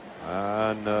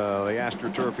on the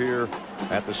AstroTurf here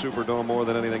at the Superdome more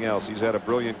than anything else. He's had a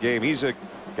brilliant game. He's a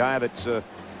guy that's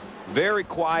very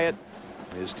quiet.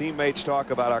 His teammates talk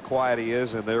about how quiet he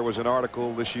is, and there was an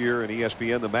article this year in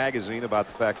ESPN, the magazine, about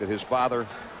the fact that his father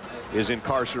is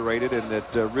incarcerated, and it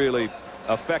really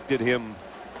affected him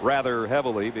rather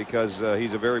heavily because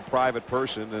he's a very private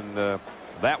person, and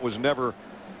that was never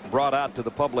brought out to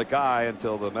the public eye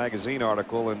until the magazine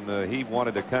article, and he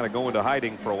wanted to kind of go into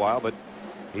hiding for a while, but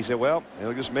he said, well,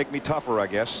 it'll just make me tougher, I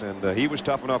guess. And he was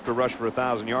tough enough to rush for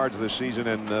 1,000 yards this season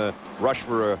and rush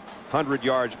for 100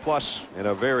 yards plus in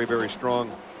a very, very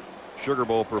strong Sugar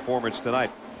Bowl performance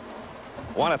tonight.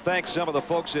 I want to thank some of the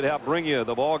folks that helped bring you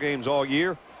the ball games all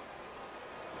year.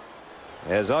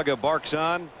 As Uga barks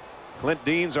on, Clint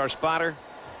Dean's our spotter,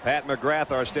 Pat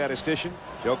McGrath our statistician,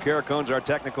 Joe Caracone's our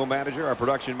technical manager, our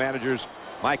production managers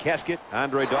Mike Heskett,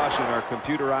 Andre Dawson our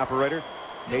computer operator,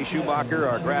 Kay Schumacher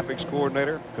our graphics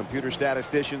coordinator, computer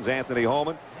statisticians Anthony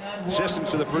Holman, assistants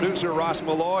to the producer Ross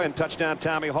Malloy, and touchdown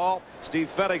Tommy Hall. Steve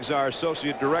Fettig's our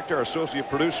associate director, our associate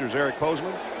producers Eric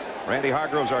Posman, Randy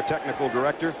Hargrove's our technical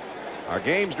director. Our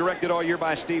games directed all year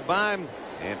by Steve Bime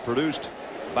and produced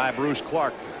by Bruce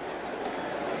Clark.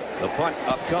 The punt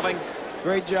upcoming.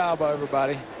 Great job,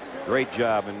 everybody. Great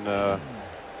job. And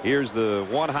here's the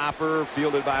one hopper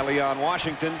fielded by Leon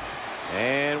Washington.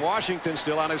 And Washington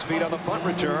still on his feet on the punt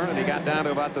return, and he got down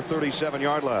to about the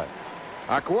 37-yard line.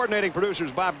 Our coordinating producer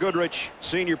is Bob Goodrich.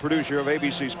 Senior producer of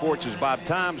ABC Sports is Bob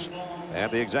Toms. And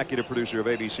the executive producer of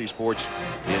ABC Sports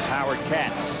is Howard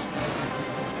Katz.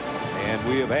 And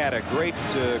we have had a great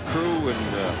crew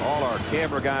and all our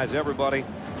camera guys, everybody.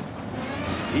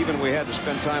 Even we had to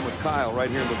spend time with Kyle right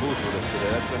here in the booth with us today.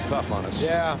 That's been tough on us.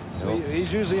 Yeah, you know?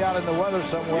 He's usually out in the weather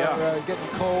somewhere, getting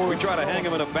cold. We try to hang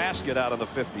him in a basket out in the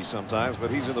 50s sometimes, but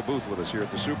he's in the booth with us here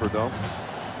at the Superdome.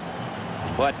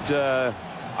 But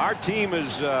our team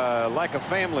is like a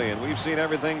family, and we've seen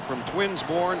everything from twins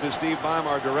born to Steve Bime,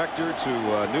 our director, to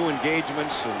new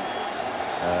engagements.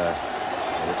 And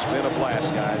it's been a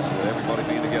blast, guys. Everybody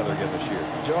being together again this year.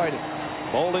 Enjoyed it.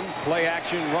 Bolden, play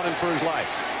action, running for his life.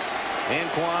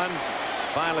 Anquan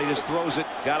finally just throws it,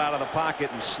 got out of the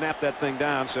pocket and snapped that thing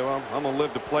down. So I'm going to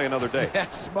live to play another day.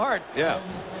 That's smart. Yeah.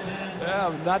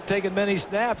 Yeah, not taking many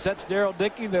snaps. That's Daryl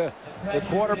Dickey, the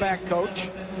quarterback coach,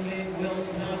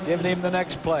 giving him the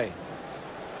next play.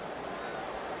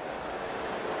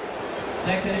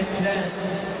 2nd and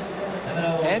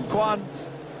 10. Anquan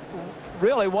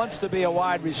really wants to be a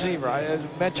wide receiver. As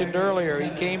mentioned earlier, he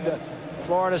came to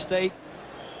Florida State.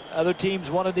 Other teams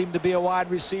wanted him to be a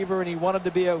wide receiver, and he wanted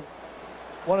to be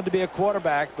a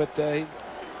quarterback, but then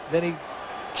he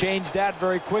changed that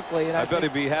very quickly. And I bet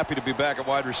he'd be happy to be back at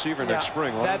wide receiver next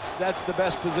spring. That's the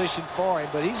best position for him,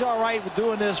 but he's all right with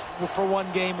doing this for one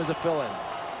game as a fill-in.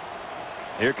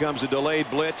 Here comes a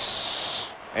delayed blitz,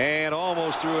 and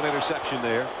almost threw an interception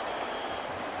there.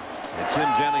 And Tim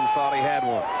Jennings thought he had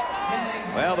one.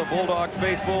 Well, the Bulldog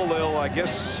faithful, they'll, I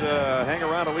guess, hang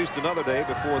around at least another day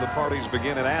before the parties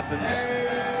begin in Athens,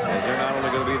 as they're not only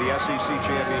going to be the SEC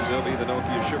champions, they'll be the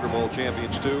Nokia Sugar Bowl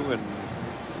champions too. And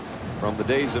from the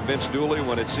days of Vince Dooley,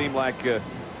 when it seemed like,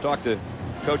 talked to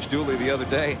Coach Dooley the other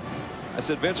day, I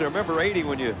said, Vince, I remember '80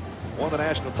 when you won the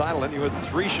national title, and you had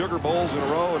 3 Sugar Bowls in a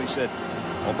row. And he said,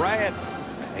 well, Brad,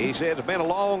 he said, it's been a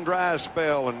long, dry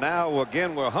spell, and now,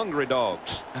 again, we're hungry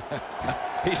dogs.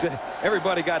 He said,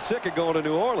 everybody got sick of going to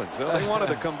New Orleans. Well, they wanted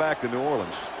to come back to New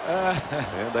Orleans,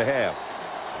 and they have.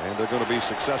 And they're going to be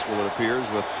successful, it appears,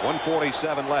 with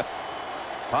 1:47 left.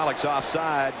 Pollock's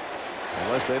offside,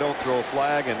 unless they don't throw a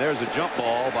flag, and there's a jump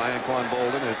ball by Anquan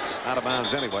Boldin. It's out of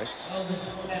bounds anyway.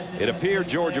 It appeared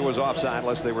Georgia was offside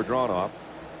unless they were drawn off.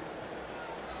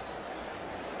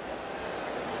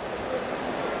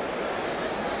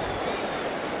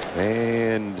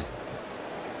 And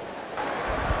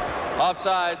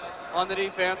offsides on the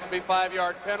defense, will be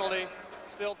 5-yard penalty.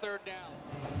 Still 3rd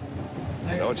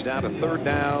down. So it's down to 3rd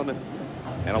down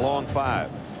and a long 5.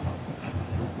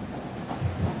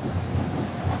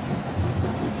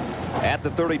 At the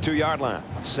 32-yard line,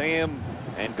 Sam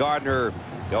and Gardner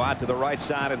go out to the right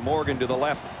side and Morgan to the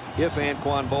left if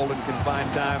Anquan Boldin can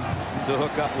find time to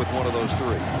hook up with one of those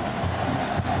 3.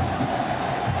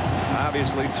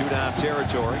 Obviously 2-down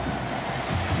territory.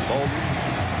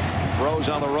 Boldin throws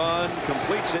on the run,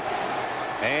 completes it,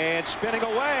 and spinning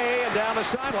away and down the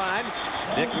sideline,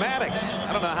 Nick Maddox.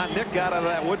 I don't know how Nick got out of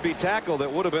that would-be tackle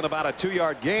that would have been about a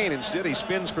 2-yard gain. Instead, he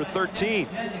spins for 13,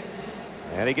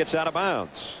 and he gets out of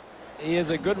bounds. He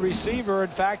is a good receiver. In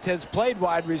fact, has played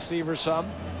wide receiver some.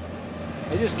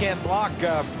 They just can't block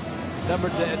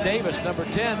Davis, number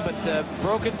 10, but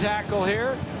broken tackle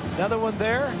here. Another one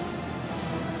there.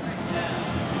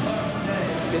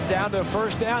 Get down to a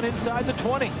 1st down inside the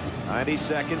 20. 90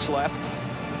 seconds left.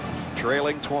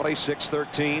 Trailing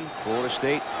 26-13. Florida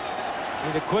State.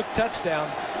 Need a quick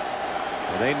touchdown.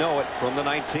 And they know it from the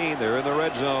 19. They're in the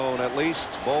red zone at least.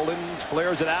 Boldin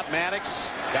flares it out. Maddox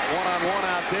got one-on-one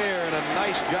out there, and a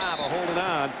nice job of holding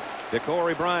on.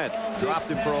 DeCorey Bryant dropped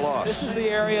him for a loss. This is the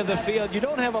area of the field you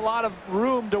don't have a lot of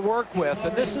room to work with,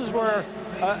 and this is where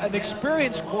an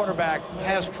experienced quarterback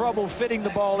has trouble fitting the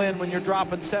ball in when you're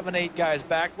dropping 7, 8 guys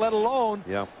back, let alone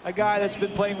a guy that's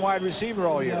been playing wide receiver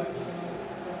all year.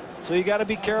 So you got to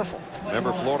be careful.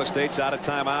 Remember, Florida State's out of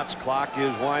timeouts. Clock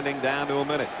is winding down to a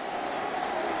minute.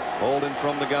 Boldin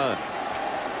from the gun.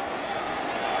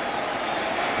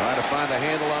 Trying to find a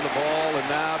handle on the ball, and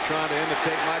now trying to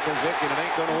imitate Michael Vick, and it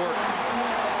ain't going to work.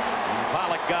 And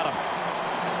Pollock got him.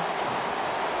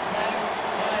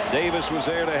 Davis was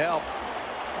there to help.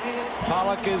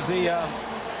 Pollock is the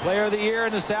player of the year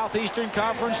in the Southeastern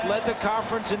Conference, led the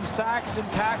conference in sacks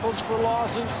and tackles for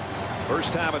losses.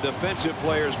 First time a defensive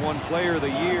player's won player of the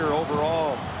year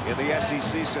overall in the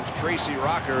SEC since Tracy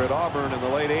Rocker at Auburn in the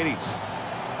late 80s.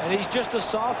 And he's just a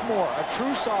sophomore, a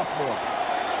true sophomore.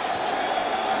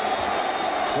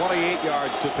 28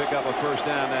 yards to pick up a 1st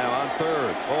down now on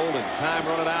 3rd. Boldin, time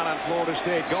running out on Florida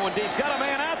State. Going deep. He's got a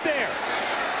man out there.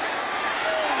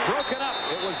 Broken up.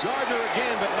 It was Gardner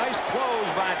again, but nice close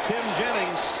by Tim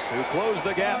Jennings, who closed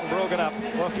the gap and broke it up.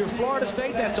 Well, if you're Florida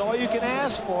State, that's all you can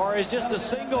ask for is just a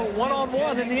single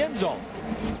one-on-one in the end zone.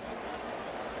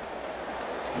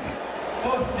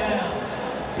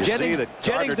 Jennings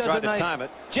does a nice.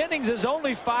 Jennings is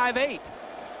only 5'8".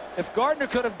 If Gardner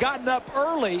could have gotten up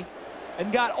early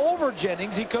and got over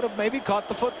Jennings, he could have maybe caught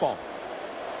the football.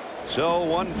 So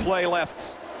 1 play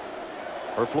left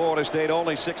for Florida State.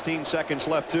 Only 16 seconds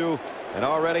left too, and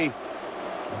already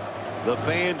the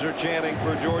fans are chanting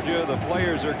for Georgia. The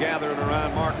players are gathering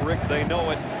around Mark Richt. They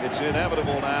know it. It's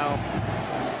inevitable now,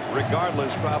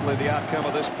 regardless probably the outcome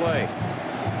of this play.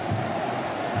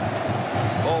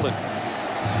 Boldin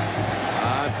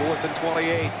on 4th and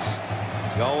 28.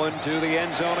 Going to the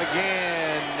end zone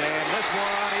again, and this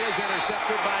one is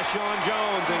intercepted by Sean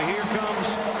Jones, and here comes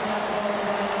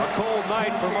a cold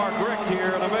night for Mark Richt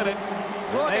here in a minute.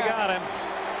 They got him.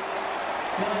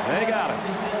 They got him.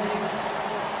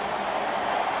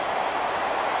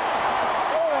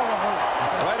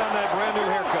 Right on that brand new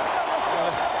haircut.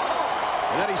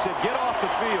 And then he said, get off the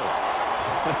field.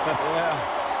 Yeah.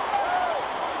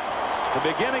 The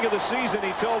beginning of the season,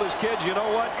 he told his kids, you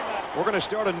know what? We're going to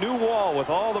start a new wall with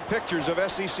all the pictures of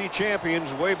SEC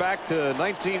champions way back to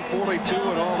 1942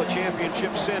 and all the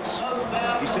championships since.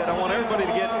 He said, I want everybody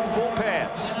to get full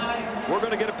pads. We're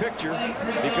going to get a picture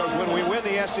because when we win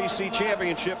the SEC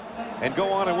championship and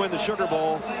go on and win the Sugar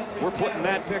Bowl, we're putting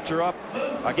that picture up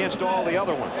against all the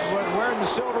other ones. Wearing the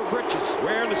silver breeches.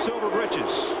 Wearing the silver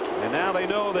breeches. And now they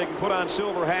know they can put on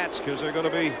silver hats because they're going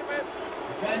to be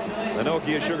the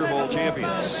Nokia Sugar Bowl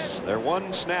champions. They're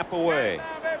 1 snap away.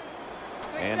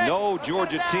 And no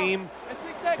Georgia team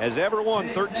has ever won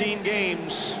 13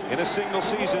 games in a single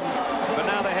season, but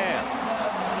now they have.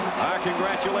 Our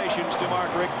congratulations to Mark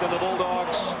Richt and the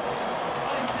Bulldogs.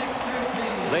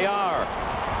 They are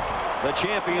the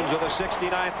champions of the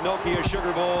 69th Nokia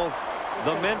Sugar Bowl.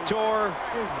 The mentor,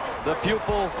 the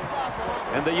pupil,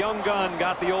 and the young gun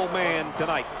got the old man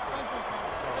tonight.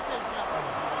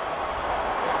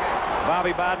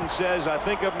 Bobby Bowden says, I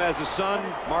think of him as a son.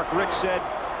 Mark Richt said,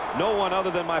 no one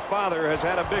other than my father has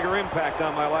had a bigger impact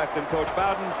on my life than Coach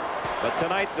Bowden. But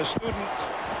tonight, the student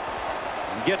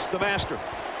gets the master.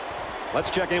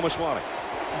 Let's check in with Swanee.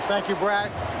 Thank you,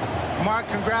 Brad. Mark,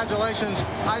 congratulations.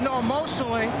 I know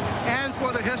emotionally and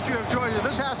for the history of Georgia,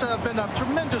 this has to have been a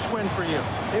tremendous win for you.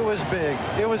 It was big.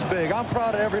 It was big. I'm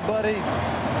proud of everybody.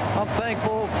 I'm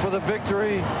thankful for the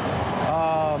victory.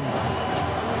 I'm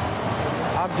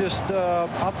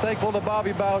thankful to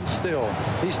Bobby Bowden still.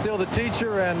 He's still the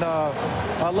teacher, and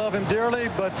I love him dearly,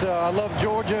 but I love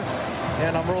Georgia,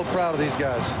 and I'm real proud of these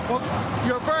guys. Well,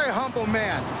 you're a very humble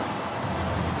man.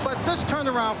 But this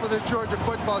turnaround for this Georgia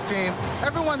football team,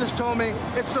 everyone has told me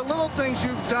it's the little things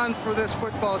you've done for this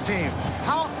football team.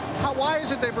 Why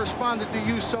is it they've responded to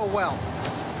you so well?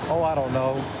 Oh, I don't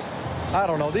know. I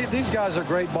don't know. These guys are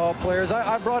great ball players.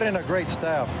 I brought in a great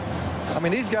staff. I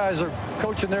mean, these guys are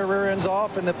coaching their rear ends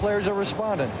off, and the players are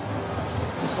responding.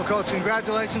 Well, Coach,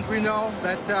 congratulations. We know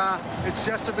that it's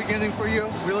just the beginning for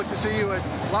you. We look to see you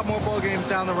at a lot more bowl games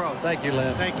down the road. Thank you,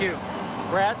 Lynn. Thank you.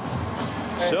 Brad?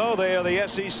 So they are the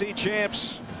SEC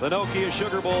champs, the Nokia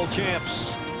Sugar Bowl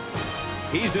champs.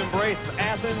 He's embraced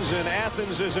Athens, and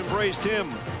Athens has embraced him.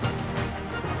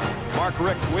 Mark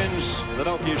Richt wins the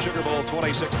Nokia Sugar Bowl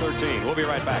 26-13. We'll be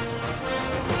right back.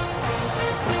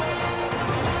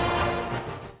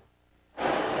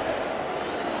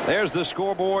 There's the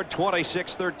scoreboard,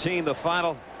 26-13, the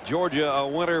final. Georgia a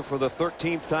winner for the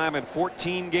 13th time in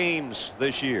 14 games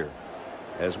this year.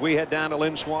 As we head down to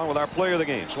Lynn Swann with our player of the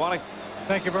game. Swanee?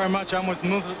 Thank you very much. I'm with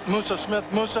Musa Smith.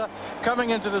 Musa,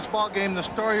 coming into this ball game, the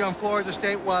story on Florida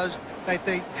State was that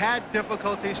they had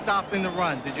difficulty stopping the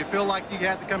run. Did you feel like you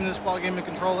had to come in this ball game and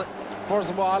control it?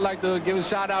 First of all, I'd like to give a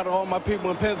shout out to all my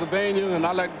people in Pennsylvania, and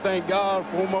I'd like to thank God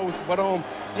foremost. But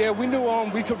yeah, we knew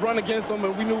we could run against them,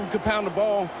 and we knew we could pound the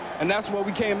ball, and that's where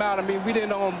we came out. I mean, we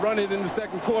didn't run it in the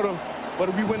second quarter,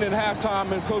 but we went in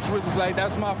halftime, and Coach Richt was like,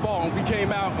 "That's my fault." And we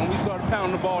came out and we started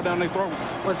pounding the ball down their throat.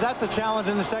 Was that the challenge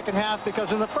in the second half?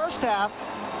 Because in the first half,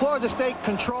 Florida State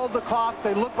controlled the clock.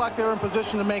 They looked like they were in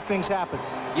position to make things happen.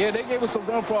 Yeah, they gave us a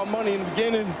run for our money in the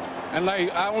beginning. And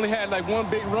I only had one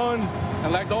big run,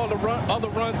 and all the other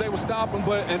runs they were stopping.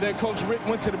 And then Coach Richt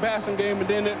went to the passing game, and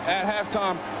then at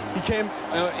halftime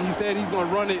he said he's going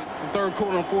to run it in the third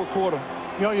quarter and fourth quarter.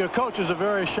 You know, your coach is a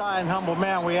very shy and humble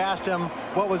man. We asked him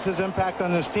what was his impact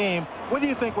on this team. What do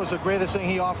you think was the greatest thing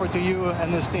he offered to you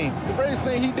and this team? The greatest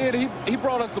thing he did, he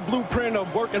brought us the blueprint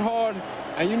of working hard.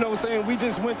 And you know what I'm saying, we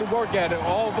just went to work at it.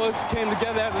 All of us came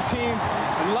together as a team,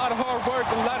 and a lot of hard work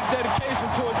and a lot of dedication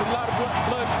towards it, a lot of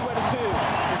blood, sweat, and tears.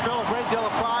 You feel a great deal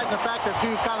of pride in the fact that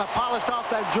you kind of polished off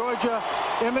that Georgia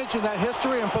image and that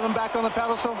history and put them back on the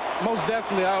pedestal? Most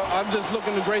definitely. I'm just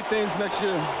looking to great things next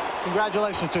year.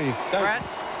 Congratulations to you. Brad?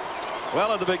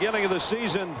 Well, at the beginning of the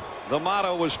season, the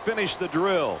motto was finish the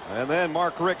drill. And then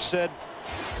Mark Richt said,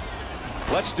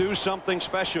 let's do something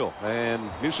special. And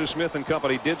Musa Smith and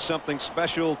company did something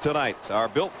special tonight. Our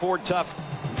Built Ford Tough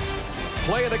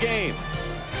play of the game.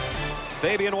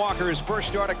 Fabian Walker's first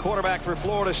start at quarterback for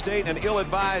Florida State. An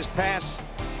ill-advised pass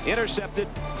intercepted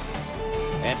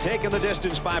and taken the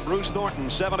distance by Bruce Thornton.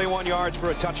 71 yards for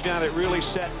a touchdown. It really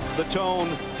set the tone,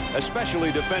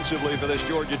 especially defensively, for this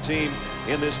Georgia team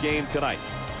in this game tonight.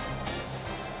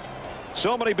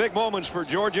 So many big moments for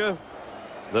Georgia.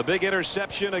 The big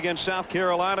interception against South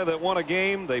Carolina that won a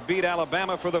game. They beat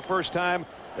Alabama for the first time.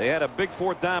 They had a big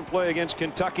fourth down play against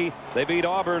Kentucky. They beat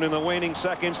Auburn in the waning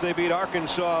seconds. They beat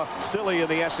Arkansas silly in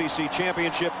the SEC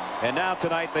championship. And now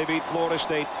tonight they beat Florida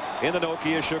State in the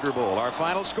Nokia Sugar Bowl. Our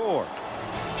final score: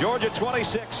 Georgia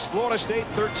 26, Florida State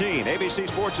 13. ABC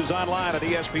Sports is online at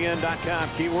ESPN.com.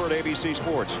 Keyword ABC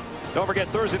Sports. Don't forget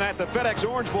Thursday night the FedEx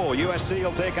Orange Bowl. USC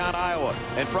will take on Iowa.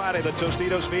 And Friday the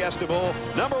Tostitos Fiesta Bowl.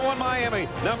 #1 Miami,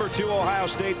 #2 Ohio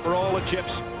State for all the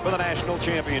chips for the national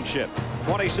championship.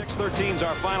 26-13 is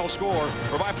our final score.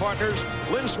 For my partners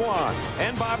Lynn Swann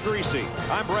and Bob Greasy,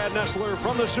 I'm Brad Nessler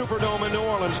from the Superdome in New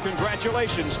Orleans.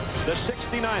 Congratulations. The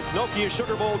 69th Nokia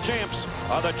Sugar Bowl champs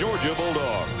are the Georgia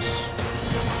Bulldogs.